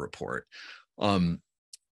in the report.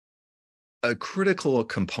 A critical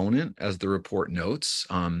component, as the report notes,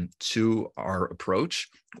 to our approach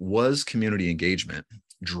was community engagement,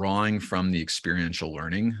 drawing from the experiential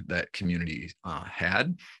learning that community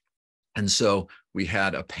had. And so we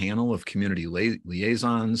had a panel of community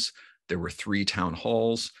liaisons. There were 3 town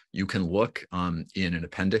halls. You can look in an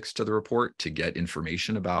appendix to the report to get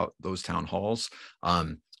information about those town halls.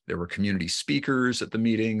 There were community speakers at the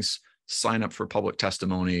meetings, sign up for public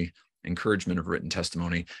testimony, encouragement of written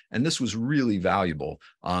testimony. And this was really valuable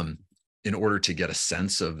in order to get a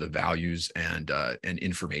sense of the values and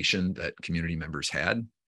information that community members had.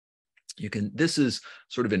 This is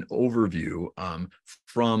sort of an overview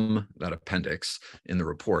from that appendix in the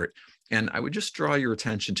report. And I would just draw your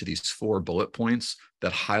attention to these 4 bullet points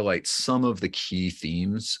that highlight some of the key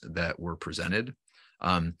themes that were presented.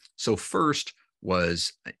 So first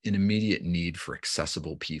was an immediate need for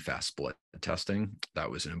accessible PFAS blood testing.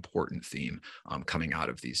 That was an important theme coming out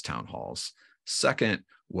of these town halls. Second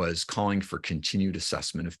was calling for continued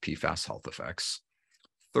assessment of PFAS health effects.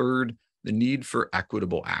 Third, the need for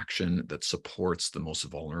equitable action that supports the most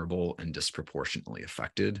vulnerable and disproportionately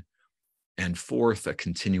affected. And fourth, a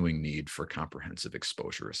continuing need for comprehensive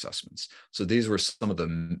exposure assessments. So these were some of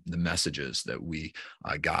the messages that we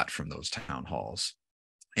got from those town halls.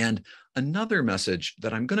 And another message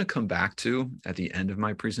that I'm going to come back to at the end of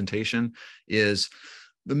my presentation is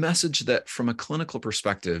the message that from a clinical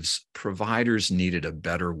perspective, providers needed a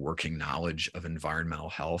better working knowledge of environmental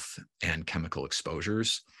health and chemical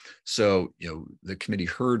exposures. So, the committee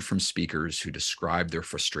heard from speakers who described their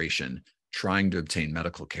frustration trying to obtain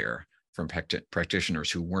medical care from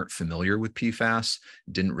practitioners who weren't familiar with PFAS,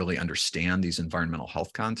 didn't really understand these environmental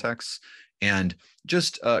health contexts. And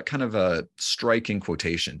just kind of a striking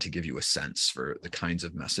quotation to give you a sense for the kinds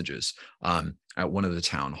of messages. At one of the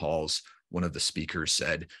town halls, one of the speakers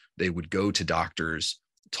said they would go to doctors,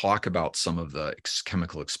 talk about some of the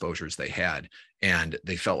chemical exposures they had, and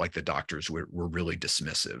they felt like the doctors were really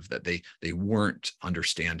dismissive, that they weren't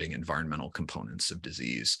understanding environmental components of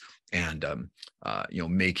disease, and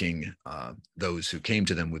making those who came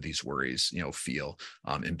to them with these worries, feel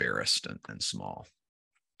embarrassed and small.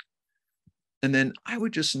 And then I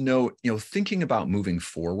would just note, thinking about moving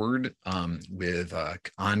forward with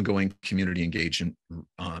ongoing community engagement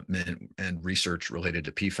and research related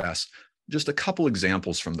to PFAS, just a couple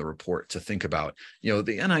examples from the report to think about. The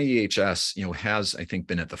NAEHS, has, I think,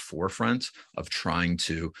 been at the forefront of trying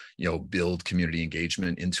to, build community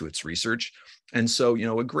engagement into its research. And so,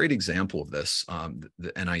 a great example of this,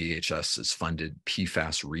 the NAEHS has funded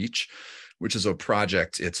PFAS Reach, which is a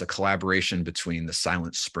project. It's a collaboration between the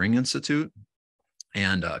Silent Spring Institute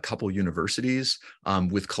and a couple universities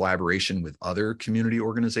with collaboration with other community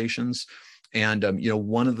organizations. And,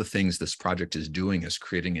 one of the things this project is doing is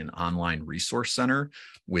creating an online resource center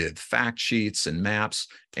with fact sheets and maps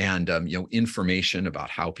and, information about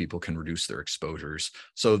how people can reduce their exposures.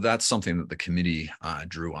 So that's something that the committee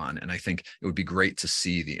drew on. And I think it would be great to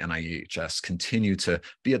see the NAEHS continue to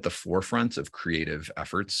be at the forefront of creative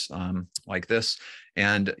efforts like this.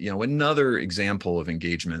 And, another example of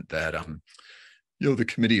engagement that, the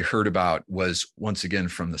committee heard about was, once again,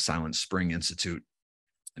 from the Silent Spring Institute,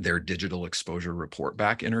 their digital exposure report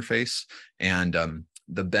back interface, and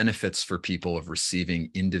the benefits for people of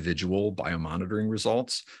receiving individual biomonitoring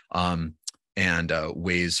results, and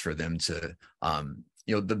ways for them to,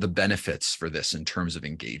 the benefits for this in terms of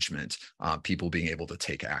engagement, people being able to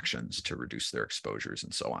take actions to reduce their exposures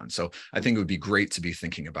and so on. So I think it would be great to be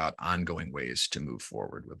thinking about ongoing ways to move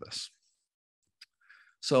forward with this.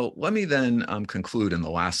 So let me then conclude in the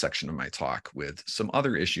last section of my talk with some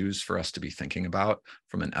other issues for us to be thinking about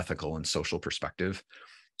from an ethical and social perspective.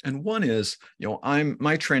 And one is,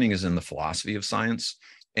 my training is in the philosophy of science.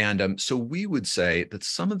 And so we would say that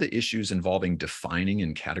some of the issues involving defining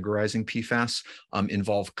and categorizing PFAS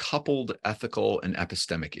involve coupled ethical and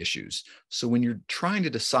epistemic issues. So when you're trying to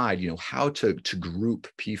decide, how to group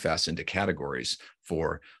PFAS into categories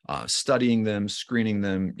for studying them, screening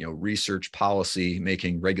them, research, policy,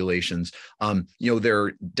 making regulations, there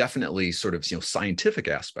are definitely sort of, scientific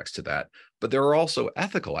aspects to that. But there are also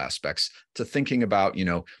ethical aspects to thinking about,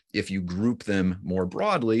 if you group them more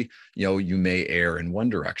broadly, you may err in one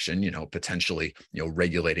direction, potentially,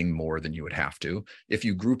 regulating more than you would have to. If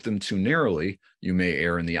you group them too narrowly, you may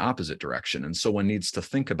err in the opposite direction. And so one needs to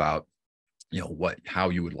think about, how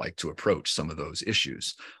you would like to approach some of those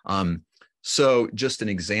issues. So just an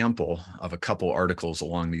example of a couple articles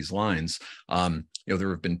along these lines, there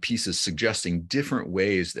have been pieces suggesting different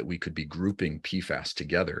ways that we could be grouping PFAS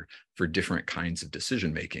together for different kinds of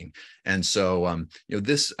decision making. And so,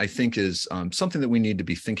 this I think is something that we need to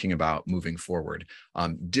be thinking about moving forward,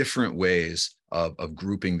 different ways of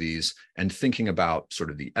grouping these and thinking about sort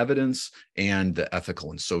of the evidence and the ethical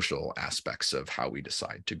and social aspects of how we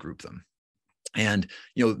decide to group them. And,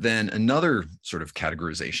 then another sort of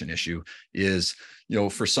categorization issue is,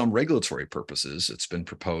 for some regulatory purposes, it's been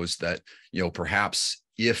proposed that, perhaps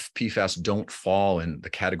if PFAS don't fall in the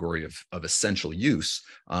category of essential use,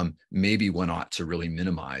 maybe one ought to really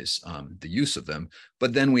minimize the use of them.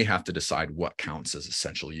 But then we have to decide what counts as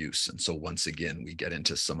essential use. And so once again, we get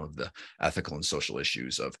into some of the ethical and social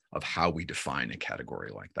issues of how we define a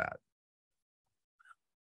category like that.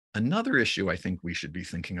 Another issue I think we should be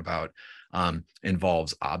thinking about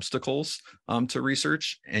involves obstacles to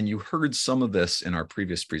research. And you heard some of this in our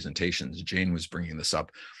previous presentations. Jane was bringing this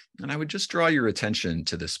up. And I would just draw your attention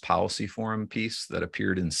to this policy forum piece that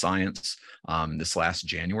appeared in Science this last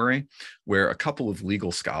January, where a couple of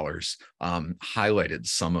legal scholars highlighted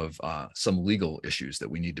some legal issues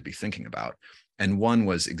that we need to be thinking about. And one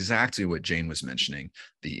was exactly what Jane was mentioning,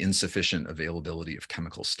 the insufficient availability of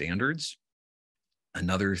chemical standards.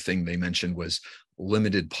 Another thing they mentioned was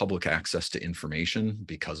limited public access to information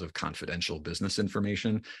because of confidential business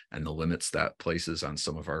information and the limits that places on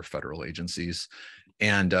some of our federal agencies.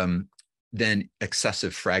 And then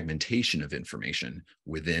excessive fragmentation of information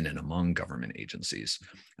within and among government agencies.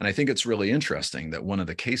 And I think it's really interesting that one of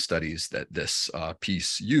the case studies that this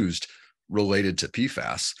piece used related to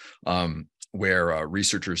PFAS, where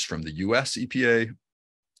researchers from the US EPA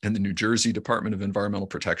and the New Jersey Department of Environmental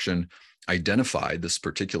Protection identified this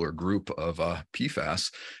particular group of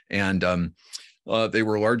PFAS, and they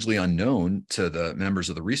were largely unknown to the members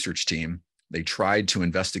of the research team. They tried to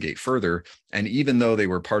investigate further, and even though they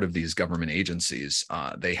were part of these government agencies,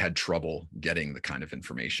 they had trouble getting the kind of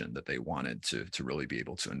information that they wanted to really be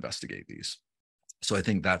able to investigate these. So I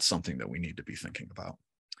think that's something that we need to be thinking about.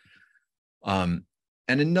 And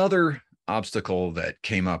another obstacle that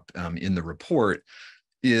came up in the report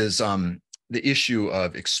is the issue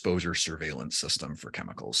of exposure surveillance system for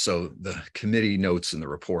chemicals. So the committee notes in the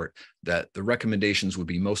report that the recommendations would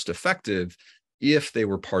be most effective if they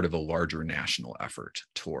were part of a larger national effort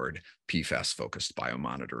toward PFAS-focused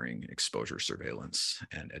biomonitoring, exposure surveillance,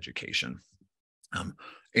 and education.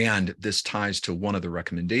 And this ties to one of the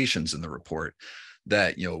recommendations in the report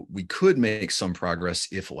that we could make some progress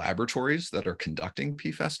if laboratories that are conducting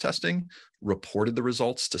PFAS testing reported the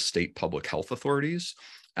results to state public health authorities.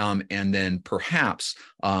 And then perhaps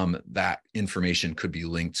that information could be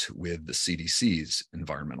linked with the CDC's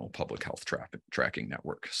Environmental Public Health Tracking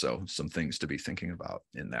Network. So some things to be thinking about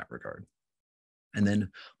in that regard. And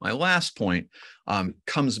then my last point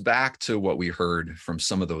comes back to what we heard from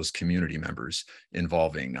some of those community members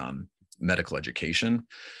involving medical education.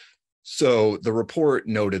 So the report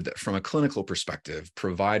noted that from a clinical perspective,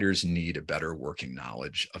 providers need a better working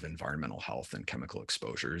knowledge of environmental health and chemical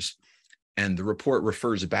exposures. And the report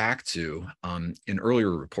refers back to an earlier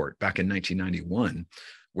report back in 1991,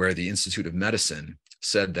 where the Institute of Medicine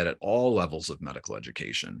said that at all levels of medical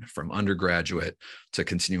education, from undergraduate to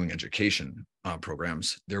continuing education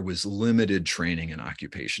programs, there was limited training in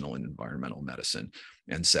occupational and environmental medicine,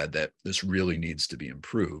 and said that this really needs to be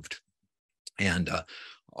improved. And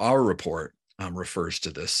our report refers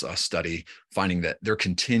to this study, finding that there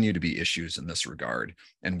continue to be issues in this regard.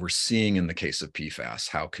 And we're seeing in the case of PFAS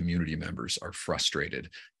how community members are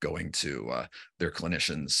frustrated going to their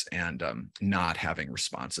clinicians and not having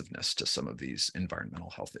responsiveness to some of these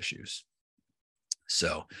environmental health issues.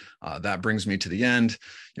 So that brings me to the end.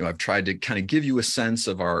 I've tried to kind of give you a sense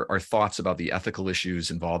of our thoughts about the ethical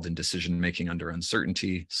issues involved in decision-making under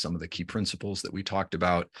uncertainty, some of the key principles that we talked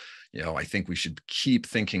about. I think we should keep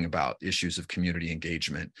thinking about issues of community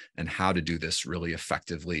engagement and how to do this really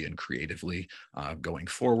effectively and creatively going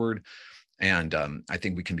forward. And I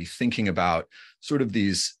think we can be thinking about sort of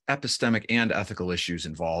these epistemic and ethical issues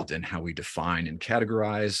involved in how we define and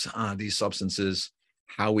categorize these substances,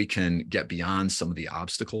 how we can get beyond some of the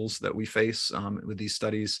obstacles that we face with these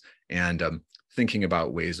studies, and thinking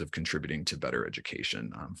about ways of contributing to better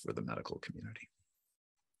education for the medical community.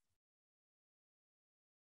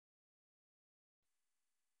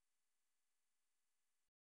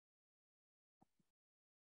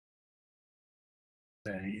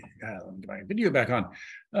 Let me get my video back on.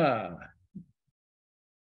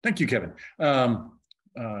 Thank you, Kevin.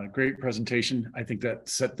 Great presentation. I think that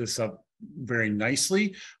set this up very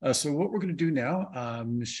nicely. So what we're going to do now,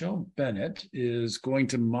 Michelle Bennett is going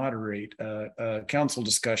to moderate a council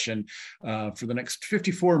discussion for the next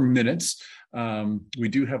 54 minutes. We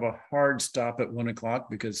do have a hard stop at 1 o'clock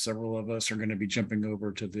because several of us are going to be jumping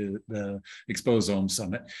over to the Exposome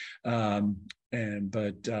Summit.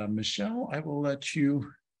 Michelle, I will let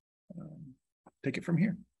you take it from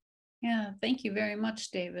here. Yeah, thank you very much,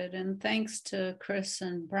 David. And thanks to Chris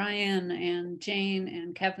and Brian and Jane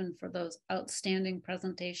and Kevin for those outstanding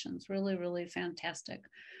presentations. Really, really fantastic.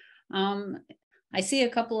 I see a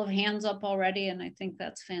couple of hands up already, and I think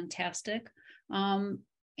that's fantastic. And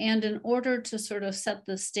in order to sort of set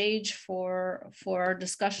the stage for our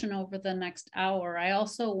discussion over the next hour, I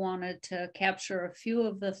also wanted to capture a few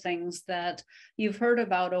of the things that you've heard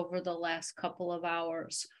about over the last couple of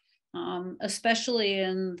hours. Especially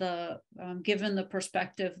in the given the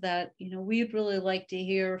perspective that we'd really like to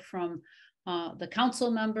hear from the council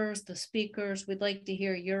members, the speakers. We'd like to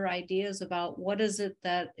hear your ideas about what is it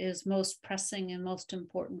that is most pressing and most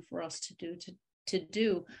important for us to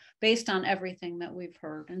do based on everything that we've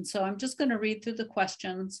heard. And so I'm just going to read through the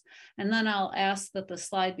questions, and then I'll ask that the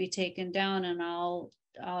slide be taken down, and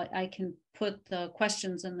I can put the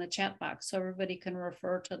questions in the chat box so everybody can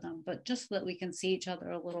refer to them, but just so that we can see each other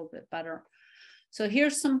a little bit better. So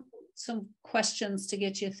here's some questions to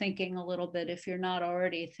get you thinking a little bit if you're not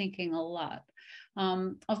already thinking a lot.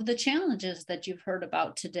 Of the challenges that you've heard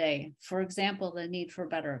about today, for example, the need for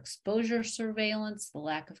better exposure surveillance, the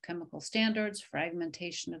lack of chemical standards,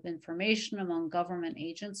 fragmentation of information among government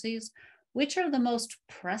agencies, which are the most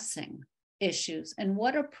pressing issues, and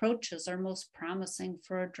what approaches are most promising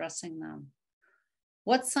for addressing them?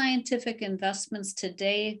 What scientific investments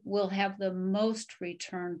today will have the most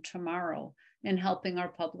return tomorrow in helping our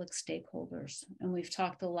public stakeholders? And we've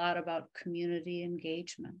talked a lot about community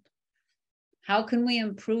engagement. How can we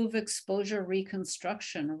improve exposure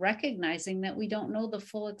reconstruction, recognizing that we don't know the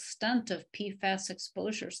full extent of PFAS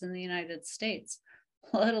exposures in the United States,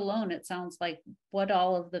 let alone, it sounds like, what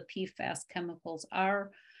all of the PFAS chemicals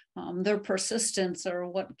are, their persistence, or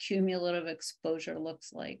what cumulative exposure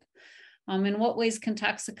looks like. In what ways can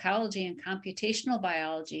toxicology and computational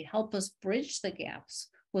biology help us bridge the gaps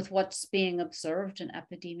with what's being observed in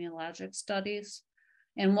epidemiologic studies?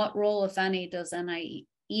 And what role, if any, does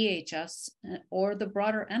NAEHS or the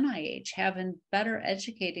broader NIH have in better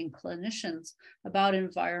educating clinicians about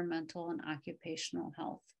environmental and occupational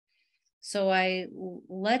health? So I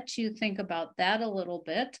let you think about that a little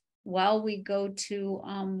bit while we go to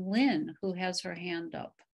Lynn, who has her hand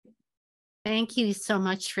up. Thank you so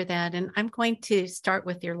much for that. And I'm going to start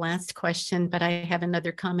with your last question, but I have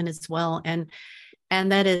another comment as well. And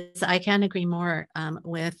that is, I can't agree more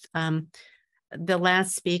with the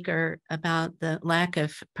last speaker about the lack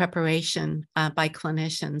of preparation by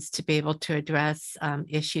clinicians to be able to address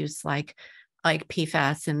issues like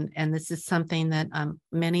PFAS. And this is something that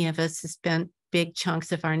many of us have spent big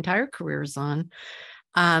chunks of our entire careers on.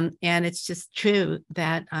 And it's just true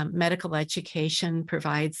that medical education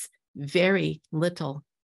provides very little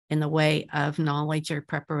in the way of knowledge or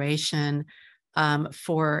preparation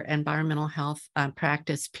for environmental health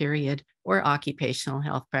practice, period, or occupational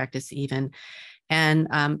health practice even. And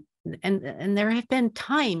there have been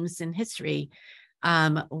times in history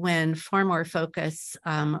when far more focus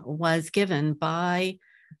was given by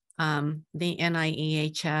the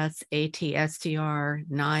NIEHS, ATSDR,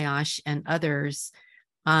 NIOSH, and others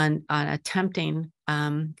on attempting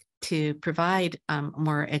to provide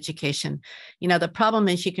more education. The problem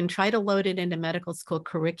is you can try to load it into medical school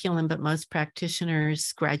curriculum, but most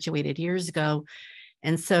practitioners graduated years ago.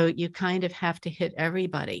 And so you kind of have to hit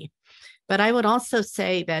everybody. But I would also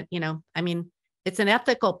say that, it's an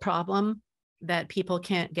ethical problem that people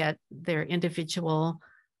can't get their individual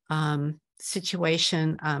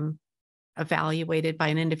situation evaluated by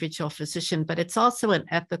an individual physician, but it's also an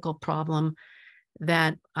ethical problem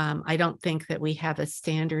that I don't think that we have a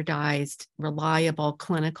standardized, reliable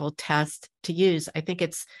clinical test to use. I think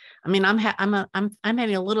it's, I mean, I'm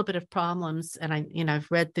having a little bit of problems, and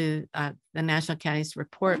I've read through the National Academies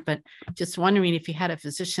report, but just wondering if you had a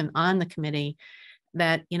physician on the committee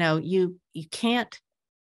that you can't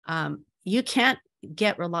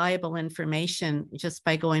get reliable information just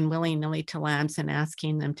by going willy-nilly to labs and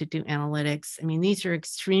asking them to do analytics. I mean, these are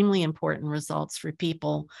extremely important results for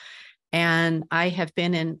people. And I have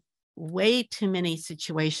been in way too many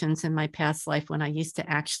situations in my past life when I used to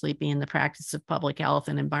actually be in the practice of public health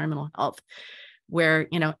and environmental health, where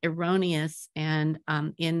erroneous and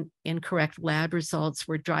incorrect lab results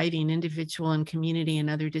were driving individual and community and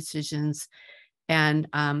other decisions, and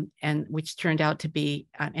which turned out to be,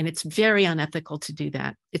 and it's very unethical to do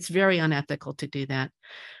that. It's very unethical to do that.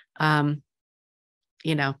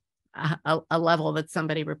 A level that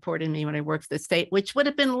somebody reported me when I worked for the state, which would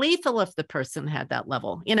have been lethal if the person had that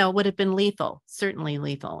level, would have been lethal, certainly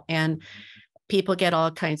lethal. And people get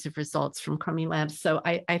all kinds of results from crummy labs. So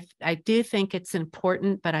I do think it's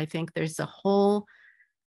important, but I think there's a whole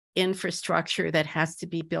infrastructure that has to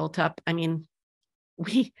be built up. I mean,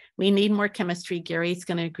 we need more chemistry. Gary's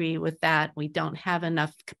going to agree with that. We don't have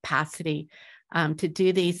enough capacity to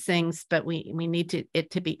do these things, but we need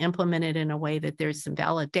it to be implemented in a way that there's some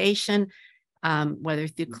validation, whether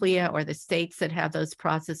through CLIA or the states that have those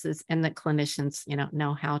processes, and that clinicians,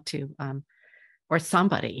 know how to, or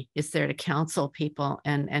somebody is there to counsel people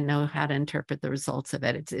and know how to interpret the results of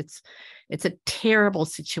it. It's a terrible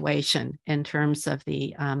situation in terms of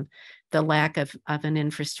the lack of an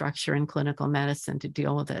infrastructure in clinical medicine to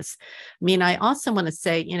deal with this. I mean, I also want to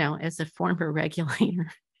say, as a former regulator,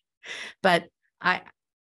 but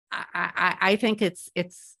I think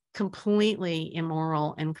it's completely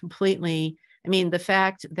immoral and completely, I mean, the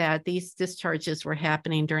fact that these discharges were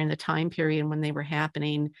happening during the time period when they were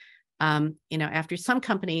happening, after some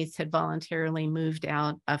companies had voluntarily moved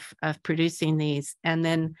out of producing these, and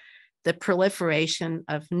then the proliferation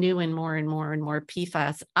of new and more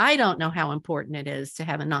PFAS. I don't know how important it is to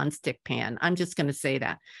have a nonstick pan. I'm just going to say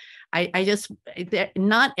that.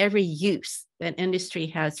 Not every use that industry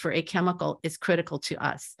has for a chemical is critical to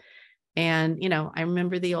us. And, I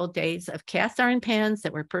remember the old days of cast iron pans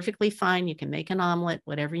that were perfectly fine. You can make an omelet,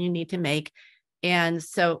 whatever you need to make. And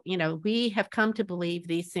so, we have come to believe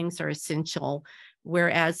these things are essential,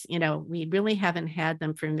 whereas, we really haven't had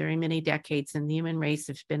them for very many decades, and the human race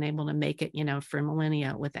has been able to make it, for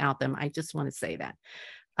millennia without them. I just want to say that.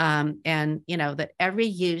 And that every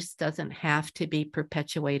use doesn't have to be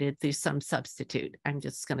perpetuated through some substitute. I'm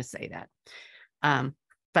just going to say that.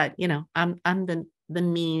 But I'm the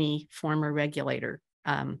meanie former regulator.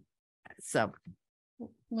 So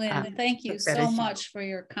Lynn, thank you so much for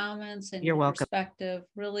your comments and your perspective.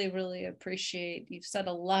 Really, really appreciate. You've said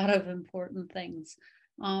a lot of important things.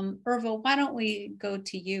 Irva, why don't we go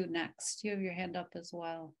to you next? You have your hand up as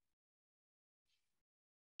well.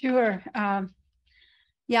 Sure.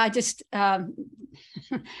 Yeah, I just want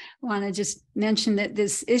to just mention that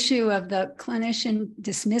this issue of the clinician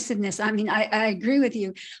dismissiveness, I mean, I agree with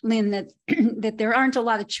you, Lynn, that that there aren't a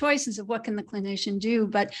lot of choices of what can the clinician do,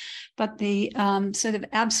 but the sort of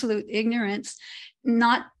absolute ignorance,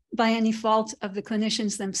 not by any fault of the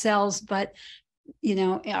clinicians themselves, but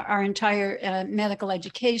our entire medical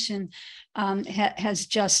education has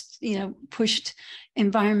just, pushed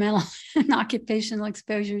environmental and occupational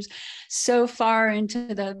exposures so far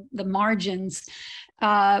into the margins.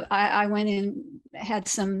 I went in, had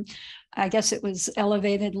some, I guess it was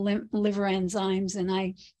elevated liver enzymes, and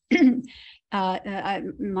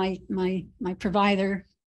my provider,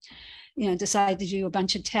 decided to do a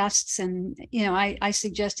bunch of tests, and I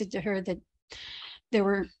suggested to her that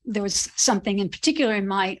there was something in particular in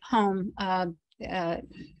my home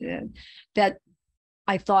that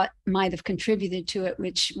I thought might have contributed to it,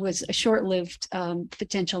 which was a short-lived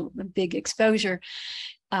potential big exposure.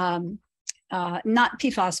 Not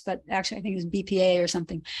PFAS, but actually I think it was BPA or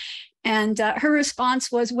something. And her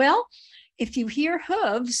response was, well, if you hear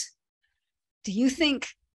hooves, do you think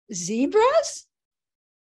zebras?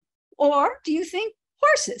 Or do you think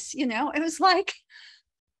horses? It was like,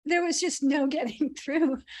 there was just no getting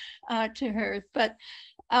through to her. But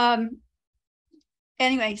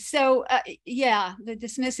anyway, so yeah, the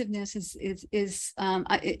dismissiveness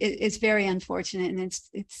is very unfortunate, and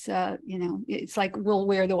it's like, well,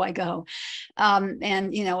 where do I go?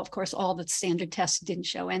 And of course, all the standard tests didn't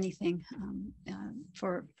show anything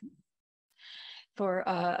for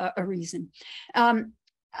a reason.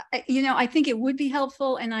 I think it would be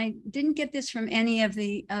helpful, and I didn't get this from any of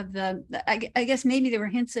the I guess maybe there were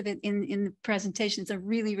hints of it in the presentations, the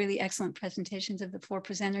really, really excellent presentations of the 4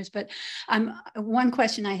 presenters. But one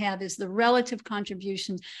question I have is the relative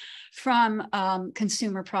contribution from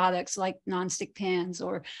consumer products like nonstick pans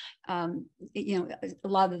or a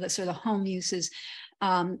lot of the sort of home uses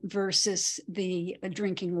versus the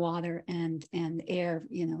drinking water and air,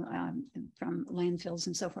 from landfills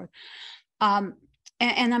and so forth.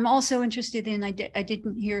 And I'm also interested in, I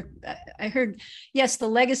didn't hear, I heard, yes, the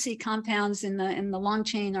legacy compounds in the long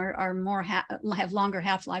chain are more, have longer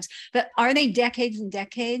half-lives, but are they decades and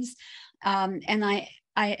decades? And I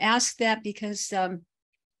ask that because,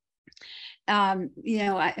 I'm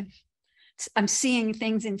seeing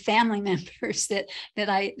things in family members that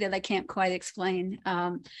I can't quite explain.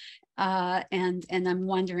 And I'm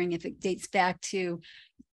wondering if it dates back to,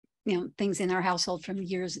 things in our household from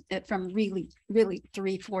really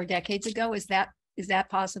 3-4 decades ago. Is that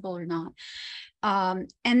possible or not?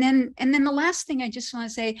 And then the last thing I just want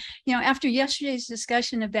to say, after yesterday's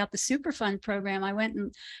discussion about the Superfund program, I went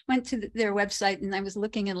to their website, and I was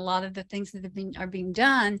looking at a lot of the things that are being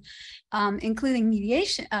done, including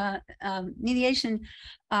mediation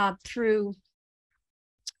through,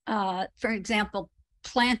 for example,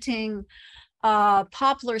 planting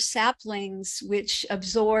poplar saplings, which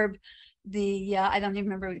absorb the I don't even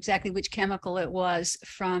remember exactly which chemical it was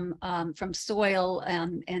from soil,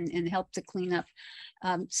 and help to clean up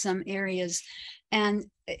some areas. And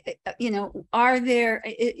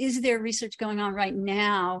is there research going on right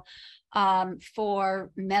now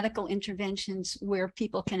for medical interventions where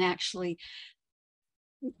people can actually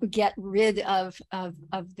get rid of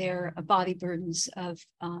their body burdens of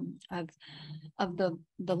the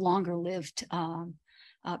longer lived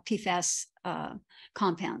PFAS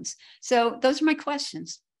compounds? So those are my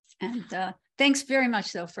questions, and thanks very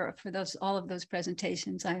much though for all of those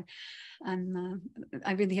presentations. I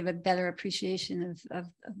really have a better appreciation of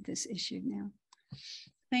this issue now.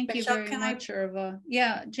 Thank you very much, Irva.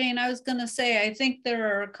 Yeah, Jane, I was going to say, I think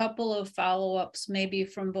there are a couple of follow-ups maybe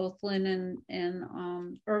from both Lynn and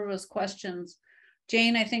Irva's questions.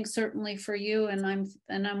 Jane, I think certainly for you, and I'm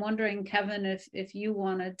wondering, Kevin, if you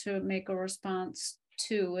wanted to make a response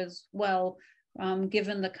too as well,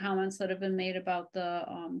 given the comments that have been made about the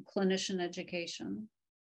clinician education.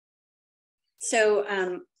 So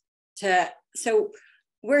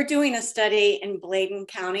we're doing a study in Bladen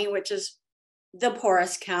County, which is the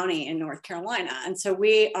poorest county in North Carolina. And so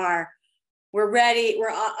we're about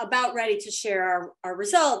ready to share our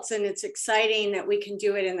results. And it's exciting that we can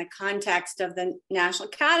do it in the context of the National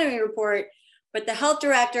Academy report. But the health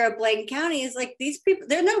director of Bladen County is like, these people,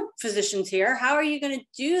 there are no physicians here. How are you going to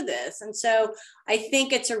do this? And so I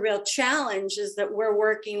think it's a real challenge, is that we're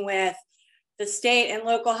working with the state and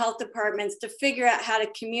local health departments to figure out how to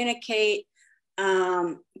communicate,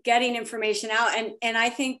 getting information out. And I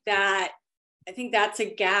think that's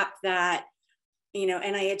a gap that,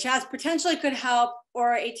 NAEHS potentially could help,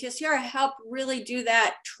 or ATSCR help really do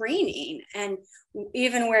that training and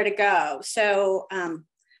even where to go. So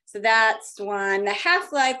that's one. The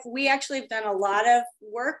half-life, we actually have done a lot of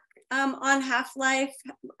work on half-life,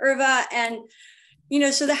 Irva, and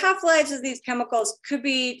so the half-lives of these chemicals could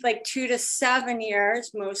be like 2 to 7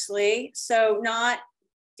 years mostly. So not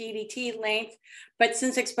DDT length, but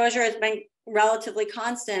since exposure has been relatively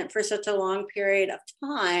constant for such a long period of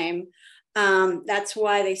time, that's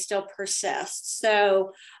why they still persist.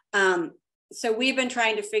 So we've been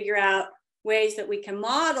trying to figure out ways that we can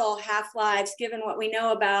model half-lives given what we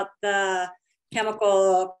know about the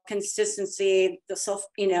chemical consistency, so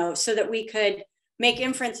that we could make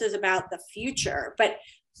inferences about the future. But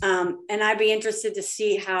and I'd be interested to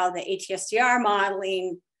see how the ATSDR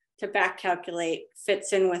modeling to back calculate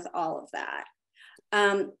fits in with all of that.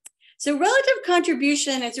 So relative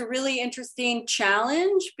contribution is a really interesting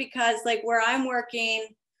challenge, because like where I'm working,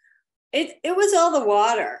 it was all the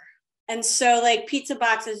water. And so like pizza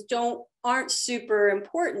boxes aren't super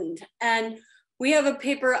important. And we have a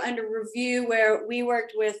paper under review where we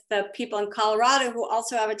worked with the people in Colorado who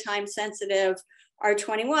also have a time sensitive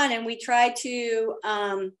R21. And we tried to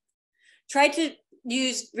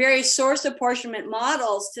use various source apportionment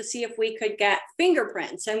models to see if we could get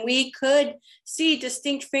fingerprints. And we could see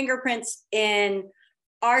distinct fingerprints in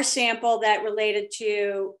our sample that related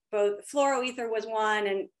to both fluoroether was one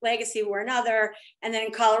and legacy were another. And then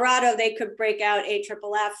in Colorado, they could break out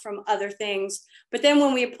AFFF from other things. But then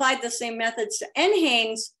when we applied the same methods to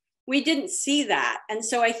NHANES, we didn't see that. And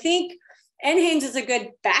so I think NHANES is a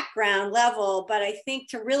good background level, but I think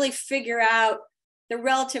to really figure out the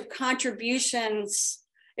relative contributions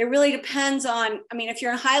it really depends on, I mean, if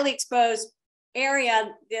you're in a highly exposed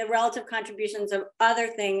area, the relative contributions of other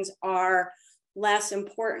things are less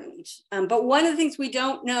important. But one of the things we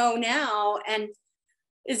don't know now, and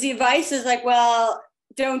is the advice is like, well,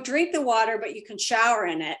 don't drink the water, but you can shower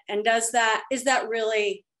in it. And is that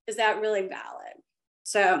really valid?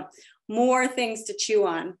 So more things to chew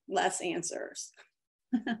on, less answers.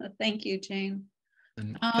 Thank you, Jane.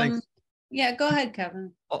 And thanks. Yeah, go ahead,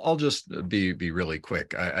 Kevin. I'll just be really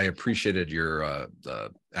quick. I appreciated your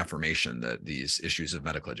affirmation that these issues of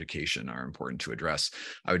medical education are important to address.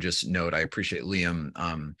 I would just note, I appreciate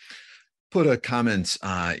Liam put a comment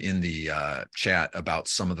in the chat about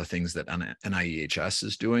some of the things that NAEHS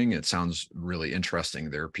is doing. It sounds really interesting.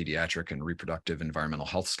 They're pediatric and reproductive environmental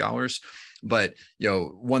health scholars. But,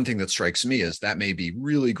 one thing that strikes me is that may be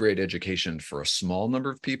really great education for a small number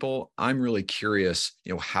of people. I'm really curious,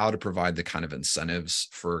 how to provide the kind of incentives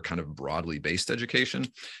for kind of broadly based education.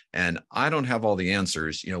 And I don't have all the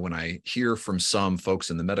answers. When I hear from some folks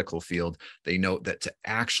in the medical field, they note that to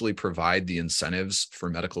actually provide the incentives for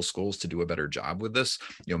medical schools to do a better job with this,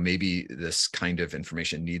 maybe this kind of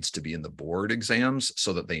information needs to be in the board exams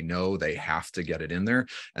so that they know they have to get it in there.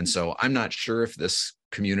 And so I'm not sure if this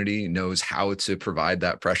community knows how to provide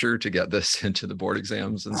that pressure to get this into the board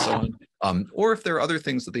exams and so on, or if there are other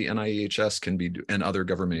things that the NIEHS can be and other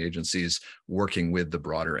government agencies working with the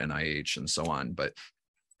broader NIH and so on. But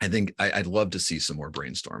I think I'd love to see some more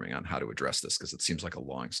brainstorming on how to address this because it seems like a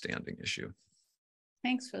long-standing issue.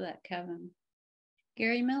 Thanks for that, Kevin.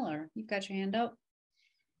 Gary Miller, you've got your hand up.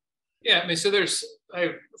 Yeah, I mean, so I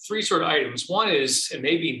have three sort of items. One is, and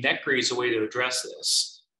maybe NECRI is a way to address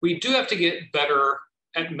this. We do have to get better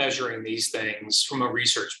at measuring these things from a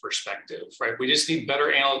research perspective, right? We just need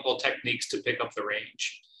better analytical techniques to pick up the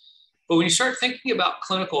range. But when you start thinking about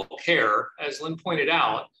clinical care, as Lynn pointed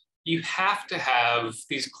out, you have to have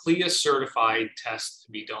these CLIA certified tests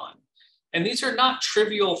to be done. And these are not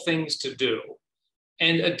trivial things to do.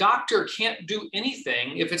 And a doctor can't do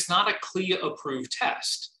anything if it's not a CLIA approved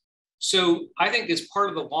test. So I think as part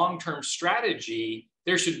of the long-term strategy,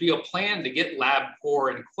 there should be a plan to get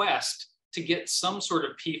LabCorp and Quest to get some sort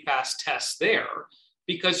of PFAS tests there,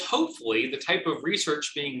 because hopefully the type of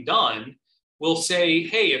research being done will say,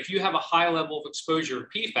 hey, if you have a high level of exposure to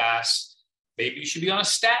PFAS, maybe you should be on a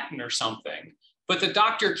statin or something. But the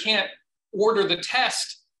doctor can't order the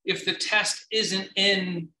test if the test isn't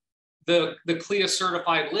in the CLIA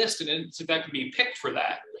certified list and it's in fact being picked for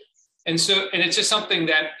that. And it's just something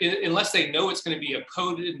that unless they know it's going to be a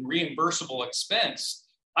coded and reimbursable expense,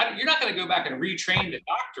 you're not going to go back and retrain the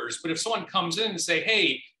doctors. But if someone comes in and say,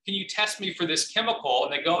 hey, can you test me for this chemical?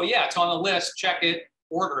 And they go, yeah, it's on the list, check it,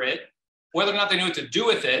 order it. Whether or not they know what to do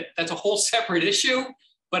with it, that's a whole separate issue.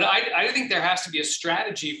 But I think there has to be a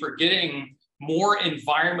strategy for getting more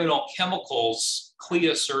environmental chemicals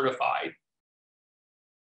CLIA certified.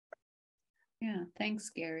 Yeah, thanks,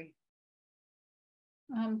 Gary.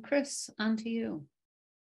 Chris, on to you.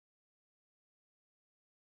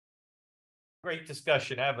 Great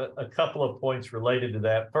discussion. I have a couple of points related to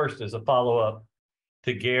that. First, as a follow-up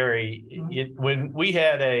to Gary, when we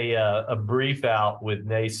had a brief out with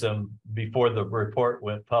NASM before the report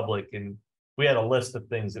went public, and we had a list of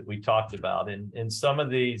things that we talked about, and some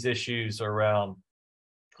of these issues around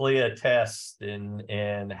CLIA tests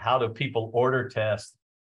and how do people order tests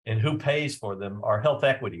and who pays for them are health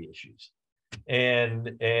equity issues.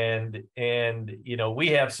 And we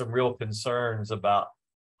have some real concerns about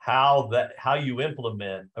how you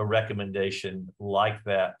implement a recommendation like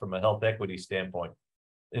that from a health equity standpoint.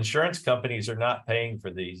 Insurance companies are not paying for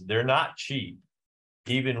these. They're not cheap,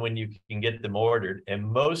 even when you can get them ordered.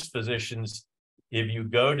 And most physicians, if you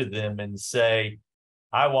go to them and say,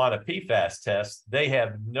 I want a PFAS test, they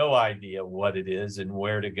have no idea what it is and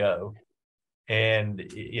where to go.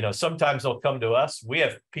 And, sometimes they'll come to us. We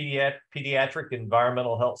have pediatric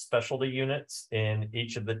environmental health specialty units in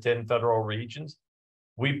each of the 10 federal regions.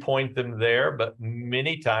 We point them there, but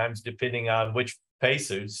many times, depending on which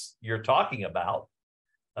PACEs you're talking about,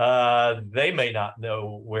 they may not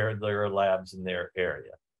know where there are labs in their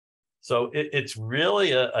area. So it's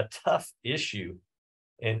really a tough issue.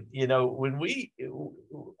 And, a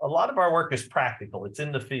lot of our work is practical. It's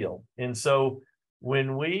in the field. And so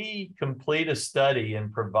when we complete a study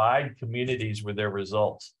and provide communities with their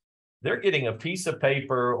results, they're getting a piece of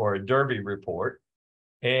paper or a Derby report.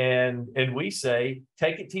 And we say,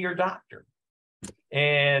 take it to your doctor.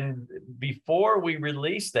 And before we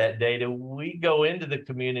release that data, we go into the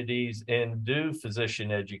communities and do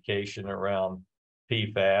physician education around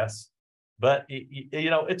PFAS. But,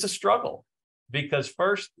 it's a struggle because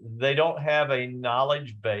first, they don't have a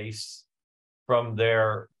knowledge base from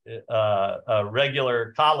their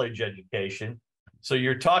regular college education. So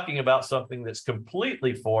you're talking about something that's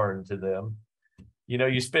completely foreign to them. You know,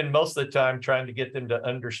 you spend most of the time trying to get them to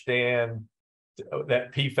understand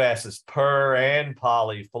that PFAS is per and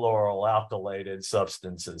polyfluoroalkylated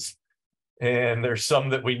substances. And there's some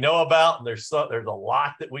that we know about, and there's a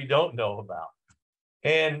lot that we don't know about.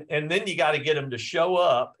 And then you got to get them to show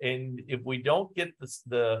up. And if we don't get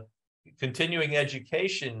the continuing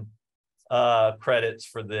education credits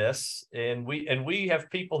for this, and we have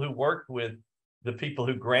people who work with the people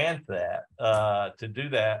who grant that to do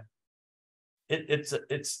that,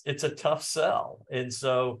 it's a tough sell. And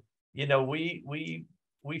so, you know, we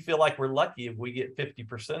feel like we're lucky if we get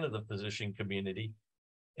 50% of the physician community,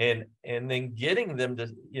 and then getting them to,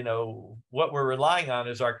 you know, what we're relying on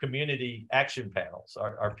is our community action panels,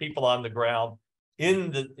 our people on the ground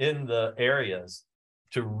in the areas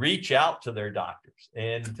to reach out to their doctors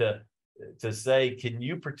and to say, can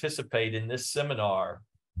you participate in this seminar?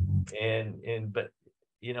 But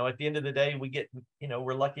you know, at the end of the day, we get, you know,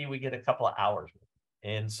 we're lucky we get a couple of hours.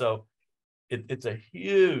 And so it's a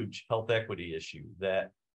huge health equity issue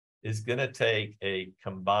that is going to take a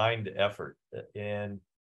combined effort, and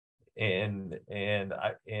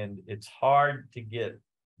it's hard to get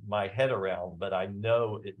my head around, but I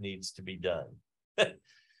know it needs to be done.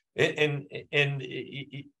 And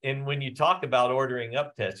when you talk about ordering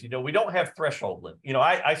up tests, you know, we don't have threshold limit. You know,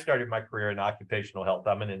 I started my career in occupational health.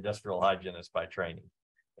 I'm an industrial hygienist by training.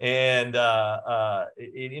 And,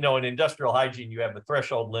 you know, in industrial hygiene, you have a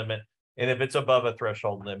threshold limit. And if it's above a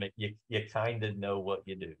threshold limit, you kind of know what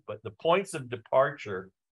you do. But the points of departure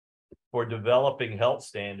for developing health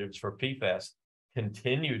standards for PFAS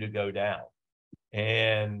continue to go down.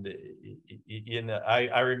 And you know,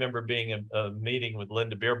 I remember being in a meeting with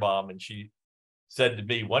Linda Beerbaum, and she said to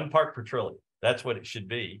me, 1 part per trillion, that's what it should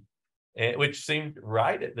be, and which seemed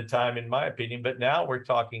right at the time, in my opinion. But now we're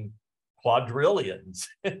talking quadrillions.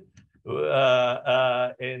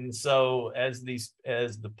 And so as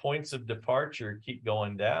the points of departure keep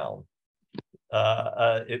going down,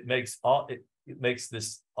 it makes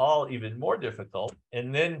this all even more difficult.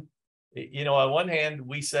 And then, you know, on one hand,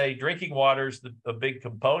 we say drinking water is a big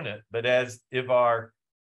component, but if our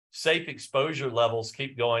safe exposure levels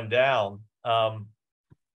keep going down,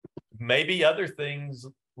 maybe other things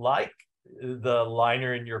like the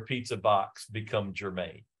liner in your pizza box become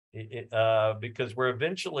germane. Because we're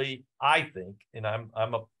eventually, I think, and I'm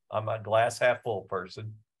a glass half full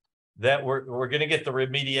person, that we're going to get the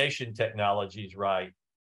remediation technologies right,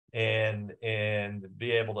 and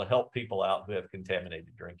be able to help people out who have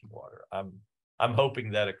contaminated drinking water. I'm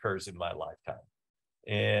hoping that occurs in my lifetime,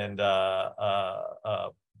 and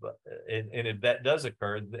if that does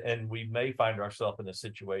occur, and we may find ourselves in a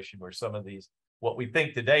situation where some of these, what we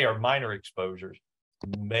think today are minor exposures,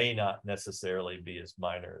 may not necessarily be as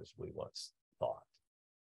minor as we once thought.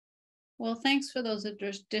 Well, thanks for those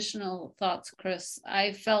additional thoughts, Chris.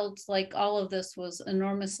 I felt like all of this was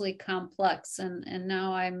enormously complex, and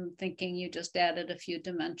now I'm thinking you just added a few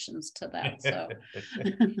dimensions to that. So,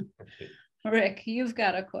 Rick, you've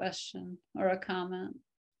got a question or a comment.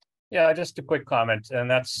 Yeah, just a quick comment,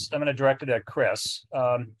 and I'm going to direct it at Chris.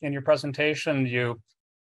 In your presentation, you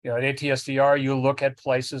know, at ATSDR, you look at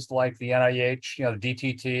places like the NIH, you know, the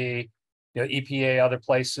DTT, you know, EPA, other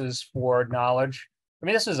places for knowledge. I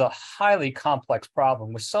mean, this is a highly complex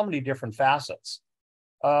problem with so many different facets.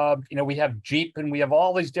 You know, we have JEEP and we have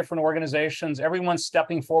all these different organizations. Everyone's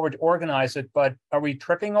stepping forward to organize it, but are we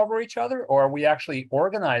tripping over each other, or are we actually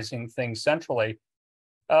organizing things centrally?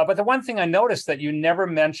 But the one thing I noticed that you never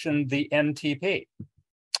mentioned the NTP.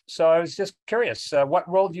 So I was just curious, what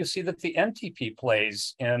role do you see that the NTP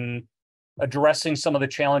plays in addressing some of the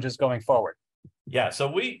challenges going forward? Yeah,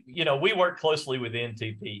 so we work closely with the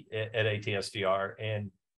NTP at ATSDR,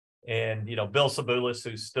 and you know, Bill Sabulis,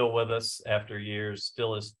 who's still with us after years,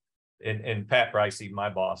 still is, and Pat Bricey, my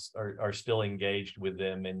boss, are still engaged with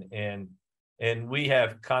them, and we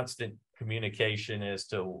have constant communication as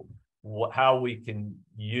to how we can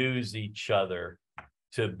use each other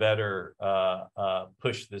to better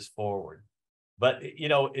push this forward. But you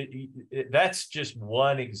know, that's just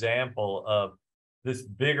one example of this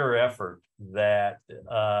bigger effort that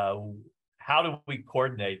how do we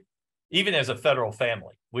coordinate, even as a federal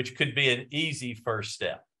family, which could be an easy first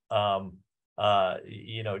step.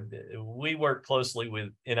 You know, we work closely with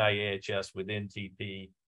NAEHS, with NTP,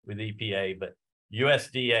 with EPA, but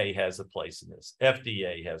USDA has a place in this.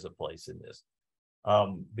 FDA has a place in this.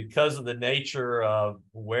 Because of the nature of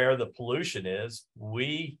where the pollution is,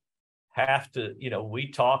 we have to, you know,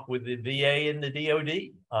 we talk with the VA and the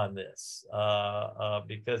DOD on this,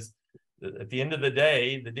 because at the end of the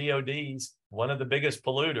day, the DoD's one of the biggest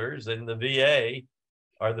polluters, and the VA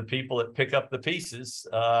are the people that pick up the pieces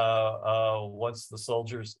once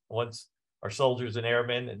our soldiers and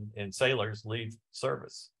airmen and sailors leave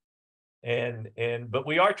service. But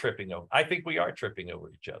we are tripping over. I think we are tripping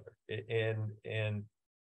over each other. And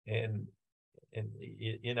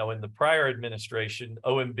you know, in the prior administration,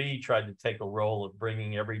 OMB tried to take a role of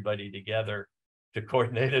bringing everybody together to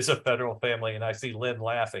coordinate as a federal family, and I see Lynn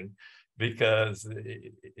laughing because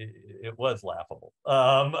it was laughable.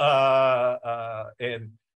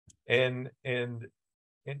 And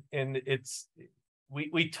it's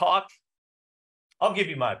we talk. I'll give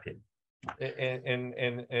you my opinion,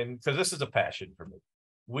 and because this is a passion for me.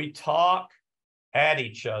 We talk at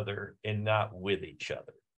each other and not with each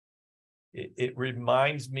other. It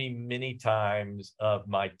reminds me many times of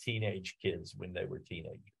my teenage kids when they were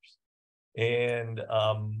teenagers. And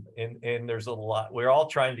there's a lot, we're all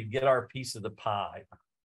trying to get our piece of the pie.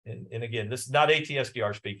 And again, this is not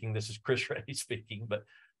ATSDR speaking, this is Chris Reddy speaking, but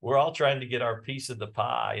we're all trying to get our piece of the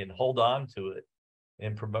pie and hold on to it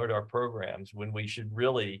and promote our programs, when we should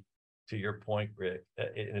really, to your point, Rick,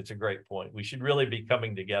 and it's a great point, we should really be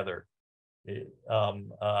coming together. You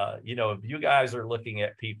know, if you guys are looking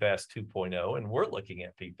at PFAS 2.0 and we're looking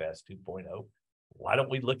at PFAS 2.0, why don't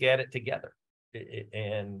we look at it together? I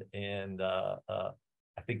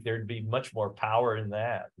think there'd be much more power in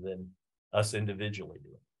that than us individually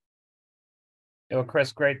doing. You know,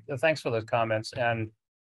 Chris, great. Thanks for those comments. And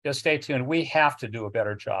just stay tuned. We have to do a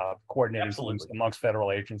better job coordinating things amongst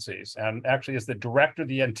federal agencies. And actually, as the director of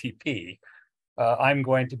the NTP, I'm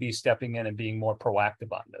going to be stepping in and being more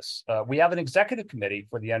proactive on this. We have an executive committee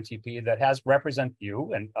for the NTP that has represent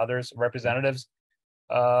you and others representatives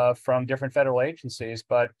from different federal agencies,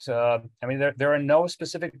 but I mean, there are no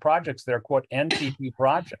specific projects that are quote NTP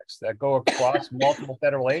projects that go across multiple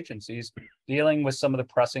federal agencies dealing with some of the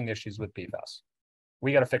pressing issues with PFAS.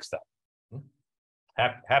 We got to fix that.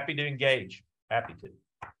 Happy to engage. Happy to.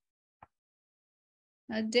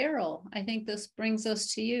 Daryl, I think this brings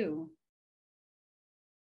us to you.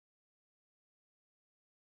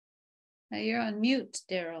 You're on mute,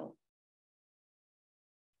 Daryl.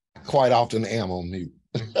 Quite often am on mute.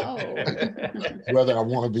 Oh. Whether I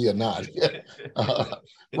want to be or not.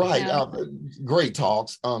 Right. Yeah. Great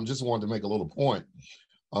talks. Just wanted to make a little point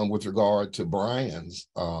with regard to Brian's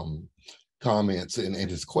comments and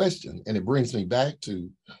his question. And it brings me back to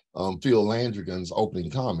Phil Landrigan's opening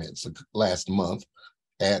comments last month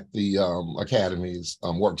at the Academy's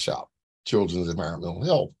workshop, Children's Environmental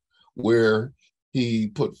Health, where he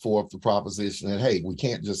put forth the proposition that, hey, we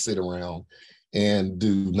can't just sit around and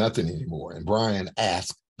do nothing anymore. And Brian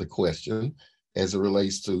asked the question as it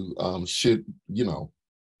relates to should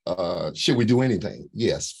we do anything?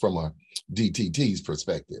 Yes, from a DTT's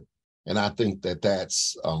perspective. And I think that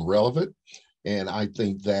that's relevant. And I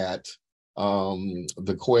think that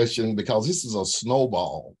the question, because this is a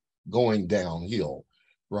snowball going downhill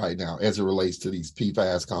right now as it relates to these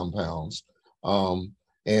PFAS compounds.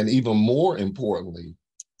 And even more importantly,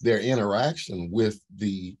 their interaction with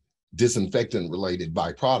the disinfectant-related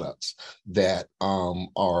byproducts that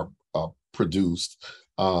are produced,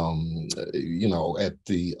 at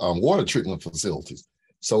the water treatment facilities.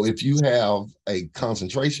 So if you have a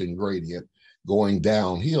concentration gradient going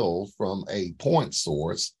downhill from a point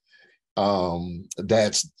source,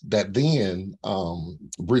 that then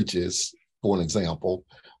breaches, for an example,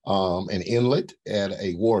 an inlet at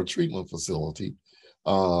a water treatment facility,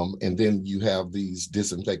 and then you have these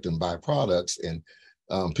disinfectant byproducts and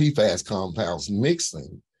PFAS compounds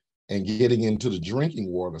mixing and getting into the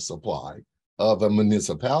drinking water supply of a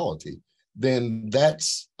municipality, then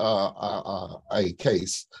that's a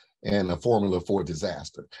case and a formula for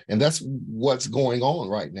disaster. And that's what's going on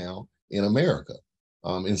right now in America,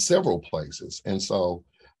 in several places. And so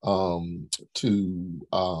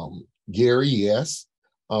Gary, yes,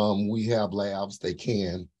 we have labs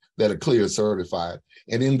that are clear certified.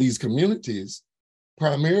 And in these communities,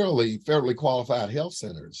 primarily federally qualified health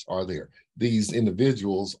centers are there. These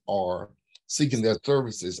individuals are seeking their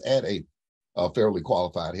services at a federally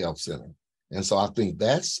qualified health center. And so I think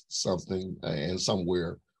that's something and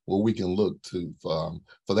somewhere where we can look to for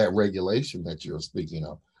that regulation that you're speaking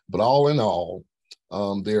of. But all in all,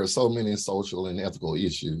 there are so many social and ethical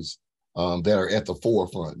issues that are at the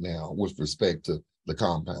forefront now with respect to the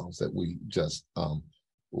compounds that we just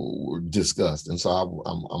discussed. And so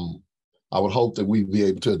I would hope that we'd be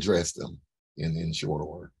able to address them in short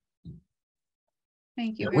order.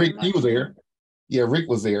 Thank you. Rick, you were there. Yeah, Rick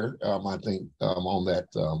was there, I think, on that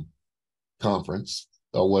conference.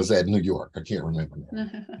 Or was that New York? I can't remember now.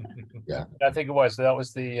 Yeah. I think it was. That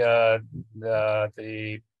was the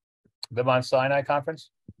Mount Sinai conference.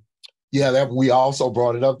 Yeah, that we also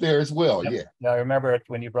brought it up there as well. Yep. Yeah. Yeah, I remember it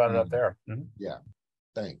when you brought it up there. Mm-hmm. Yeah.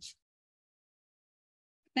 Thanks.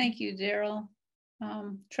 Thank you, Daryl.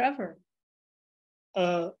 Trevor.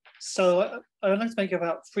 So I'd like to make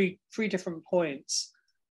about three different points.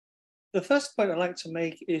 The first point I'd like to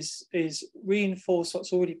make is reinforce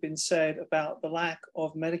what's already been said about the lack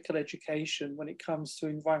of medical education when it comes to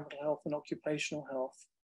environmental health and occupational health.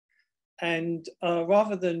 And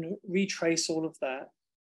rather than retrace all of that,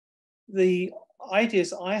 the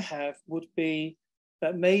ideas I have would be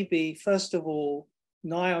that maybe, first of all,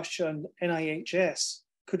 NIOSH and NAEHS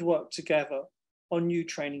could work together on new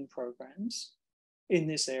training programs in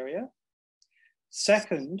this area.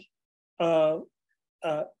 Second, NAEHS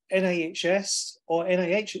or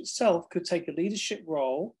NIH itself could take a leadership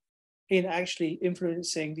role in actually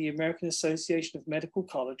influencing the American Association of Medical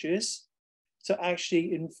Colleges to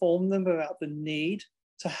actually inform them about the need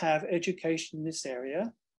to have education in this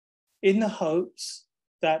area, in the hopes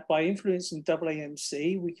that by influencing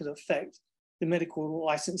AAMC, we could affect the medical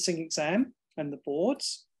licensing exam and the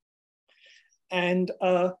boards. And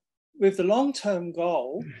with the long-term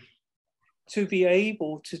goal to be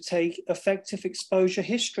able to take effective exposure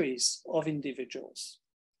histories of individuals.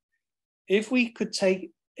 If we could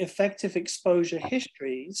take effective exposure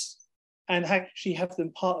histories and actually have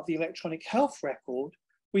them part of the electronic health record,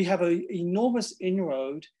 we have an enormous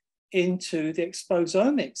inroad into the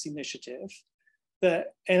Exposomics initiative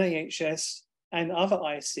that NAEHS and other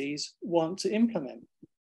ICs want to implement.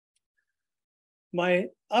 My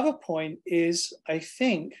other point is, I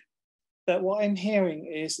think that what I'm hearing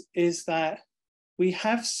is that we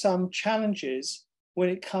have some challenges when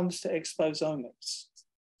it comes to exposomics.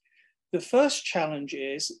 The first challenge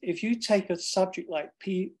is, if you take a subject like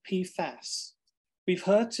PFAS, we've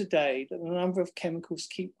heard today that the number of chemicals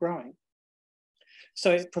keep growing.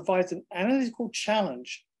 So it provides an analytical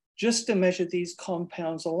challenge just to measure these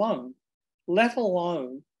compounds alone, let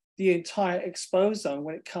alone the entire exposome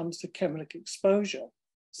when it comes to chemical exposure.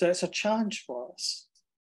 So it's a challenge for us.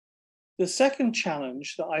 The second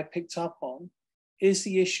challenge that I picked up on is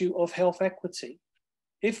the issue of health equity.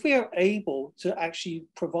 If we are able to actually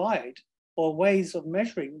provide or ways of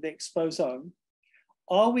measuring the exposome,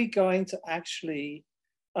 are we going to actually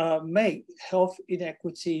make health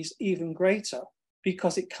inequities even greater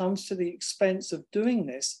because it comes to the expense of doing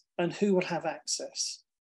this and who will have access?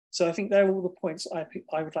 So I think they're all the points I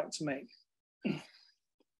would like to make.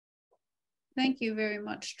 Thank you very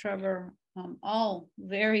much, Trevor. All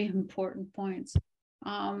very important points.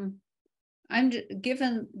 Given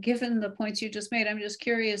the points you just made, I'm just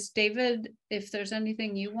curious, David, if there's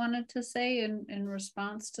anything you wanted to say in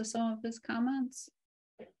response to some of his comments,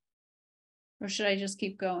 or should I just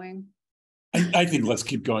keep going? I think let's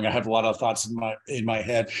keep going. I have a lot of thoughts in my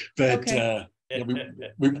head, but okay. Yeah,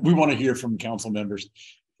 we want to hear from council members.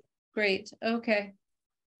 Great. Okay.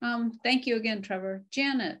 Thank you again, Trevor.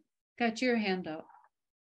 Janet, got your hand up.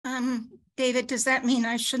 David, does that mean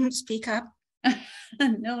I shouldn't speak up?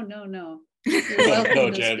 No. You're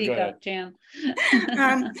welcome to speak up, Jan.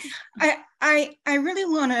 I really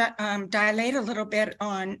want to dilate a little bit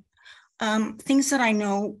on things that I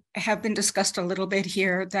know have been discussed a little bit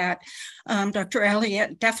here that Dr.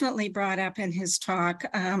 Elliott definitely brought up in his talk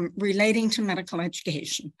relating to medical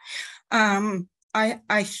education.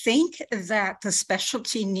 I think that the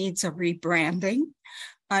specialty needs a rebranding.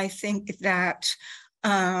 I think that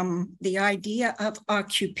the idea of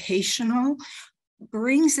occupational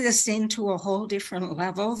brings this into a whole different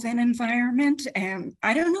level than environment. And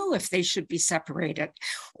I don't know if they should be separated,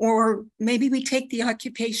 or maybe we take the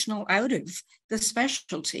occupational out of the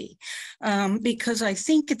specialty, because I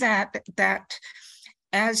think that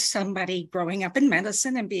as somebody growing up in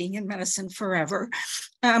medicine and being in medicine forever,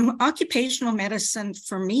 occupational medicine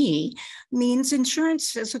for me means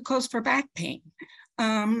insurance physicals for back pain.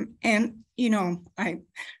 And, you know,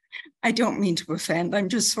 I don't mean to offend, I'm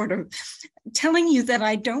just sort of telling you that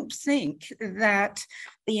I don't think that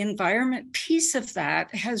the environment piece of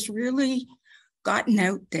that has really gotten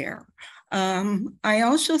out there. I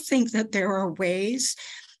also think that there are ways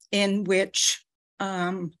in which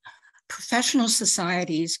professional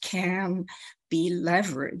societies can be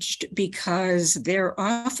leveraged, because they're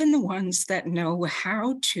often the ones that know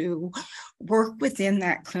how to work within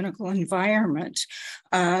that clinical environment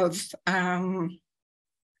of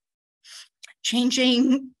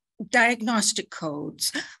changing diagnostic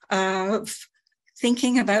codes, of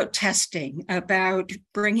thinking about testing, about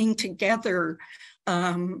bringing together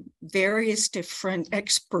various different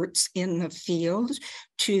experts in the field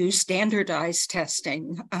to standardize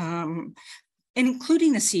testing,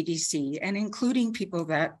 including the CDC and including people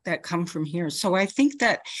that come from here. So I think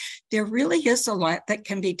that there really is a lot that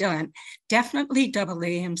can be done. Definitely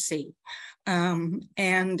AAMC.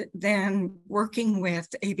 And then working with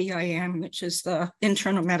ABIM, which is the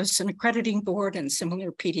Internal Medicine Accrediting Board, and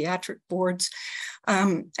similar pediatric boards.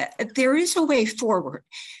 There is a way forward.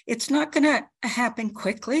 It's not going to happen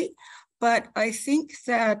quickly, but I think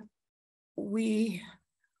that we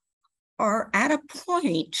are at a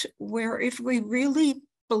point where if we really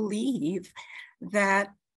believe that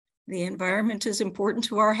the environment is important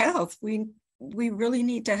to our health, we really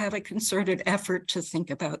need to have a concerted effort to think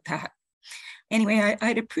about that. Anyway,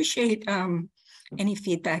 I'd appreciate any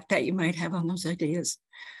feedback that you might have on those ideas.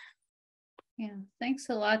 Yeah, thanks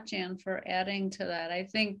a lot, Jan, for adding to that. I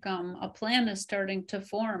think a plan is starting to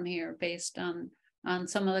form here based on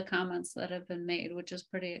some of the comments that have been made, which is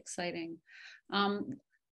pretty exciting.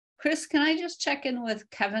 Chris, can I just check in with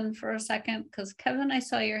Kevin for a second? Because Kevin, I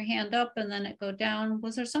saw your hand up and then it go down.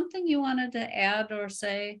 Was there something you wanted to add or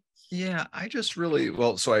say? Yeah, I just really,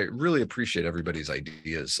 well, so I really appreciate everybody's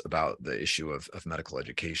ideas about the issue of medical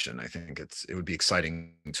education. I think it would be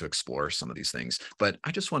exciting to explore some of these things, but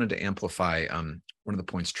I just wanted to amplify one of the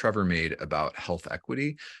points Trevor made about health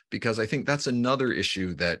equity, because I think that's another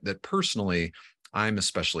issue that personally I'm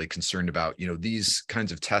especially concerned about. You know, these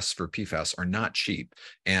kinds of tests for PFAS are not cheap.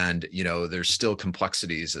 And, you know, there's still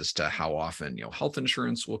complexities as to how often, you know, health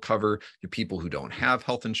insurance will cover the people who don't have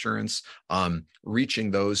health insurance,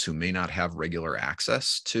 reaching those who may not have regular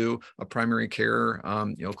access to a primary care,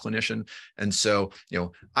 you know, clinician. And so, you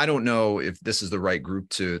know, I don't know if this is the right group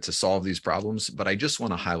to solve these problems, but I just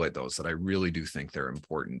want to highlight those that I really do think they're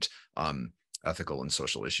important. Ethical and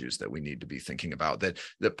social issues that we need to be thinking about that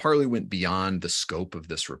partly went beyond the scope of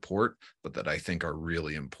this report, but that I think are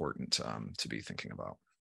really important to be thinking about.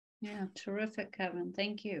 Yeah, terrific, Kevin.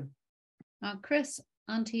 Thank you. Chris,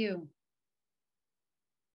 on to you.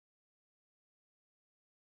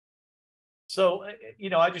 So,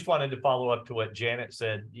 you know, I just wanted to follow up to what Janet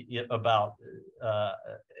said about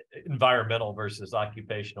environmental versus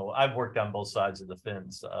occupational. I've worked on both sides of the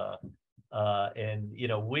fence, and, you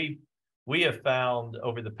know, we have found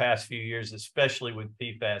over the past few years, especially with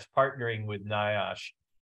PFAS, partnering with NAEHS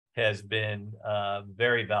has been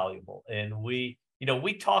very valuable. And we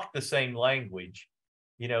talk the same language.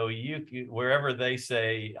 You know, wherever they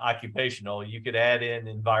say occupational, you could add in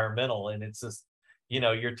environmental, and it's just, you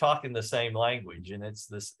know, you're talking the same language. And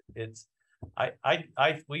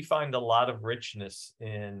we find a lot of richness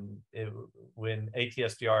when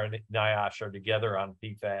ATSDR and NAEHS are together on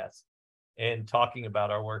PFAS and talking about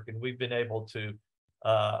our work, and we've been able to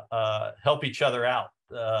help each other out.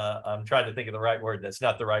 I'm trying to think of the right word. That's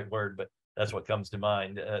not the right word, but that's what comes to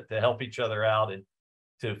mind, to help each other out and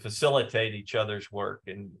to facilitate each other's work.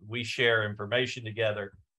 And we share information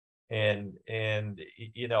together. And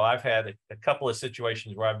you know, I've had a couple of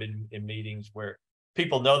situations where I've been in meetings where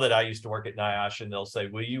people know that I used to work at NAEHS, and they'll say,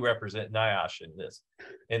 will you represent NAEHS in this?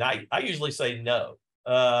 And I usually say no,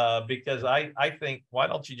 because I think, why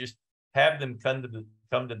don't you just have them come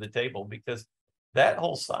to the table, because that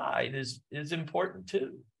whole side is important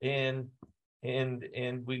too, and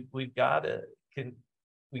we've got to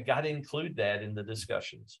include that in the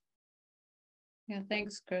discussions. Yeah,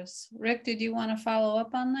 thanks, Chris. Rick, did you want to follow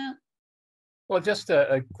up on that? Well, just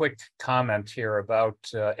a quick comment here about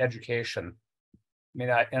education. I mean,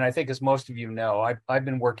 I think, as most of you know, I've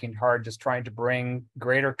been working hard just trying to bring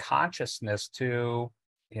greater consciousness to,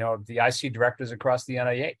 you know, the IC directors across the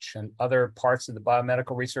NIH and other parts of the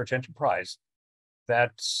biomedical research enterprise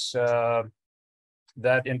that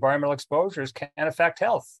environmental exposures can affect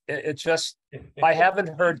health. It's just, I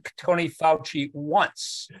haven't heard Tony Fauci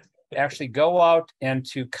once actually go out and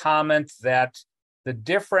to comment that the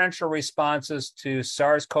differential responses to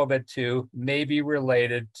SARS-CoV-2 may be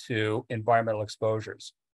related to environmental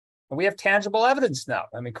exposures. And we have tangible evidence now.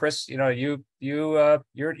 I mean, Chris, you know, you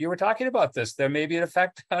were talking about this. There may be an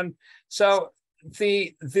effect on. So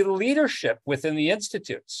the leadership within the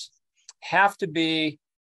institutes have to be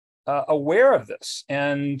aware of this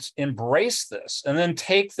and embrace this, and then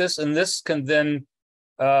take this, and this can then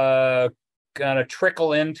kind of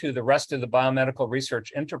trickle into the rest of the biomedical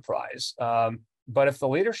research enterprise. But if the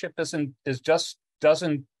leadership doesn't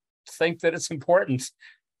think that it's important,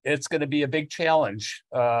 it's going to be a big challenge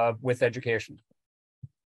with education.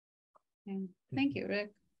 Thank you,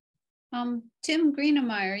 Rick. Tim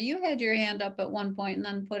Greenemeyer, you had your hand up at one point and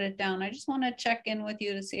then put it down. I just want to check in with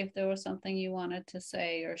you to see if there was something you wanted to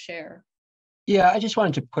say or share. Yeah, I just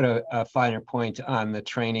wanted to put a finer point on the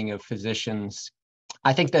training of physicians.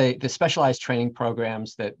 I think the specialized training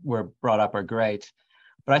programs that were brought up are great,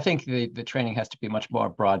 but I think the training has to be much more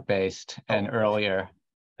broad-based and earlier.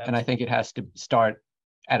 And I think it has to start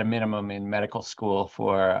at a minimum in medical school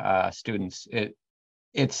for students.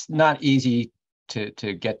 It's not easy to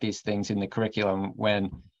get these things in the curriculum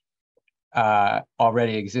when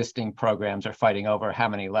already existing programs are fighting over how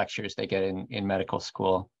many lectures they get in medical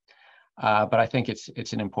school. But I think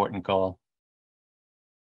it's an important goal.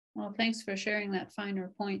 Well, thanks for sharing that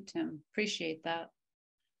finer point, Tim. Appreciate that.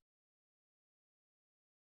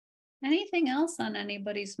 Anything else on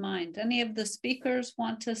anybody's mind? Any of the speakers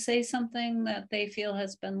want to say something that they feel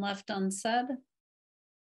has been left unsaid?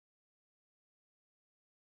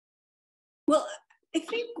 Well, I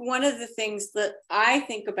think one of the things that I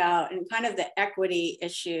think about and kind of the equity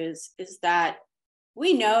issues is that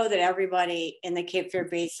we know that everybody in the Cape Fear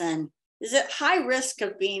Basin is at high risk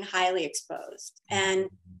of being highly exposed. And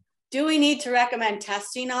do we need to recommend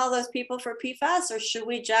testing all those people for PFAS, or should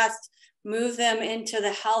we just move them into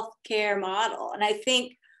the healthcare model? And I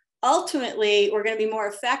think ultimately we're going to be more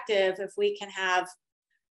effective if we can have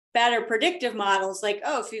better predictive models like,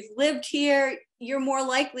 oh, if you've lived here, you're more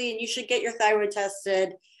likely and you should get your thyroid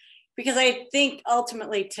tested. Because I think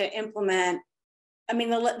ultimately to implement, I mean,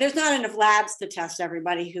 there's not enough labs to test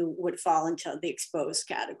everybody who would fall into the exposed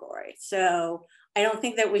category. So I don't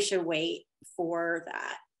think that we should wait for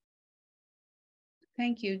that.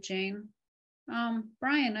 Thank you, Jane.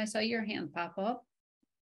 Brian, I saw your hand pop up.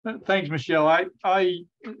 Thanks, Michelle. I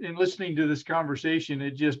in listening to this conversation,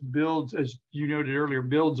 it just builds, as you noted earlier,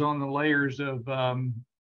 builds on the layers of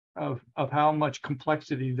how much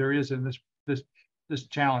complexity there is in this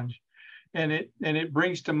challenge, and it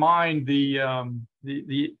brings to mind the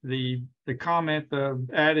comment, the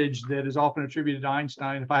adage that is often attributed to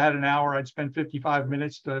Einstein: if I had an hour, I'd spend 55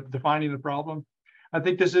 minutes defining the problem. I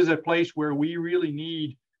think this is a place where we really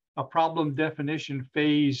need a problem definition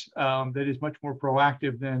phase that is much more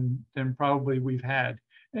proactive than probably we've had.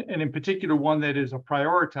 And in particular, one that is a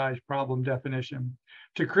prioritized problem definition.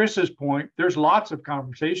 To Chris's point, there's lots of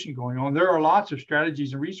conversation going on. There are lots of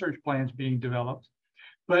strategies and research plans being developed,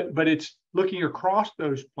 but it's looking across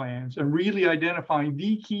those plans and really identifying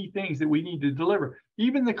the key things that we need to deliver,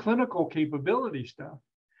 even the clinical capability stuff.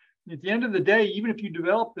 At the end of the day, even if you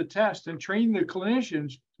develop the test and train the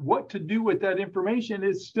clinicians what to do with that information,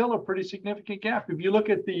 is still a pretty significant gap. If you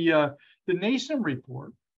look at the NAEHS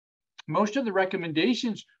report, most of the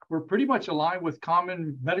recommendations were pretty much aligned with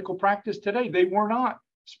common medical practice today. They were not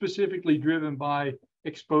specifically driven by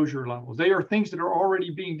exposure levels. They are things that are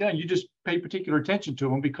already being done. You just pay particular attention to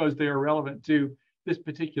them because they are relevant to this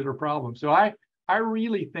particular problem. So I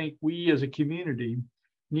really think we as a community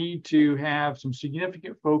need to have some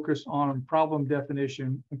significant focus on problem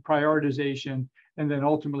definition and prioritization, and then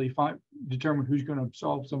ultimately determine who's going to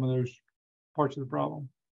solve some of those parts of the problem.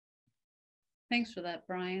 Thanks for that,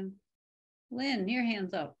 Brian. Lynn, your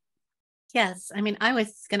hand's up. Yes, I mean, I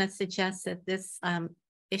was going to suggest that this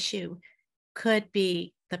issue could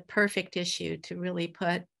be the perfect issue to really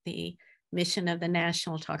put the mission of the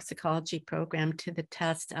National Toxicology Program to the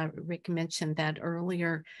test. Rick mentioned that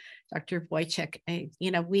earlier, Dr. Wojcik.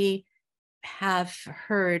 We have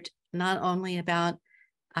heard not only about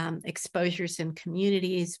exposures in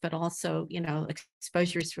communities, but also,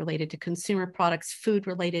 exposures related to consumer products,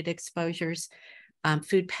 food-related exposures,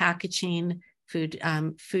 food packaging,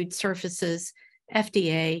 food surfaces,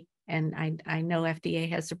 FDA, and I know FDA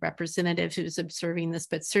has a representative who's observing this,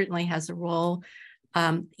 but certainly has a role.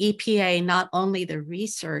 EPA, not only the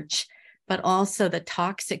research, but also the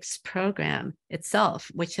toxics program itself,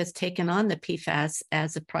 which has taken on the PFAS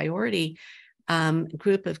as a priority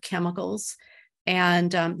group of chemicals.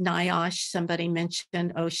 And NIOSH, somebody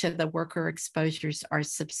mentioned OSHA, the worker exposures are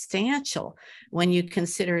substantial when you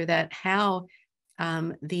consider that how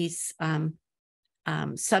these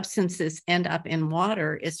substances end up in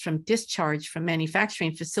water is from discharge from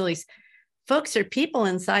manufacturing facilities. Folks are people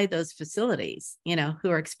inside those facilities, who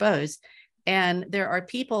are exposed. And there are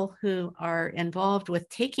people who are involved with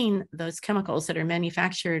taking those chemicals that are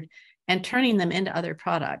manufactured and turning them into other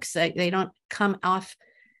products. They don't come off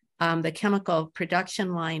the chemical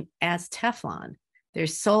production line as Teflon. They're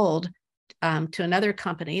sold to another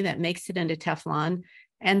company that makes it into Teflon,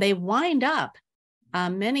 and they wind up,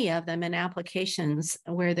 many of them, in applications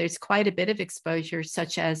where there's quite a bit of exposure,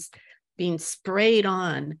 such as being sprayed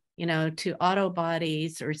on, to auto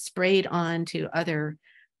bodies or sprayed on to other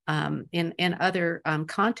in other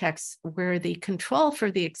contexts where the control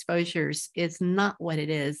for the exposures is not what it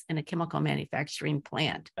is in a chemical manufacturing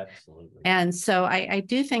plant. Absolutely. And so I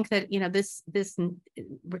do think that, this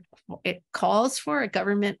it calls for a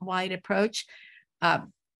government-wide approach.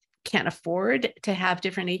 Can't afford to have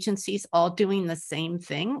different agencies all doing the same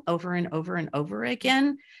thing over and over and over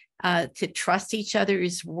again. To trust each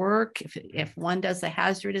other's work. If one does a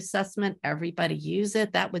hazard assessment, everybody use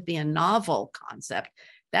it. That would be a novel concept.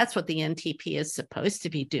 That's what the NTP is supposed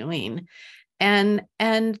to be doing. And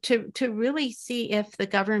to really see if the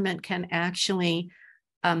government can actually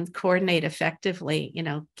coordinate effectively,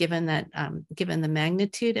 given the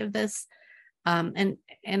magnitude of this. And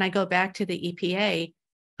I go back to the EPA.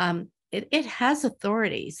 It has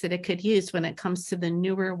authorities that it could use when it comes to the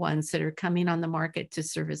newer ones that are coming on the market to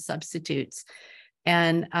serve as substitutes,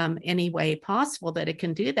 and any way possible that it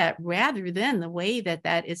can do that, rather than the way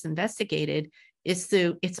that is investigated is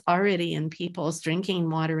through it's already in people's drinking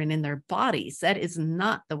water and in their bodies. That is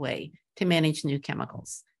not the way to manage new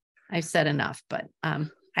chemicals. I've said enough, but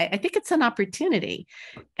I think it's an opportunity,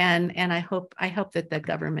 and I hope that the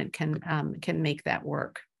government can make that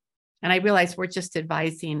work. And I realize we're just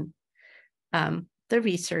advising the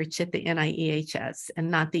research at the NIEHS and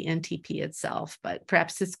not the NTP itself, but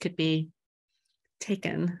perhaps this could be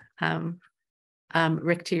taken,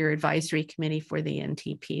 Rick, to your advisory committee for the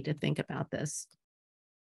NTP to think about this.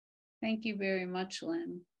 Thank you very much,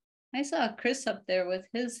 Lynn. I saw Chris up there with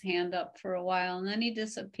his hand up for a while and then he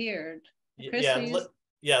disappeared. Chris,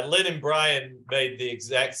 yeah, Lynn and Brian made the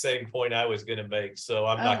exact same point I was going to make, so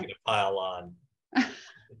I'm not going to pile on.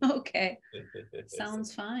 Okay,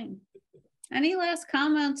 sounds fine. Any last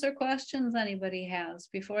comments or questions anybody has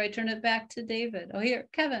before I turn it back to David? Oh, here,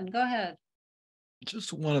 Kevin, go ahead.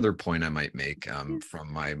 Just one other point I might make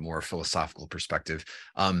from my more philosophical perspective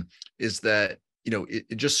is that,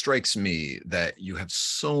 it just strikes me that you have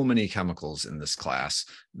so many chemicals in this class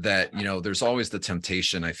that, there's always the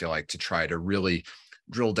temptation, I feel like, to try to really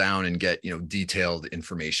drill down and get, detailed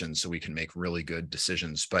information so we can make really good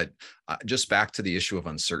decisions. But just back to the issue of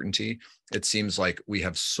uncertainty, it seems like we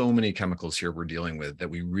have so many chemicals here we're dealing with that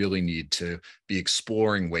we really need to be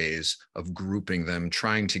exploring ways of grouping them,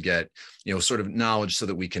 trying to get, sort of knowledge so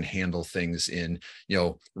that we can handle things in,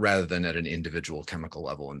 rather than at an individual chemical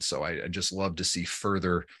level. And so I just love to see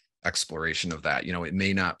further exploration of that. It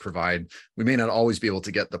may not provide, we may not always be able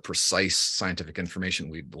to get the precise scientific information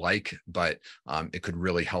we'd like, but it could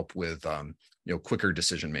really help with quicker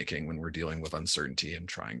decision making when we're dealing with uncertainty and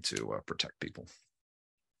trying to protect people.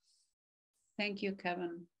 Thank you,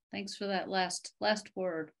 Kevin. Thanks for that last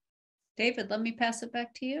word. David, let me pass it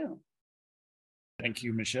back to you. Thank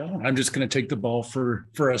you, Michelle. I'm just going to take the ball for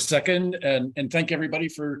a second and thank everybody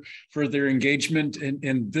for their engagement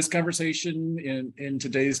in this conversation, in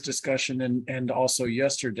today's discussion, and also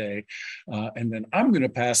yesterday. And then I'm going to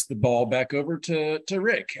pass the ball back over to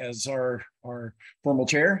Rick as our formal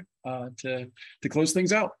chair to close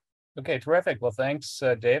things out. Okay, terrific. Well, thanks,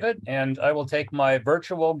 David. And I will take my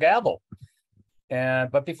virtual gavel.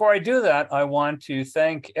 But before I do that, I want to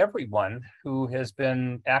thank everyone who has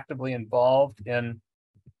been actively involved in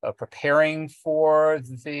preparing for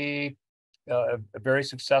the a very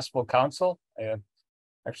successful council.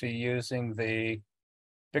 Actually using the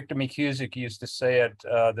Victor McCusick used to say it,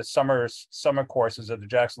 the summer courses at the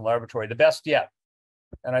Jackson Laboratory, the best yet.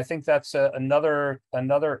 And I think that's another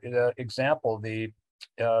example. The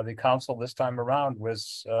council this time around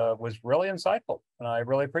was really insightful, and I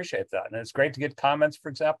really appreciate that. And it's great to get comments, for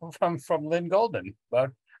example, from Lynn Goldman. But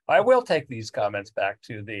I will take these comments back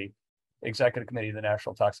to the Executive Committee of the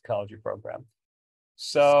National Toxicology Program.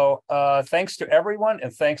 So thanks to everyone,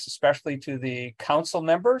 and thanks especially to the council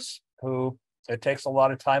members who it takes a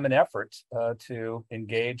lot of time and effort to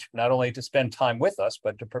engage, not only to spend time with us,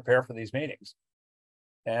 but to prepare for these meetings.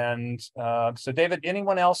 And so, David,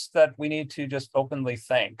 anyone else that we need to just openly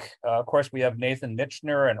thank? Of course, we have Nathan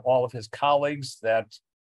Michener and all of his colleagues that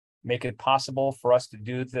make it possible for us to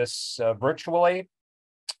do this virtually.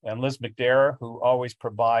 And Liz McDare, who always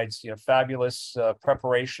provides fabulous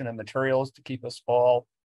preparation and materials to keep us all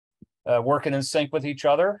working in sync with each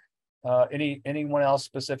other. Anyone else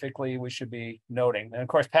specifically we should be noting? And of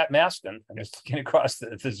course, Pat Maston, I'm just looking across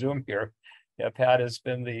the Zoom here. Yeah, Pat has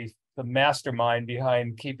been the mastermind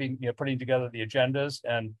behind keeping, putting together the agendas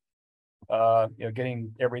and,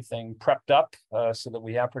 getting everything prepped up so that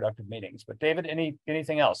we have productive meetings. But David,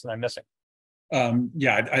 anything else that I'm missing?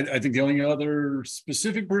 Yeah, I think the only other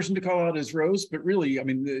specific person to call out is Rose, but really, I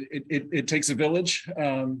mean, it takes a village,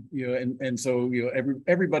 you know, and so, you know,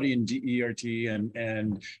 everybody in DERT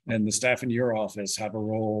and the staff in your office have a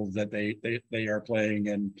role that they are playing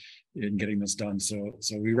in getting this done. So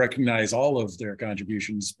we recognize all of their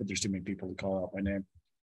contributions, but there's too many people to call out by name.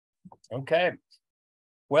 Okay.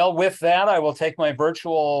 Well, with that, I will take my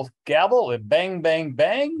virtual gavel and bang, bang,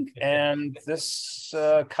 bang. And this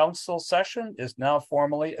council session is now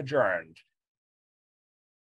formally adjourned.